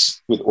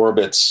bits with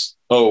orbits.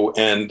 Oh,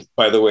 and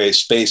by the way,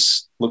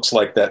 space looks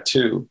like that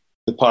too.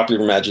 The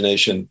popular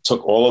imagination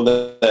took all of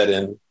that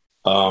in.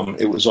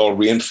 It was all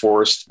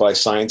reinforced by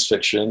science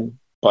fiction,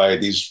 by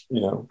these,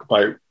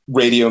 by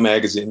radio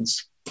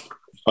magazines.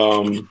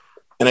 And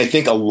I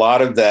think a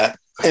lot of that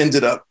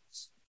ended up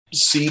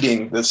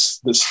seeding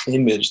this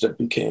image that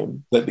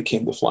became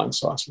the flying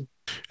saucer.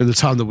 In the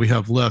time that we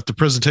have left, the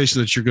presentation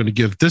that you're going to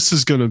give, this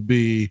is going to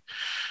be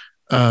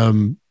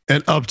an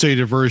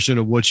updated version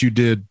of what you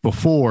did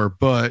before,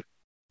 but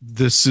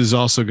this is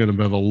also going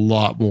to have a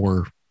lot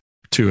more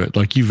to it.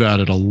 Like, you've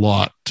added a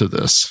lot to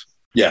this.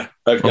 Yeah,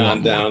 I've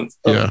gone down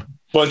a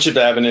bunch of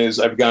avenues.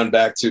 I've gone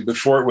back to,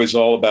 before it was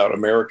all about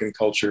American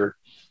culture.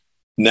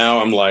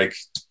 Now I'm like,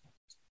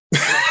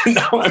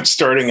 now I'm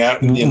starting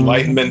out in the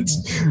Enlightenment.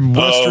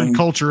 Western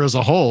culture as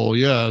a whole.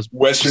 Yeah.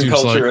 Western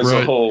culture as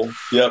a whole.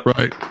 Yep.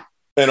 Right.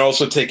 And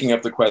also taking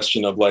up the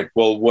question of like,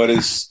 well, what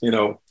does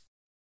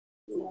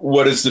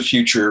the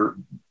future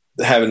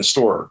have in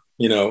store?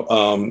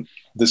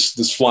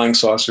 This flying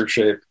saucer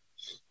shape.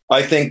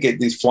 I think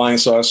the flying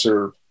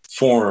saucer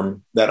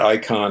form, that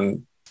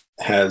icon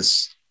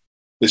is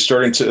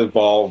starting to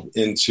evolve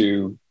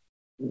into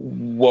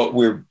what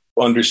we're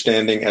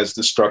understanding as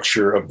the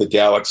structure of the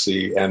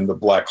galaxy and the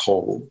black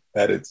hole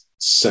at its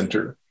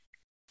center.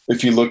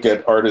 If you look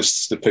at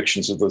artists'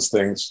 depictions of those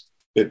things,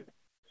 it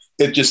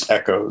just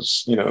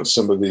echoes,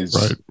 some of these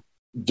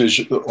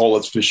all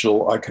its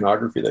visual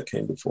iconography that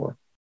came before.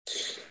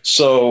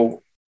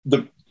 So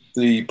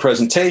the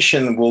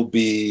presentation will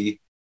be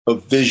a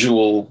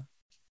visual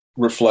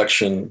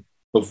reflection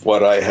of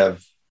what I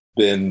have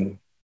been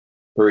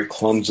very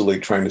clumsily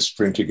trying to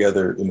string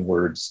together in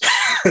words.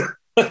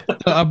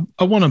 I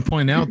want to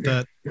point out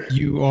that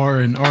you are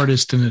an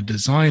artist and a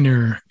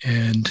designer,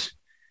 and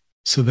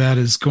so that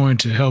is going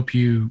to help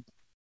you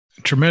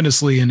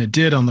tremendously. And it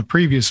did on the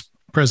previous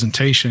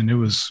presentation. It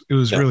was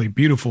really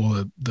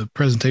beautiful. The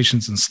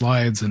presentations and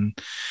slides and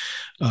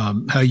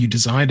how you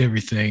designed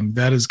everything,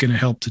 that is going to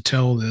help to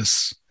tell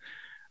this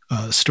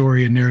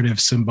story and narrative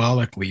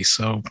symbolically.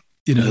 So,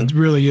 it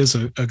really is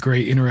a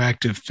great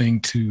interactive thing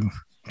to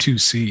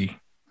see.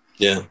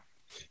 Yeah.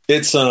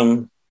 It's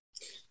in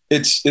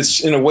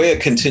a way a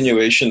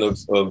continuation of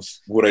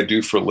what I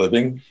do for a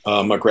living.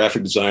 I'm a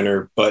graphic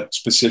designer, but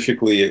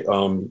specifically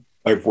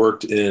I've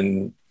worked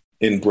in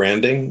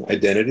branding,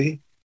 identity.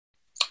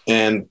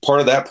 And part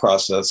of that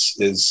process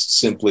is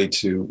simply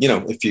to,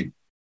 if you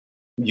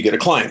get a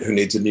client who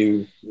needs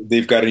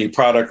they've got a new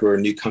product or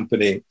a new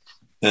company,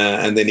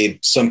 and they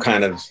need some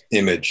kind of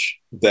image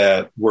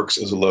that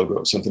works as a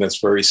logo, something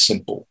that's very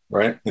simple,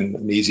 right? And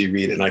an easy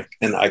read and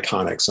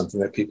iconic, something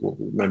that people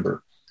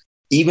remember.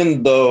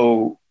 Even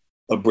though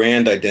a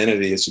brand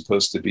identity is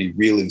supposed to be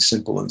really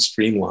simple and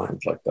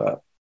streamlined like that,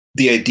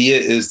 the idea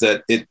is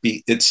that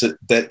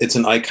it's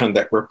an icon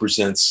that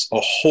represents a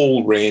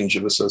whole range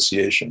of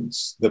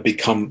associations that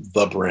become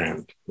the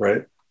brand,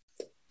 right?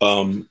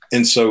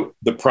 And so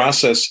the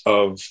process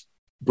of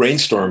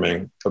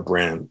brainstorming a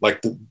brand,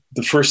 like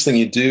the first thing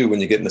you do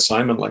when you get an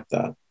assignment like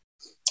that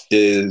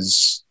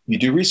is you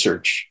do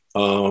research.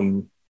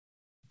 You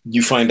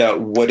find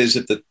out what is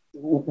it that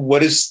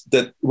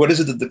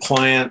the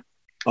client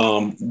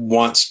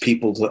wants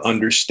people to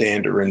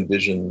understand or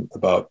envision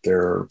about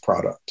their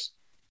product.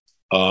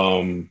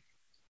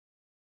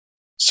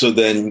 So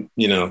then,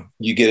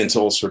 you get into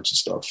all sorts of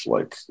stuff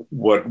like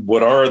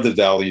what are the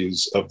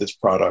values of this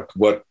product?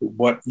 What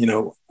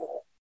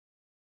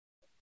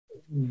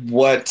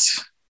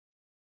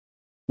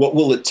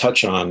will it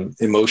touch on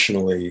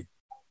emotionally?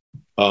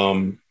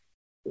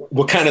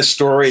 What kind of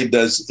story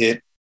does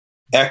it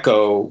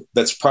echo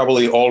that's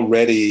probably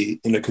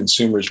already in a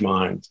consumer's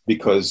mind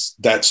because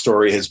that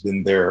story has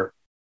been there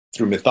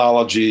through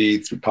mythology,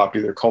 through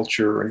popular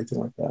culture, or anything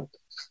like that?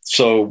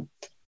 So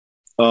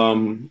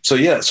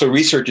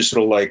research is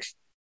sort of like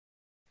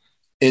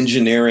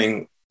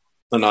engineering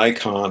an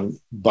icon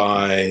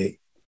by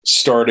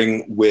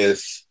starting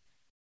with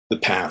the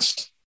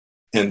past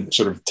and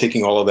sort of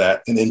taking all of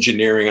that and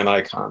engineering an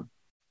icon.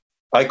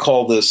 I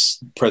call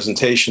this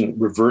presentation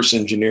reverse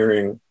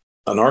engineering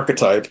an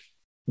archetype.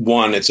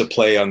 One, it's a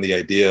play on the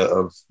idea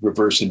of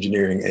reverse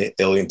engineering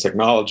alien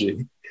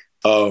technology.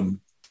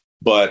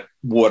 But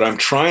what I'm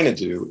trying to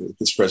do with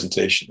this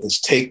presentation is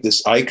take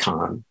this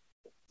icon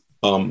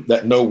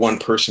that no one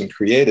person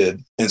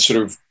created and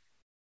sort of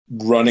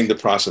running the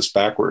process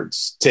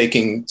backwards,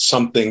 taking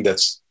something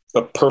that's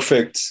a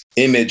perfect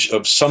image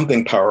of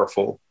something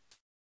powerful.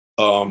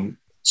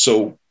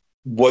 So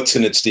what's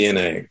in its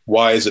DNA?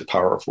 Why is it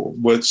powerful?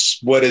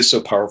 What is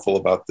so powerful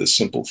about this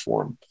simple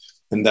form?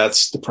 And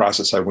that's the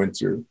process I went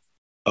through.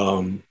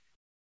 And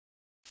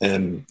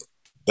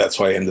that's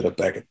why I ended up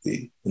back at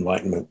the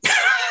Enlightenment.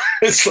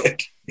 It's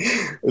like,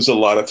 there's a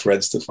lot of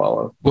threads to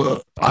follow.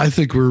 Well, I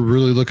think we're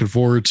really looking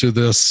forward to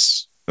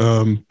this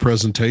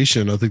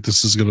presentation. I think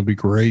this is going to be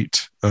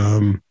great.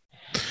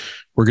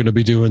 We're going to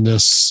be doing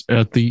this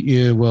at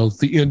the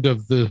end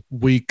of the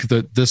week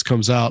that this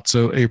comes out.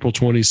 So April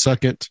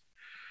 22nd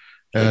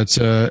at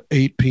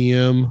 8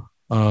 p.m.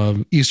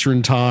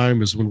 Eastern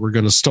time is when we're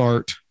going to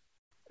start.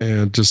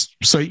 And just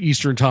say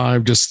Eastern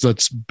time, just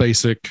that's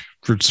basic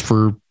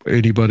for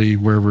anybody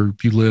wherever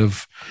you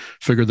live,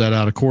 figure that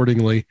out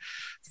accordingly.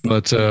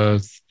 But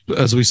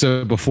as we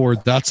said before,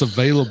 that's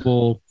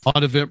available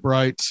on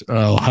Eventbrite.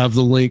 I'll have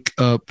the link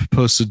up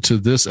posted to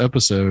this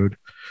episode.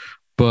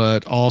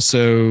 But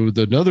also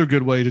another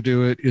good way to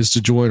do it is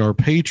to join our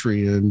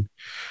Patreon,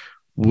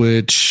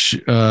 which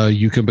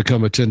you can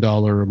become a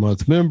 $10 a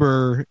month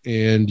member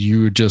and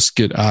you just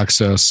get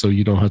access. So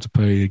you don't have to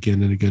pay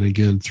again and again and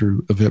again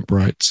through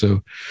Eventbrite.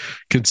 So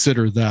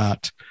consider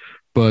that.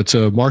 But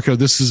Marco,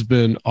 this has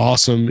been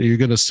awesome. You're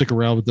going to stick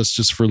around with us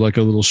just for like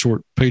a little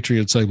short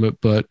Patreon segment,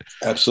 but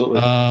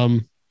absolutely.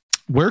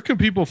 Where can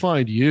people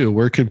find you?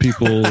 Where can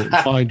people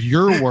find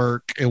your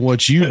work and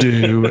what you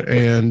do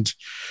and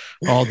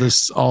all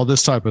this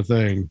type of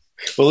thing?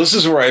 Well, this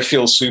is where I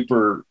feel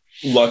super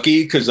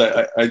lucky because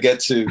I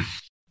get to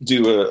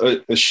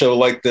do a show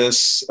like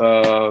this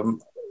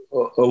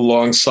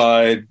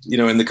alongside,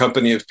 in the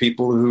company of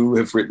people who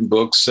have written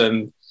books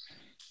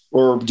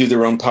or do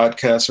their own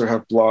podcasts or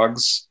have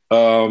blogs.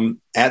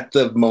 At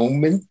the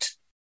moment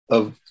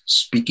of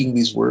speaking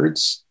these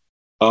words,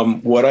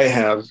 what I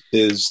have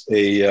is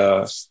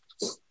a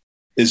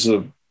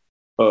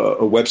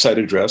website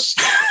address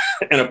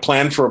and a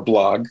plan for a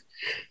blog.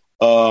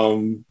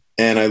 And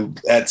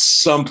at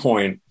some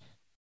point,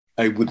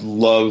 I would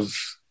love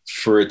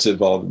for it to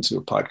evolve into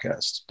a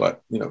podcast,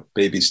 but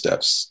baby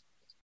steps.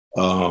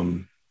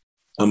 I'm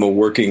a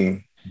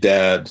working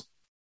dad,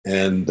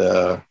 and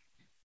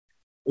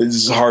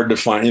it's hard to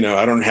find.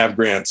 I don't have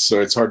grants,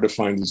 so it's hard to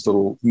find these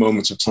little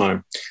moments of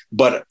time.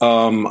 But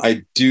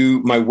I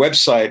do. My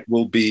website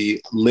will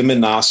be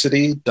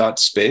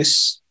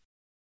luminosity.space.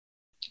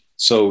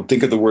 So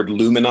think of the word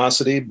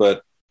luminosity,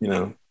 but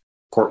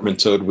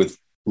portmanteaued with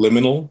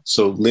liminal.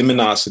 So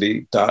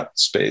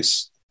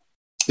luminosity.space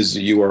is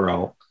the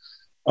URL.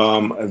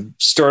 I've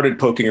started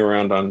poking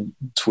around on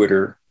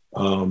Twitter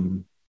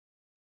under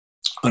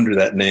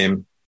that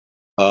name.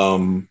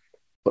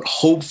 But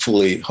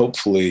hopefully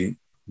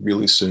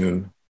really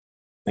soon.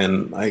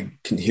 And I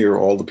can hear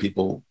all the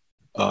people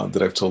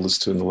that I've told this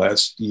to in the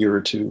last year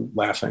or two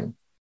laughing.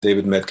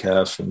 David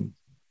Metcalf and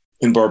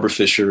Barbara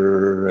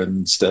Fisher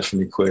and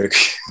Stephanie Quick.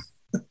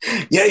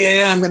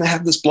 Yeah. I'm going to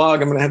have this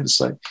blog. I'm going to have this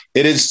site.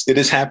 It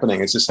is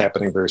happening. It's just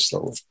happening very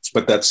slowly,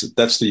 but that's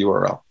the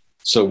URL.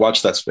 So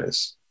watch that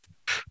space.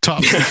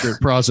 Top secret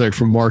project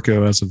from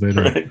Marco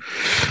Azevedo. Right.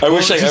 I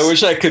wish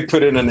I could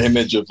put in an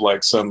image of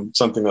like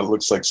something that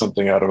looks like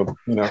something out of a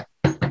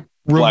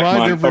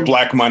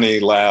Black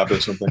Money lab or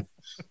something.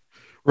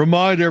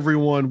 Remind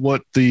everyone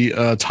what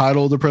the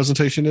title of the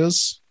presentation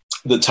is.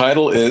 The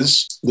title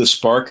is The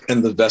Spark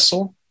and the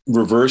Vessel: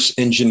 Reverse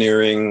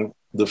Engineering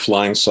the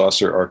Flying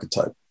Saucer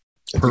Archetype.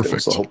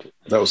 Perfect.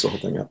 That was the whole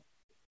thing. Yeah.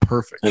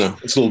 Perfect. I know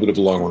it's a little bit of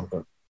a long one,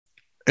 but.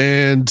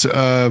 And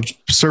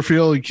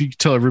Seraphiel, you can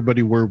tell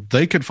everybody where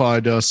they could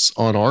find us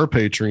on our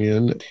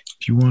Patreon.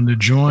 If you want to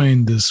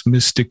join this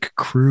mystic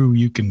crew,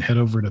 you can head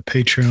over to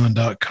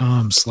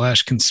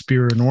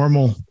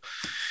patreon.com/conspiranormal.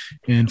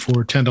 And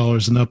for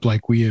 $10 and up,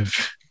 like we have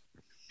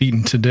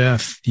beaten to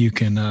death, you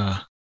can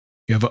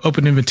you have an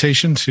open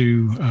invitation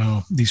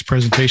to these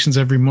presentations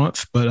every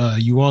month, but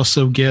you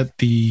also get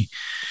the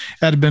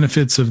added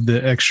benefits of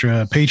the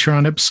extra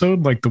Patreon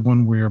episode, like the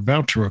one we're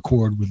about to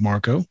record with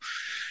Marco,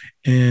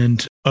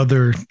 and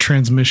other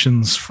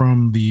transmissions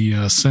from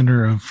the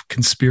Center of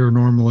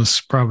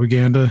Conspiranormalist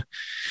Propaganda.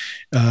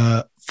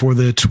 For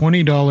the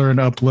 $20 and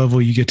up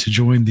level, you get to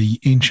join the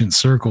Ancient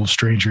Circle of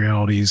Strange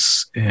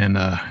Realities and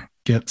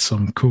get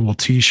some cool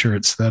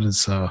t-shirts. That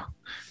is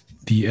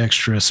the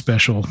extra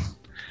special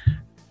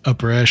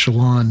upper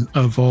echelon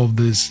of all of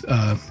these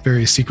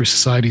various secret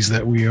societies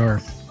that we are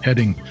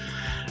heading.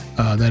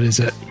 That is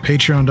at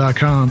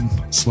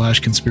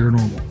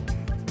patreon.com/conspiranormal.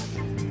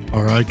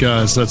 All right,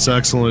 guys, that's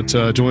excellent.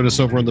 Join us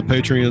over on the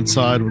Patreon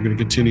side. We're going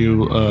to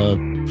continue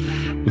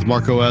with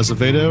Marco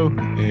Azevedo,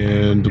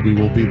 and we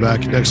will be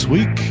back next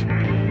week.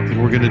 I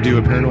think we're going to do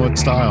a Paranoid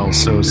Styles,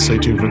 so stay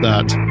tuned for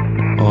that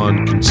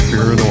on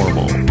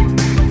Conspiranormal.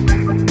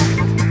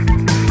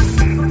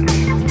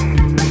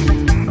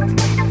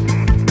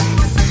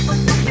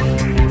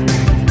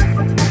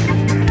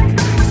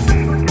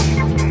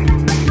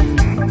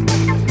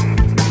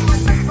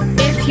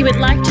 If you would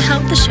like to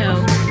help the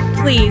show,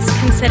 please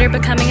consider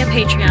becoming a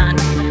Patreon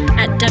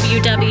at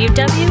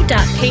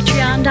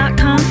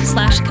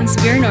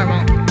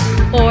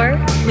www.patreon.com/conspiranormal or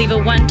leave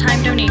a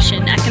one-time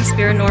donation at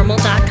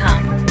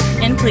conspiranormal.com.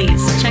 And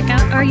please check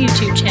out our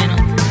YouTube channel,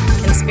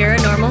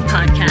 Conspiranormal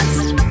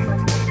Podcast.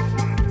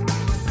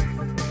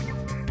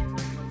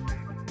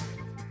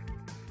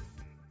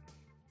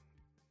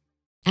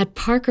 At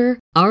Parker,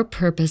 our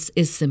purpose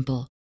is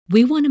simple.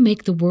 We want to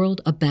make the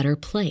world a better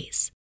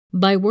place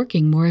by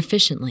working more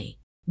efficiently,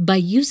 by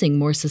using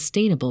more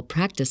sustainable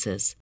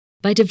practices,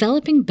 by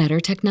developing better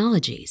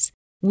technologies,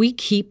 we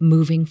keep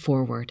moving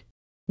forward.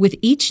 With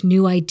each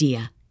new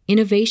idea,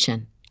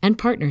 innovation, and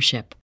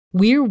partnership,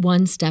 we're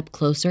one step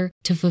closer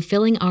to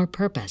fulfilling our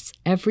purpose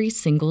every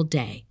single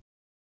day.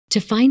 To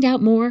find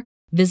out more,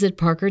 visit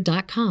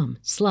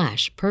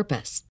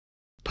parker.com/purpose.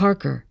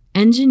 Parker,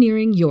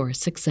 engineering your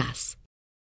success.